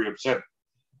was pretty upset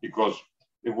because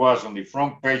it was on the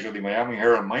front page of the Miami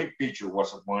Herald. My picture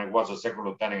was when I was a second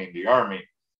lieutenant in the Army.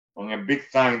 On a big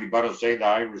sign, the battle said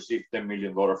that I received $10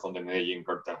 million from the Medellin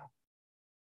cartel.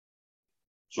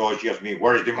 So she asked me,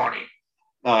 where is the money?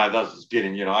 No, that's just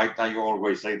kidding. You know, I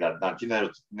always say that. Now, she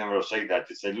never say that.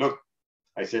 She said, look,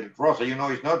 I said, Rosa, you know,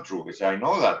 it's not true. I said, I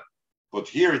know that. But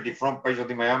here is the front page of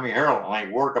the Miami Herald, and I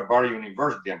work at Barry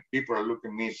University, and people are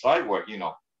looking at me sideways. You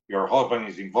know, your husband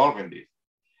is involved in this.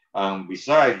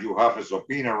 Besides, you have a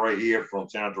subpoena right here from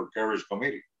Senator Kerry's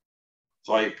committee.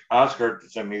 So I asked her to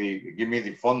send me, give me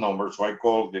the phone number. So I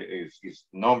called his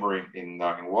number in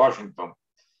Washington,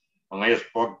 and I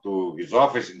spoke to his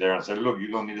office in there and said, look,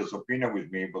 you don't need a subpoena with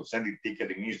me, but send the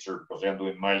ticket in Easter because I'm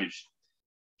doing mileage.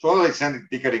 So I sent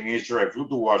the ticket in Easter. I flew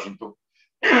to Washington.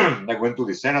 I went to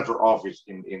the senator office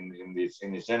in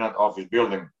the Senate office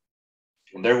building,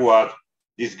 and there was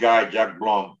this guy, Jack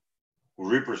Blum,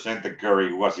 who represented Kerry,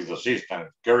 who was his assistant.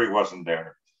 Kerry wasn't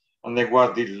there. And there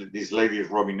was this lady,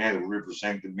 Robinette, who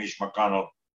represented Mitch McConnell,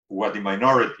 who was the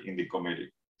minority in the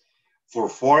committee. For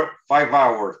 5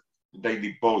 hours, they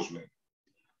deposed me.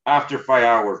 After 5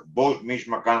 hours, both Mitch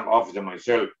McConnell's office and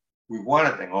myself, we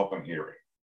wanted an open hearing.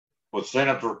 But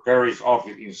Senator Kerry's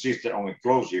office insisted on a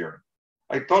closed hearing.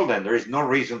 I told them there is no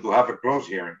reason to have a closed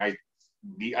hearing. I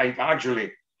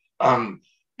actually went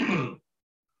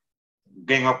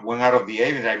out of the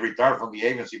agency. I retired from the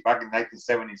agency back in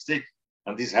 1976,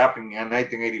 and this happened in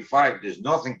 1985. There's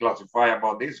nothing classified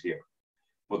about this here.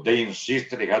 But they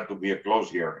insisted it had to be a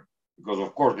closed hearing because,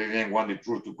 of course, they didn't want the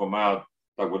truth to come out,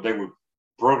 like what they were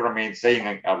programming,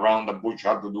 saying around the bush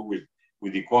had to do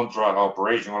with the Contra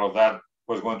operation, all of that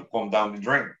was going to come down the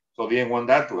drain. So they didn't want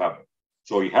that to happen.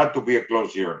 So it had to be a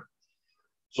closed hearing.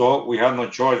 So we had no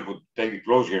choice but to take the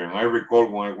closed hearing. I recall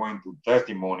when I went to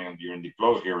testimony during the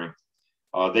closed hearing,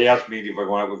 they asked me if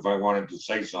I wanted to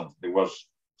say something. There was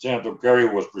Senator Kerry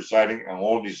was presiding and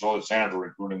all these other senators,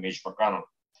 including Mitch McConnell.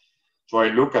 So I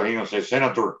look at him and say,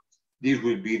 Senator, this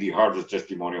will be the hardest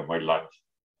testimony of my life.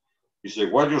 He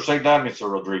said, why do you say that,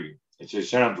 Mr. Rodriguez? I said,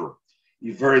 Senator,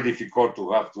 it's very difficult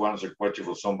to have to answer questions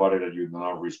for somebody that you do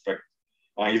not respect.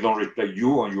 And he don't respect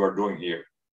you and you are doing here.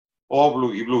 Oh,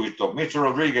 he blew his top. Mr.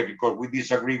 Rodriguez, because we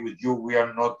disagree with you, we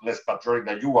are not less patriotic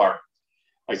than you are.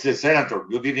 I said, Senator,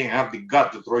 you didn't have the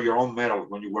gut to throw your own medals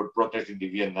when you were protesting the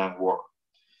Vietnam War.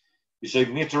 He said,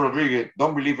 Mr. Rodriguez,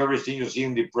 don't believe everything you see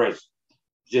in the press.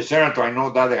 He said, Senator, I know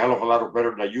that a hell of a lot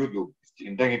better than you do.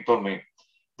 And then he told me,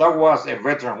 that was a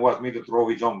veteran who asked me to throw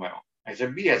his own medal. I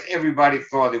said, yes, everybody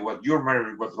thought it was your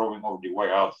medal you were throwing over the White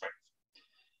House fence.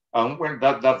 And when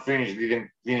that finished, didn't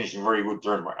finish in very good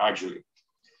terms, actually.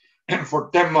 For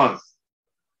 10 months,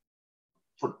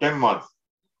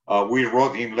 we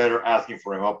wrote him a letter asking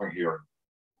for an open hearing.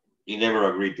 He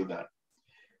never agreed to that.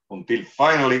 Until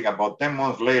finally, about 10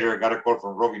 months later, I got a call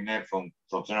from Robinette from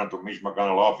Senator Mitch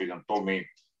McConnell's office and told me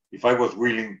if I was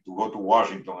willing to go to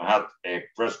Washington and have a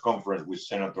press conference with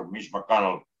Senator Mitch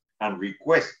McConnell and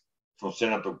request from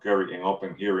Senator Kerry an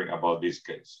open hearing about this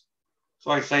case.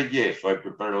 So I said yes. So I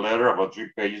prepared a letter about 3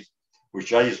 pages,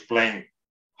 which I explained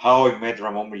how I met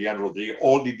Ramon Milian Rodriguez,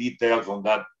 all the details on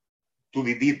that, to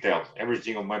the details,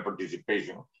 everything of my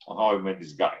participation on how I met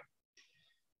this guy.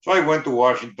 So I went to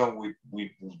Washington.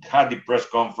 We had the press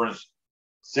conference.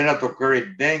 Senator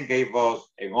Kerry then gave us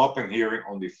an open hearing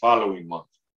on the following month.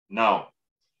 Now,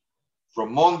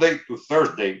 from Monday to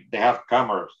Thursday, they have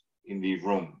cameras in the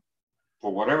room.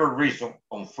 For whatever reason,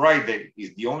 on Friday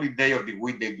is the only day of the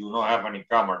week they do not have any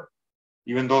camera,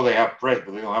 even though they have press,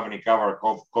 but they don't have any camera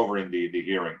covering the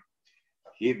hearing.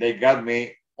 They got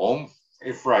me on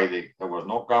a Friday. There was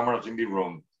no cameras in the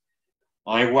room.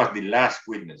 I was the last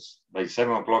witness by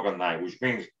 7 o'clock at night, which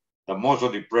means that most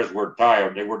of the press were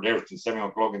tired. They were there since 7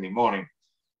 o'clock in the morning.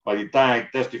 By the time I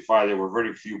testified, there were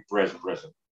very few press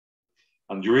present.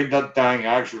 And during that time,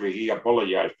 actually, he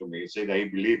apologized to me. He said that he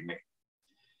believed me.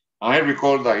 I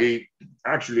recall that he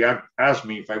actually asked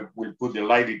me if I will put the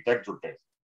lie detector test.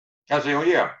 I said, oh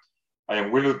yeah, I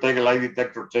am willing to take a lie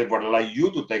detector test, but I'd like you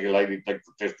to take a lie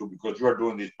detector test too, because you are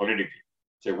doing this politically.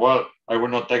 I said, well, I will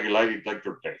not take a lie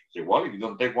detector test. I said, well, if you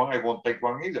don't take one, I won't take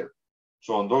one either.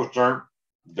 So on those terms,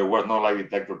 there was no lie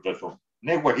detector test.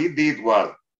 Then what he did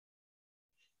was,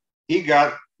 he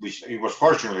got, which it was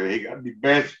fortunately, he got the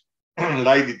best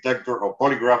lie detector or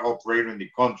polygraph operator in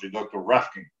the country, Dr.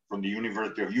 Rafkin, from the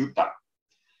University of Utah.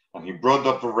 And he brought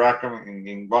Dr. Rackham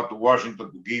and got to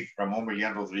Washington to give Ramon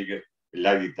Milian Rodriguez a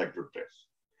lie detector test.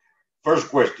 First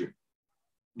question,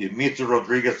 did Mr.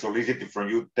 Rodriguez solicit from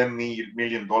you $10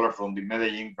 million from the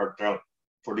Medellin cartel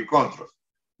for the Contras?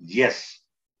 Yes,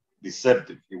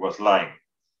 deceptive, he was lying.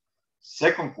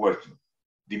 Second question,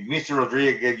 did Mr.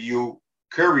 Rodriguez give you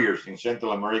couriers in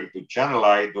Central America to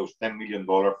channelize those $10 million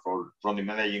from the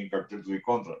Medellin cartel to the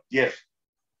Contras? Yes,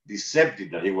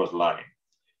 deceptive that he was lying.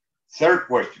 Third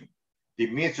question,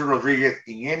 did Mr. Rodriguez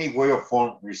in any way or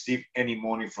form receive any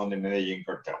money from the Medellin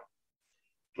cartel?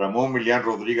 Ramon Milian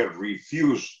Rodriguez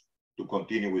refused to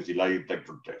continue with the lie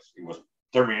detector test. It was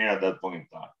terminated at that point in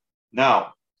time.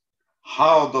 Now,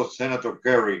 how does Senator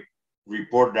Kerry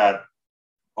report that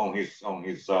on his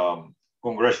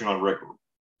congressional record?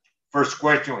 First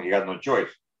question, he had no choice.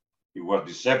 It was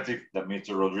deceptive that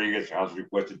Mr. Rodriguez has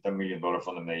requested $10 million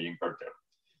from the Medellin cartel.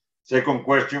 Second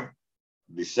question,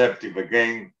 deceptive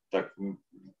again, that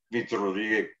Mr.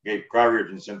 Rodriguez gave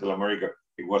carriers in Central America.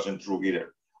 It wasn't true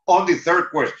either. On the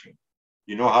third question,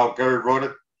 you know how Kerry wrote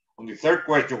it? On the third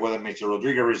question, whether Mr.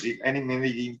 Rodriguez received any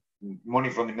money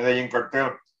from the Medellin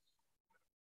cartel,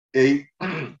 the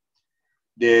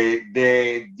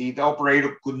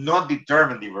operator could not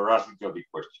determine the veracity of the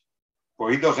question. So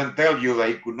he doesn't tell you that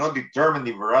he could not determine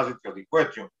the veracity of the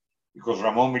question because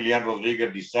Ramon Milian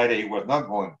Rodriguez decided he was not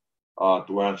going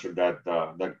to answer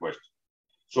that question.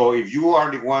 So if you are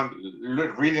the one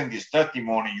reading this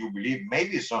testimony, you believe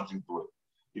maybe something to it.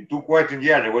 The two questions,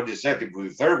 yeah, they were deceptive. But the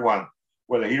third one,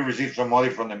 whether he received some money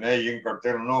from the Medellin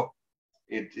cartel or no,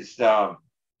 it's the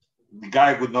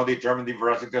guy could not determine the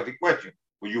veracity of the question.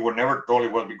 But you were never told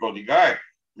it was because the guy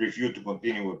refused to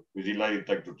continue with the lie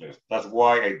detector test. That's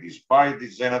why I despise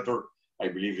this senator. I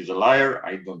believe he's a liar.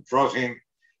 I don't trust him.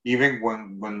 Even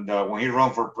when he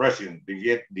ran for president,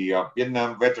 the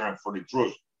Vietnam veteran for the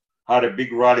truth had a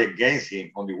big rally against him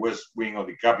on the west wing of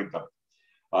the Capitol.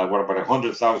 Were about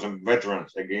 100,000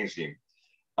 veterans against him.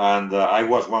 And I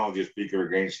was one of the speakers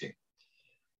against him.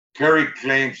 Kerry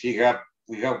claims he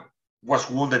was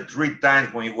wounded 3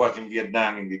 times when he was in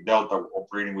Vietnam in the Delta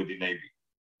operating with the Navy.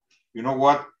 You know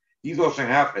what? He doesn't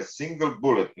have a single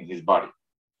bullet in his body.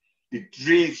 The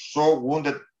 3 so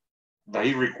wounded that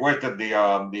he requested the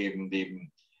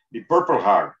Purple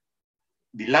Heart,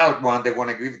 the last one they want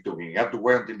to give it to him. He had to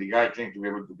wait until the guy came to be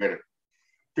able to get it.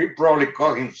 He probably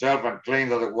caught himself and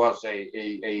claimed that it was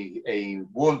a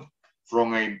wound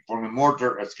from a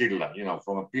mortar, a skidla, you know,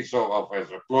 from a piece of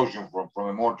explosion from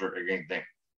a mortar against them.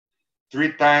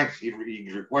 3 times he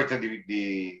requested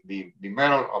the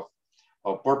medal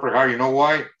of Purple Heart. You know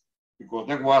why? Because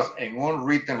there was an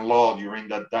unwritten law during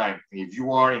that time. If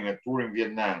you are in a tour in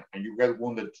Vietnam and you get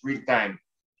wounded 3 times,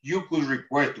 you could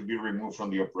request to be removed from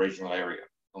the operational area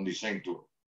on the same tour.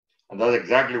 And that's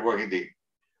exactly what he did.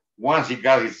 Once he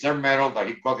got his third medal that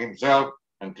he caught himself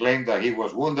and claimed that he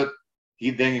was wounded, he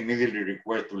then immediately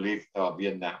requested to leave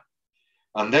Vietnam.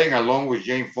 And then along with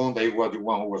Jane Fonda, he was the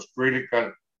one who was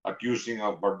critical, accusing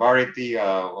of barbarity,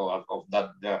 of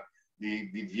that the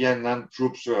Vietnam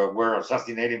troops were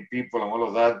assassinating people and all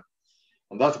of that.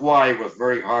 And that's why it was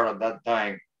very hard at that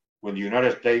time when the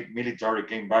United States military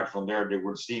came back from there. They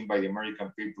were seen by the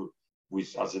American people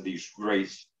as a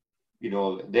disgrace. You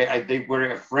know, they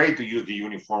were afraid to use the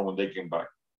uniform when they came back.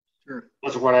 Sure.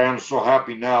 That's why I am so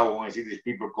happy now when I see these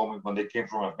people coming when they came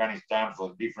from Afghanistan,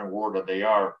 from a different world that they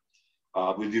are,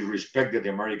 with the respect that the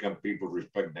American people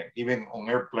respect them. Even on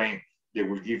airplane, they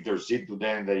will give their seat to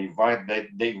them. They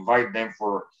invite them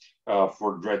for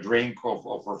a drink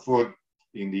or for food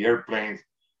in the airplanes.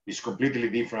 It's completely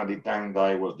different at the time that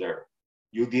I was there.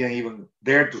 You didn't even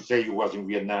dare to say you was in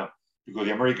Vietnam because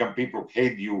the American people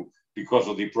hate you because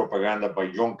of the propaganda by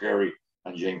John Kerry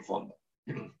and Jane Fonda.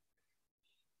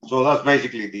 So that's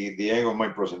basically the end of my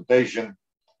presentation.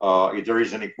 If there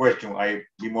is any question, I'd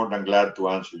be more than glad to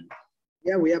answer you.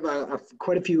 Yeah, we have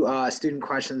quite a few student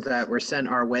questions that were sent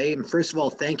our way. And first of all,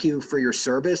 thank you for your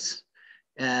service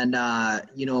and,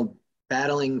 you know,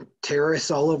 battling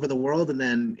terrorists all over the world. And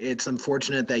then it's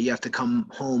unfortunate that you have to come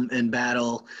home and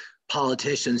battle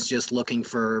politicians just looking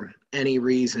for any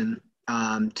reason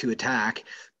to attack.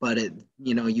 But,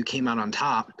 you know, you came out on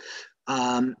top.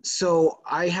 So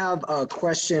I have a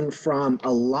question from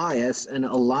Elias, and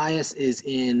Elias is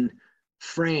in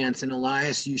France. And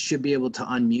Elias, you should be able to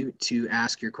unmute to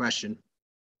ask your question.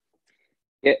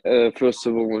 Yeah, first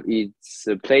of all, it's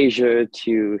a pleasure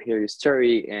to hear your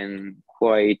story and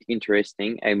quite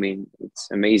interesting. I mean, it's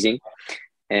amazing.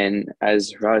 And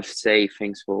as Ralph say,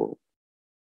 thanks for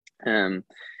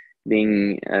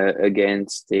being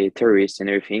against the terrorists and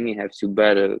everything. You have to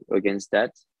battle against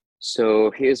that.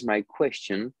 So here's my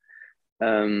question.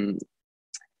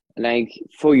 Like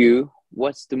for you,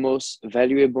 what's the most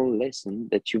valuable lesson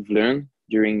that you've learned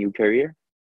during your career?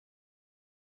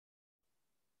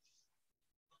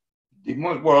 The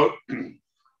most, well,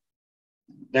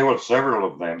 there were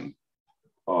several of them.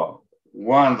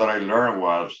 One that I learned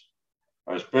was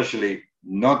especially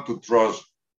not to trust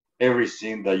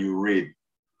everything that you read,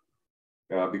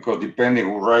 because depending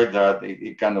who write that,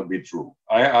 it cannot be true.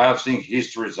 I have seen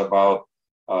histories about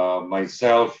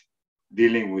myself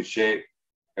dealing with Che.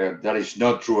 That is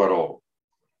not true at all.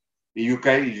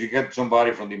 If you get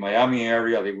somebody from the Miami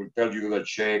area, they will tell you that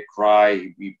Che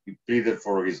cried, he pleaded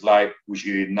for his life, which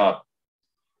he did not.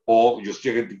 Or you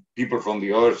still get people from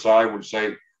the other side would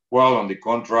say, well, on the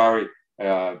contrary,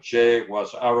 Che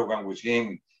was arrogant with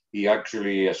him. He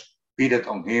actually spitted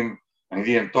on him and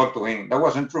he didn't talk to him. That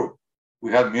wasn't true.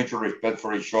 We had mutual respect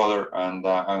for each other, and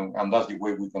that's the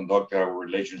way we conducted our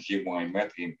relationship when I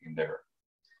met him in there.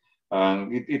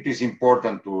 And it is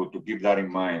important to keep that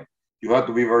in mind. You have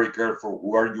to be very careful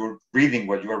who are you reading,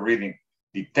 what you are reading,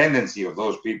 the tendency of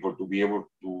those people to be able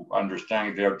to understand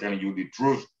if they are telling you the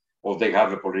truth or they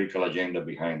have a political agenda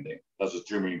behind them. That's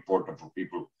extremely important for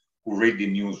people who read the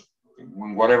news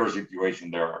in whatever situation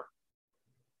there are.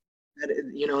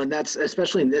 You know, and that's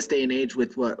especially in this day and age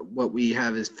with what we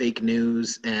have is fake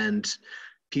news and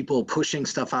people pushing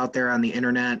stuff out there on the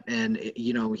internet. And,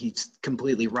 you know, he's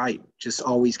completely right. Just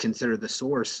always consider the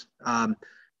source.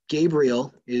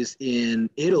 Gabriel is in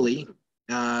Italy.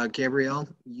 Gabriel,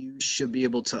 you should be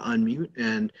able to unmute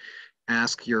and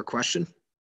ask your question.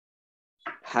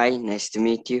 Hi, nice to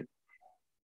meet you.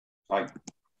 Hi.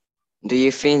 Do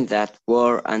you think that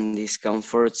war and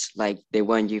discomforts like the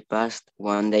one you passed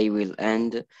one day will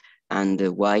end, and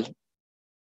why?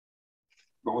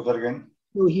 What was that again?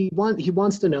 So he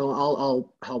wants to know,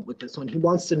 I'll help with this one. He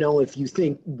wants to know if you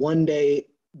think one day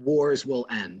wars will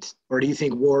end, or do you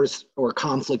think wars or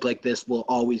conflict like this will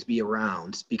always be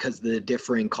around because of the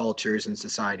differing cultures and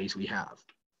societies we have?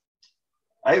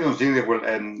 I don't think it will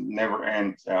end, never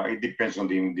end. It depends on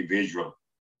the individual.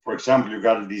 For example, you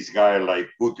got this guy like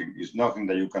Putin. There's nothing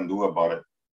that you can do about it.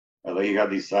 He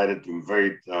had decided to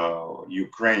invade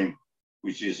Ukraine,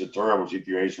 which is a terrible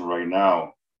situation right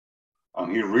now.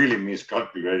 And he really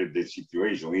miscalculated the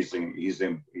situation. He's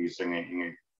in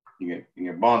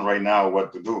a bond right now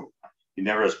what to do. He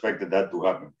never expected that to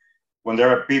happen. When there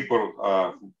are people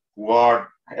who are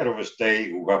head of a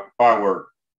state, who have power,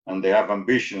 and they have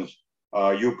ambitions,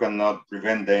 you cannot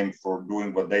prevent them from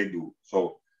doing what they do.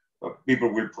 So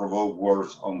people will provoke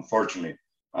wars, unfortunately.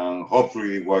 And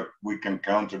hopefully what we can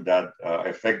counter that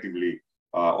effectively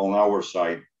on our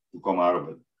side to come out of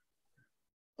it.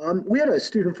 We had a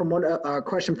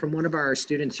question from one of our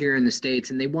students here in the States,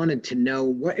 and they wanted to know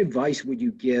what advice would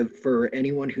you give for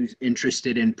anyone who's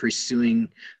interested in pursuing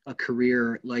a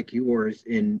career like yours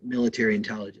in military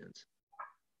intelligence?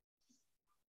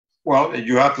 Well,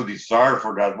 you have to desire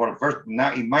for that. Well, first,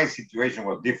 now in my situation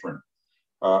was different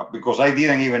because I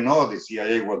didn't even know the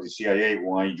CIA was the CIA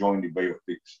when I joined the Bay of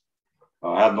Pigs.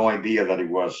 I had no idea that it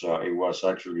was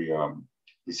actually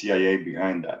the CIA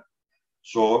behind that.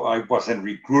 So I wasn't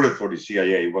recruited for the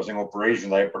CIA. It was an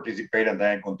operation that I participated and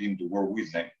then I continued to work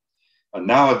with them. And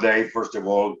nowadays, first of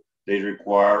all, they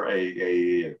require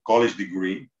a college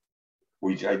degree,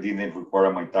 which I didn't require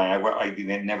at my time. I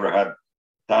never had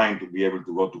time to be able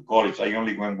to go to college. I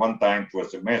only went one time to a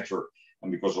semester,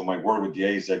 and because of my work with the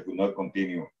agency, I could not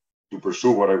continue to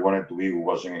pursue what I wanted to be, who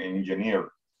was an engineer,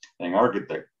 an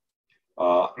architect.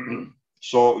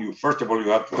 So first of all,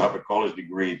 you have to have a college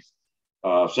degree.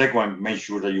 Second, make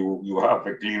sure that you have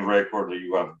a clean record, that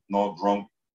you have no drunk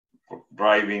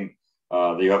driving,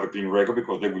 that you have a clean record,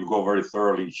 because they will go very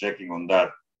thoroughly checking on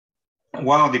that. And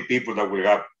one of the people that will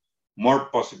have more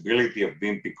possibility of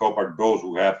being picked up are those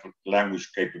who have language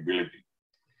capability.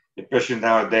 Especially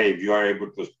nowadays, if you are able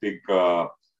to speak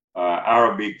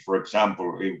Arabic, for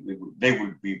example, they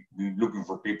will be looking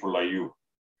for people like you,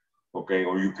 okay,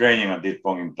 or Ukrainian at this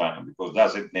point in time, because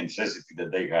that's a necessity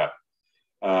that they have.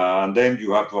 And then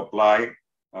you have to apply,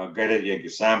 get an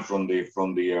exam from the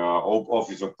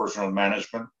Office of Personnel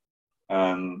Management,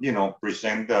 and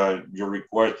present your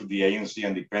request to the agency,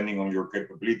 and depending on your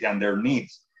capability and their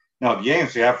needs. Now the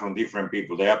agency have from different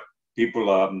people. They have people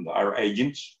are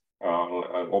agents,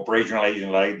 operational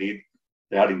agents like I did.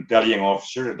 They are intelligence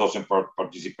officers that doesn't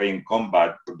participate in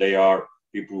combat, but they are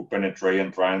people who penetrate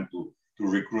and trying to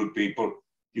recruit people.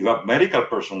 You have medical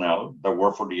personnel that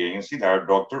work for the agency. There are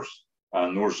doctors,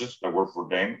 nurses that work for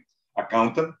them,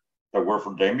 accountants that work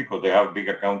for them, because they have big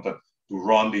accountant to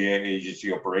run the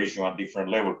agency operation at different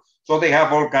levels. So they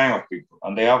have all kinds of people,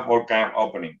 and they have all kinds of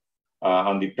openings.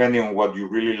 And depending on what you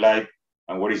really like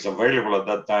and what is available at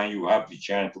that time, you have the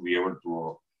chance to be able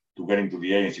to get into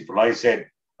the agency. But like I said,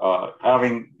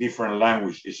 having different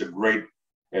language is a great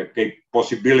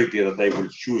possibility that they will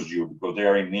choose you, because they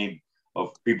are in need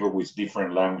of people with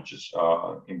different languages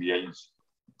in the agency.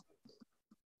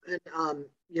 And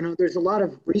there's a lot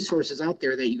of resources out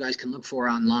there that you guys can look for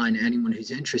online. Anyone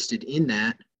who's interested in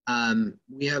that,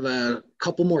 We have a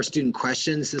couple more student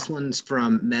questions. This one's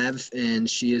from Mev, and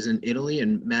she is in Italy.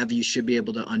 And Mev, you should be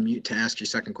able to unmute to ask your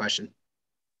second question.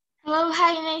 Hello,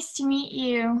 hi, nice to meet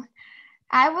you.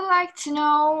 I would like to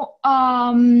know,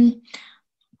 hi.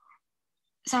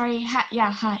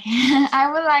 I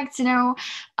would like to know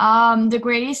the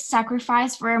greatest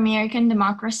sacrifice for American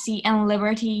democracy and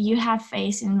liberty you have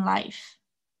faced in life.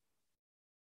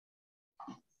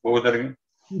 What was that again?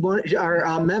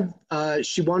 Mev,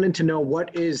 she wanted to know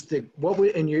what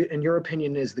would, in your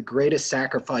opinion, is the greatest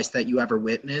sacrifice that you ever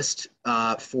witnessed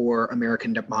for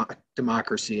American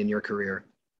democracy in your career?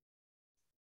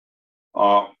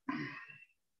 Well,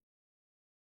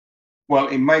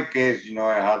 in my case,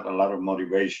 I had a lot of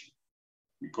motivation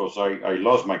because I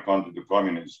lost my country to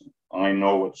communism, and I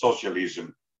know what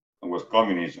socialism and what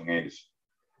communism is.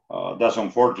 That's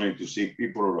unfortunate to see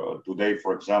people today,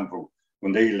 for example,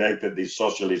 when they elected this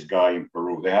socialist guy in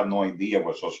Peru, they have no idea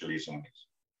what socialism is.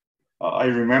 I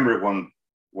remember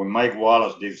when Mike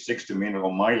Wallace did 60 Minutes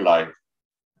on my life,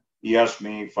 he asked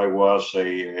me if I was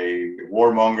a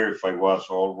warmonger, if I was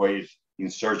always in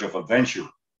search of adventure.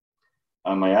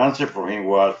 And my answer for him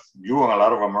was, you and a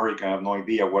lot of Americans have no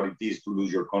idea what it is to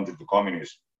lose your country to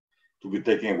communism, to be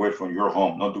taken away from your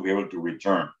home, not to be able to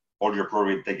return, all your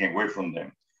property taken away from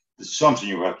them. It's something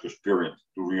you have to experience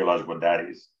to realize what that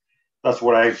is. That's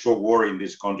what I so worry in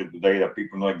this country today, that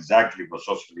people know exactly what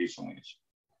socialism is.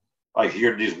 I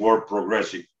hear this word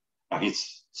progressive, and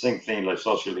it's same thing like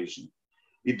socialism.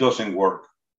 It doesn't work,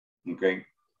 okay?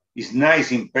 It's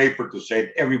nice in paper to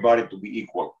say everybody to be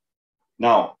equal.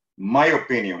 Now, my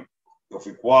opinion of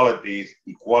equality is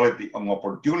equality on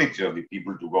opportunity of the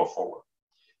people to go forward.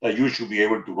 That you should be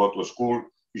able to go to a school,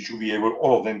 you should be able,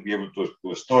 all of them be able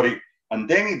to study, and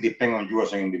then it depends on you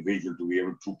as an individual to be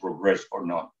able to progress or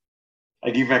not. I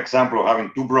give an example of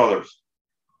having two brothers,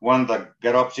 one that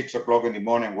get up 6 o'clock in the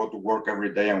morning and go to work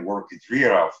every day and work 3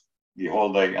 hours the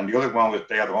whole day, and the other one will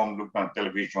stay at home looking at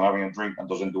television, having a drink, and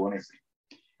doesn't do anything.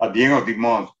 At the end of the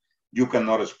month, you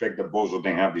cannot expect that both of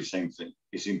them have the same thing.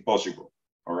 It's impossible,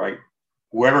 all right?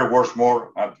 Whoever works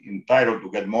more are entitled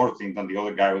to get more things than the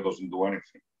other guy who doesn't do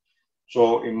anything.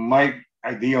 So in my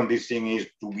idea on this thing is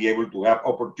to be able to have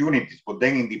opportunities, but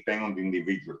then it depends on the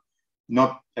individual.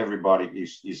 Not everybody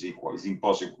is equal. It's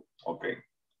impossible, okay?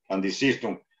 And the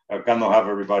system cannot have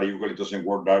everybody equal. It doesn't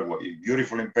work that way. It's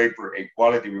beautiful in paper,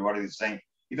 equality, everybody is the same.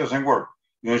 It doesn't work.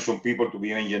 You need some people to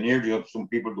be an engineer, you need some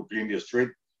people to clean the street.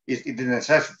 It's the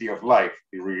necessity of life,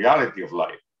 the reality of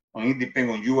life. And it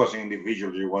depends on you as an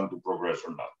individual if you want to progress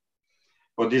or not.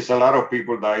 But there's a lot of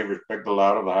people that I respect a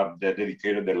lot that have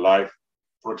dedicated their life.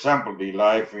 For example, the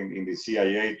life in the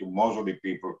CIA to most of the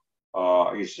people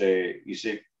is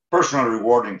a personal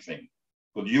rewarding thing.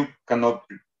 But you cannot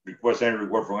request any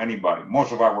reward from anybody.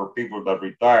 Most of our people that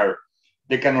retire,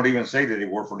 they cannot even say that they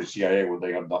work for the CIA, what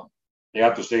they have done. They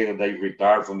have to say that they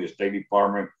retired from the State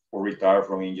Department or retired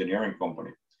from an engineering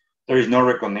company. There is no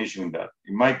recognition in that.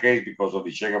 In my case, because of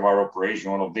the Che Guevara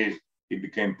operation, all of this, it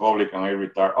became public and I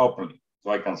retired openly.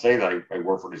 So I can say that I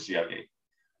work for the CIA.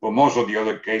 But most of the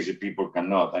other cases, people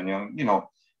cannot. And,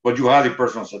 but you have the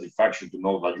personal satisfaction to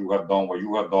know that you have done what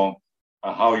you have done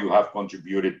and how you have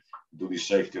contributed to the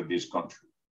safety of this country.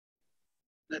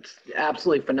 That's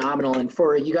absolutely phenomenal. And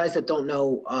for you guys that don't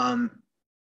know,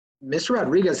 Mr.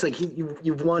 Rodriguez, like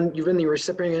you've been the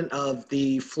recipient of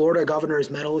the Florida Governor's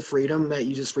Medal of Freedom that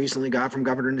you just recently got from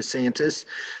Governor DeSantis,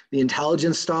 the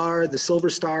Intelligence Star, the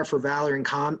Silver Star for Valor in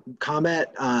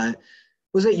Combat.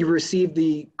 Was it you received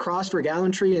the Cross for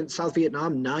Gallantry in South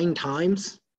Vietnam 9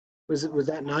 times? Was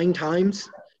that 9 times?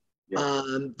 Yeah.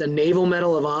 The Naval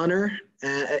Medal of Honor.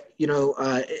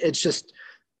 It's just,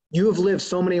 you have lived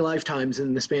so many lifetimes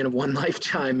in the span of one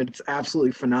lifetime. It's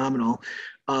absolutely phenomenal.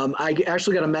 I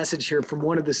actually got a message here from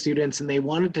one of the students, and they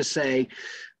wanted to say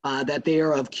that they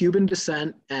are of Cuban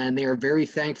descent and they are very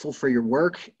thankful for your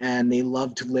work and they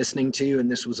loved listening to you,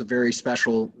 and this was a very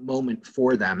special moment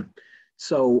for them.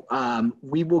 So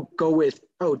we will go with,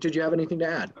 did you have anything to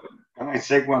add? Can I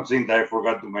say one thing that I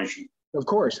forgot to mention? Of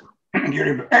course.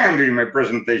 During my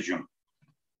presentation,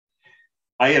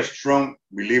 I am a strong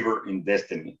believer in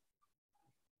destiny.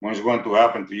 When it's going to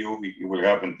happen to you, it will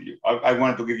happen to you. I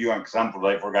wanted to give you an example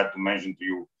that I forgot to mention to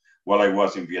you while I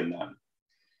was in Vietnam.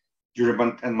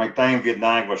 During my time in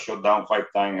Vietnam, I was shot down 5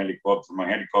 times helicopter. My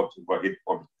helicopter was hit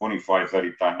 25,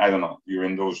 30 times. I don't know,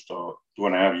 during those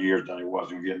 2.5 years that I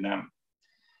was in Vietnam.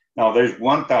 Now, there's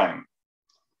one time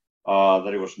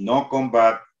that it was no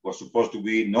combat, was supposed to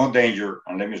be no danger,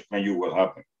 and let me explain you what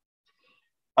happened.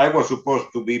 I was supposed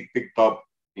to be picked up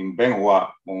in Bien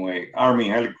Hoa on an army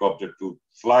helicopter to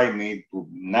fly me to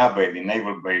Nabe, the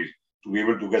naval base, to be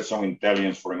able to get some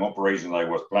intelligence for an operation that I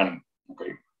was planning.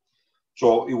 Okay.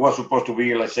 So it was supposed to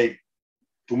be, let's say,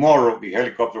 tomorrow, the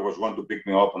helicopter was going to pick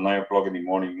me up at 9 o'clock in the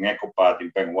morning in Echo Path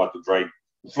in Penguin to try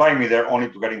to fly me there only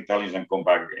to get intelligence and come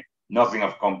back again. Nothing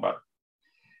of combat.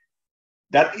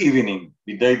 That evening,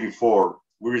 the day before,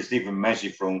 we received a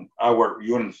message from our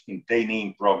units in Tây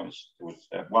Ninh province. It was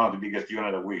one of the biggest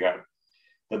units that we had,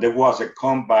 that there was a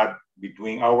combat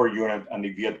between our unit and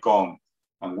the Viet Cong,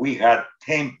 and we had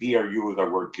 10 PRU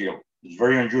that were killed. It's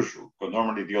very unusual, because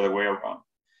normally the other way around.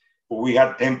 But we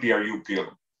had 10 PRU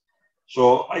killed.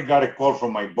 So I got a call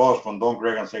from my boss, from Don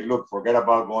Greg, and say, look, forget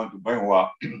about going to Bien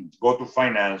Hoa, go to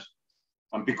finance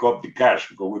and pick up the cash,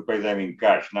 because we pay them in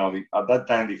cash. Now, at that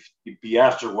time, the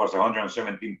piastre was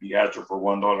 117 piastre for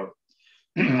 $1.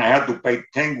 I had to pay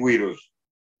 10 guidos,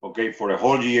 okay, for a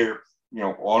whole year, you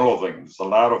know, all of them. It's a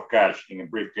lot of cash in a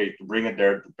briefcase to bring it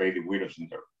there to pay the guidos in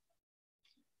there.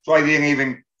 So I didn't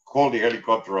even call the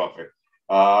helicopter off it.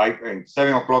 At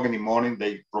 7 o'clock in the morning,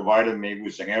 they provided me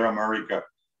with an Air America,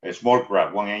 a small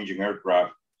craft, one engine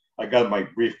aircraft. I got my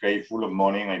briefcase full of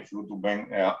money and I flew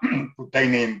to Tây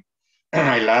Ninh.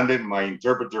 I landed, my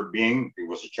interpreter Bing, it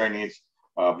was a Chinese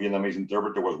Vietnamese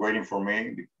interpreter, was waiting for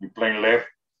me. The plane left.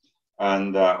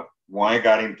 And when I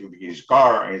got into his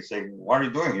car, I said, what are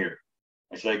you doing here?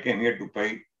 I said, I came here to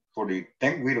pay for the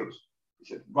 10 widows. He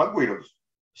said, what widows?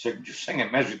 He said, you sent a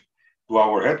message to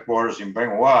our headquarters in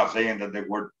Bien Hoa saying that there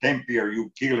were 10 PRU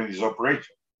killed in this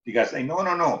operation. The guy said,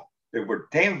 no. There were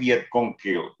 10 Viet Cong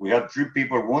killed. We had 3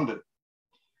 people wounded.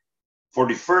 For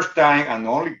the first time and the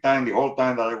only time, the whole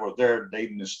time that I was there, they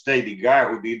mistake the guy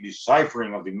who did the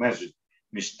ciphering of the message,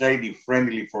 mistake the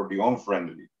friendly for the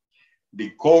unfriendly.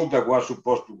 The code that was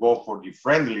supposed to go for the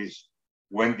friendlies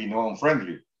went the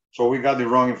unfriendly. So we got the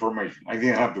wrong information. I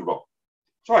didn't have to go.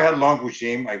 So I had lunch with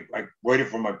him. I waited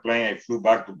for my plane. I flew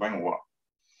back to Bien Hoa.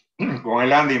 When I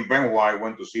landed in Bien Hoa, I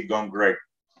went to see Don Greg.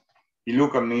 He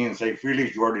looked at me and said,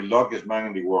 Felix, you are the luckiest man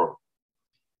in the world.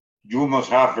 You must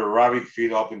have a rabbit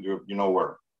feet up into you know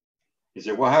where. He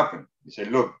said, what happened? He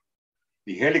said, look,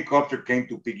 the helicopter came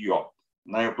to pick you up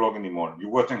 9 o'clock in the morning. You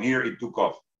wasn't here, it took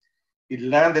off. It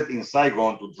landed in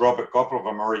Saigon to drop a couple of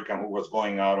Americans who was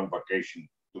going out on vacation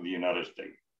to the United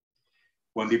States.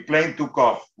 When the plane took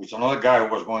off with another guy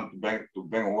who was going to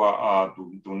Bien Hoa,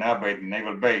 to Navy, the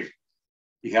naval base,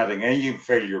 he had an engine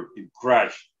failure, it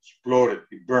crashed, exploded,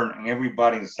 it burned, and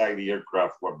everybody inside the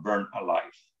aircraft were burned alive.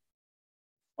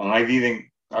 And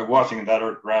I wasn't in that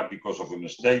aircraft because of a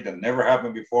mistake that never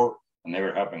happened before and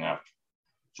never happened after.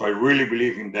 So I really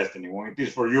believe in destiny. When it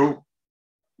is for you,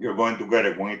 you're going to get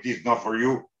it. When it is not for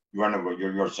you,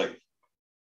 you're safe.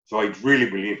 So I really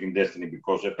believe in destiny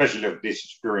because especially of this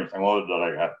experience and all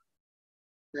that I had.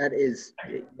 That is,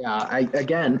 yeah,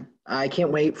 I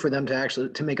can't wait for them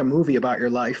to make a movie about your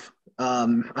life.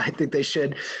 I think they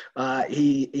should.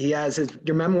 He has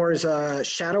your memoirs,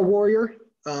 Shadow Warrior,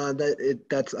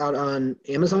 that's out on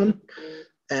Amazon.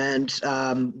 And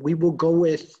we will go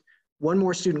with one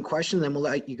more student question, then we'll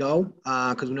let you go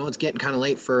because we know it's getting kind of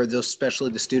late for those,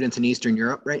 especially the students in Eastern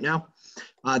Europe right now.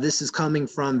 This is coming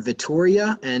from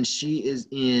Vittoria, and she is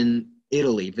in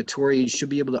Italy. Vittoria, you should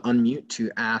be able to unmute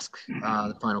to ask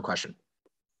the final question.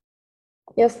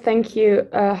 Yes, thank you.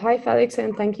 Hi, Felix,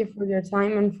 and thank you for your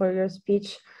time and for your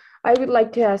speech. I would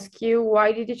like to ask you,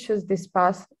 why did you choose this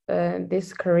path,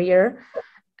 this career?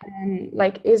 And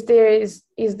like, is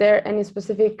there any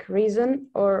specific reason,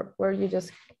 or were you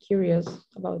just curious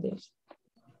about this?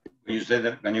 Can you say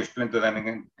that? Can you explain to them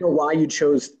again? So why you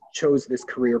chose this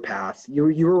career path? You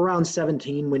were around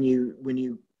 17 when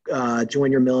you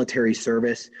joined your military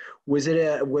service. Was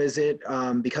it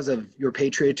because of your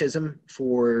patriotism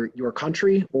for your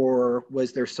country, or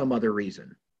was there some other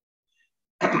reason?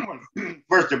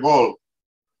 First of all,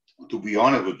 to be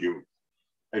honest with you,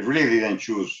 I really didn't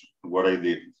choose what I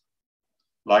did.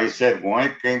 Like I said, when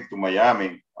I came to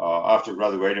Miami after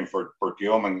graduating for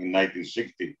procurement in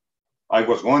 1960, I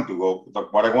was going to go,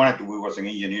 but what I wanted to do was an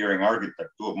engineering architect.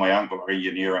 2 of my uncles are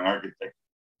engineer and architect.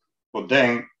 But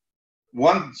then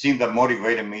one thing that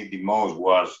motivated me the most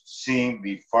was seeing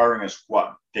the firing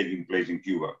squad taking place in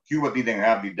Cuba. Cuba didn't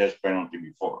have the death penalty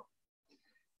before.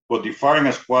 But the firing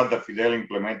squad that Fidel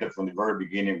implemented from the very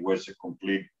beginning was a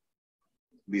complete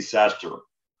disaster.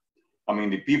 I mean,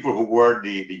 the people who were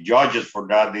the judges for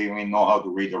that, they didn't even know how to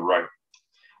read or write.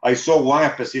 I saw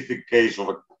one specific case of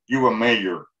a Cuban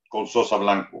mayor called Sosa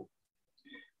Blanco,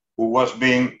 who was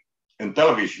being in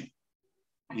television.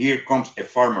 Here comes a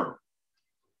farmer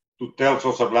to tell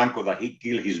Sosa Blanco that he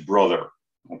killed his brother,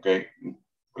 okay,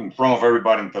 in front of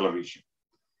everybody in television.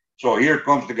 So here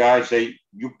comes the guy say,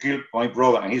 you killed my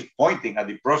brother, and he's pointing at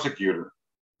the prosecutor.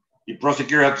 the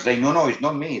prosecutor had to say, no, it's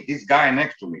not me, this guy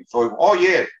next to me. So, oh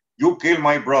yeah, you killed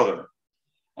my brother.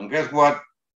 And guess what?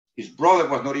 His brother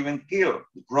was not even killed.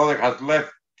 His brother has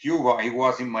left Cuba. He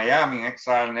was in Miami in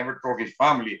exile, never told his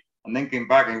family, and then came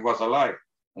back and he was alive.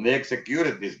 And they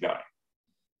executed this guy.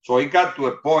 So it got to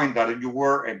a point that if you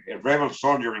were a rebel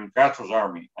soldier in Castro's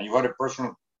army and you had a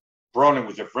personal problem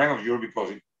with a friend of yours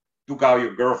because he took out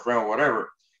your girlfriend or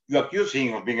whatever, you accuse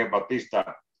him of being a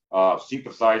Batista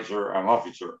sympathizer and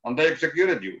officer, and they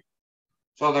executed you.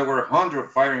 So there were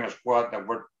 100 firing squad that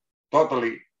were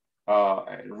totally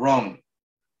wrong.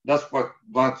 That's what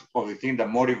one of the things that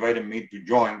motivated me to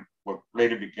join what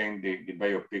later became the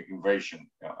Bay of Pigs invasion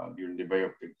during the Bay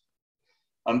of Pigs.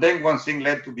 And then one thing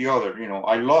led to the other. You know,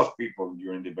 I lost people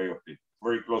during the Bay of Pigs,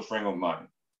 very close friend of mine,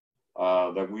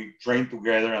 that we trained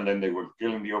together, and then they were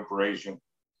killing the operation.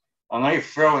 And I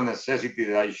felt a necessity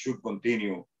that I should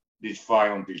continue this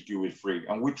fight until Cuba is free.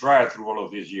 And we tried through all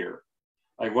of this year.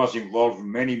 I was involved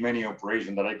in many, many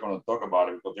operations that I cannot talk about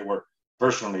it because they were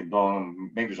personally done,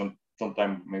 maybe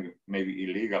sometimes maybe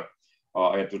illegal,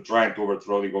 to try to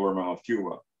overthrow the government of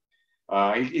Cuba.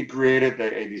 It created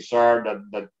a desire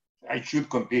that I should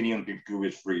continue until Cuba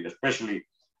is free, especially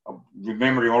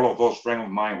remembering all of those friends of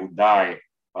mine who died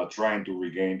trying to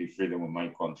regain the freedom of my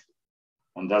country.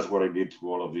 And that's what I did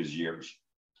through all of these years.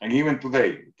 And even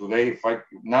today,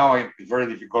 it's very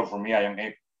difficult for me. I am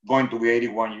going to be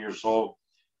 81 years old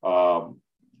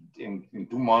in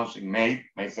 2 months, in May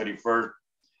 31st.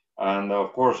 And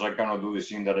of course, I cannot do the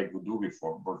thing that I could do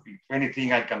before. But if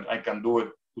anything I can do it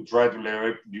to try to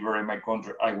liberate my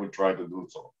country, I will try to do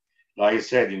so. Like I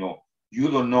said, you know, you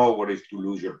don't know what it is to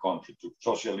lose your country to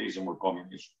socialism or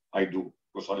communism. I do,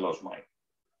 because I lost mine.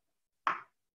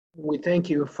 We thank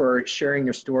you for sharing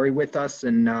your story with us.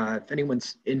 And if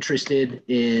anyone's interested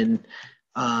in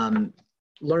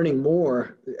learning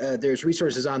more, there's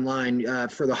resources online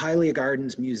for the Hialeah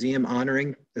Gardens Museum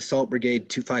honoring Assault Brigade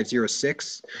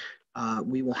 2506.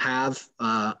 We will have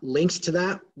links to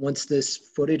that once this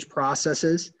footage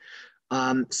processes.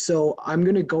 So I'm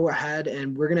going to go ahead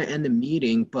and we're going to end the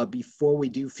meeting. But before we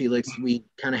do, Felix, we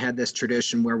kind of had this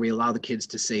tradition where we allow the kids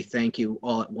to say thank you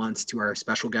all at once to our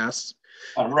special guests.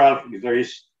 And Ralph, if there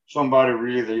is somebody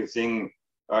really that you think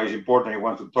is important, you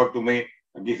want to talk to me,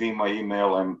 give me my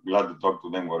email. I'm glad to talk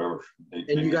to them, whatever.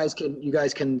 You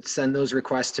guys can send those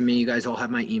requests to me. You guys all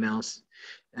have my emails.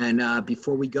 And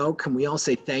before we go, can we all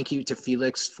say thank you to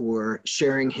Felix for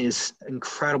sharing his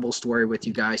incredible story with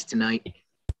you guys tonight?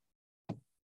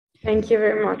 Thank you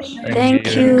very much.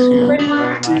 Thank you.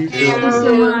 Thank you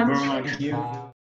so much. Thank you.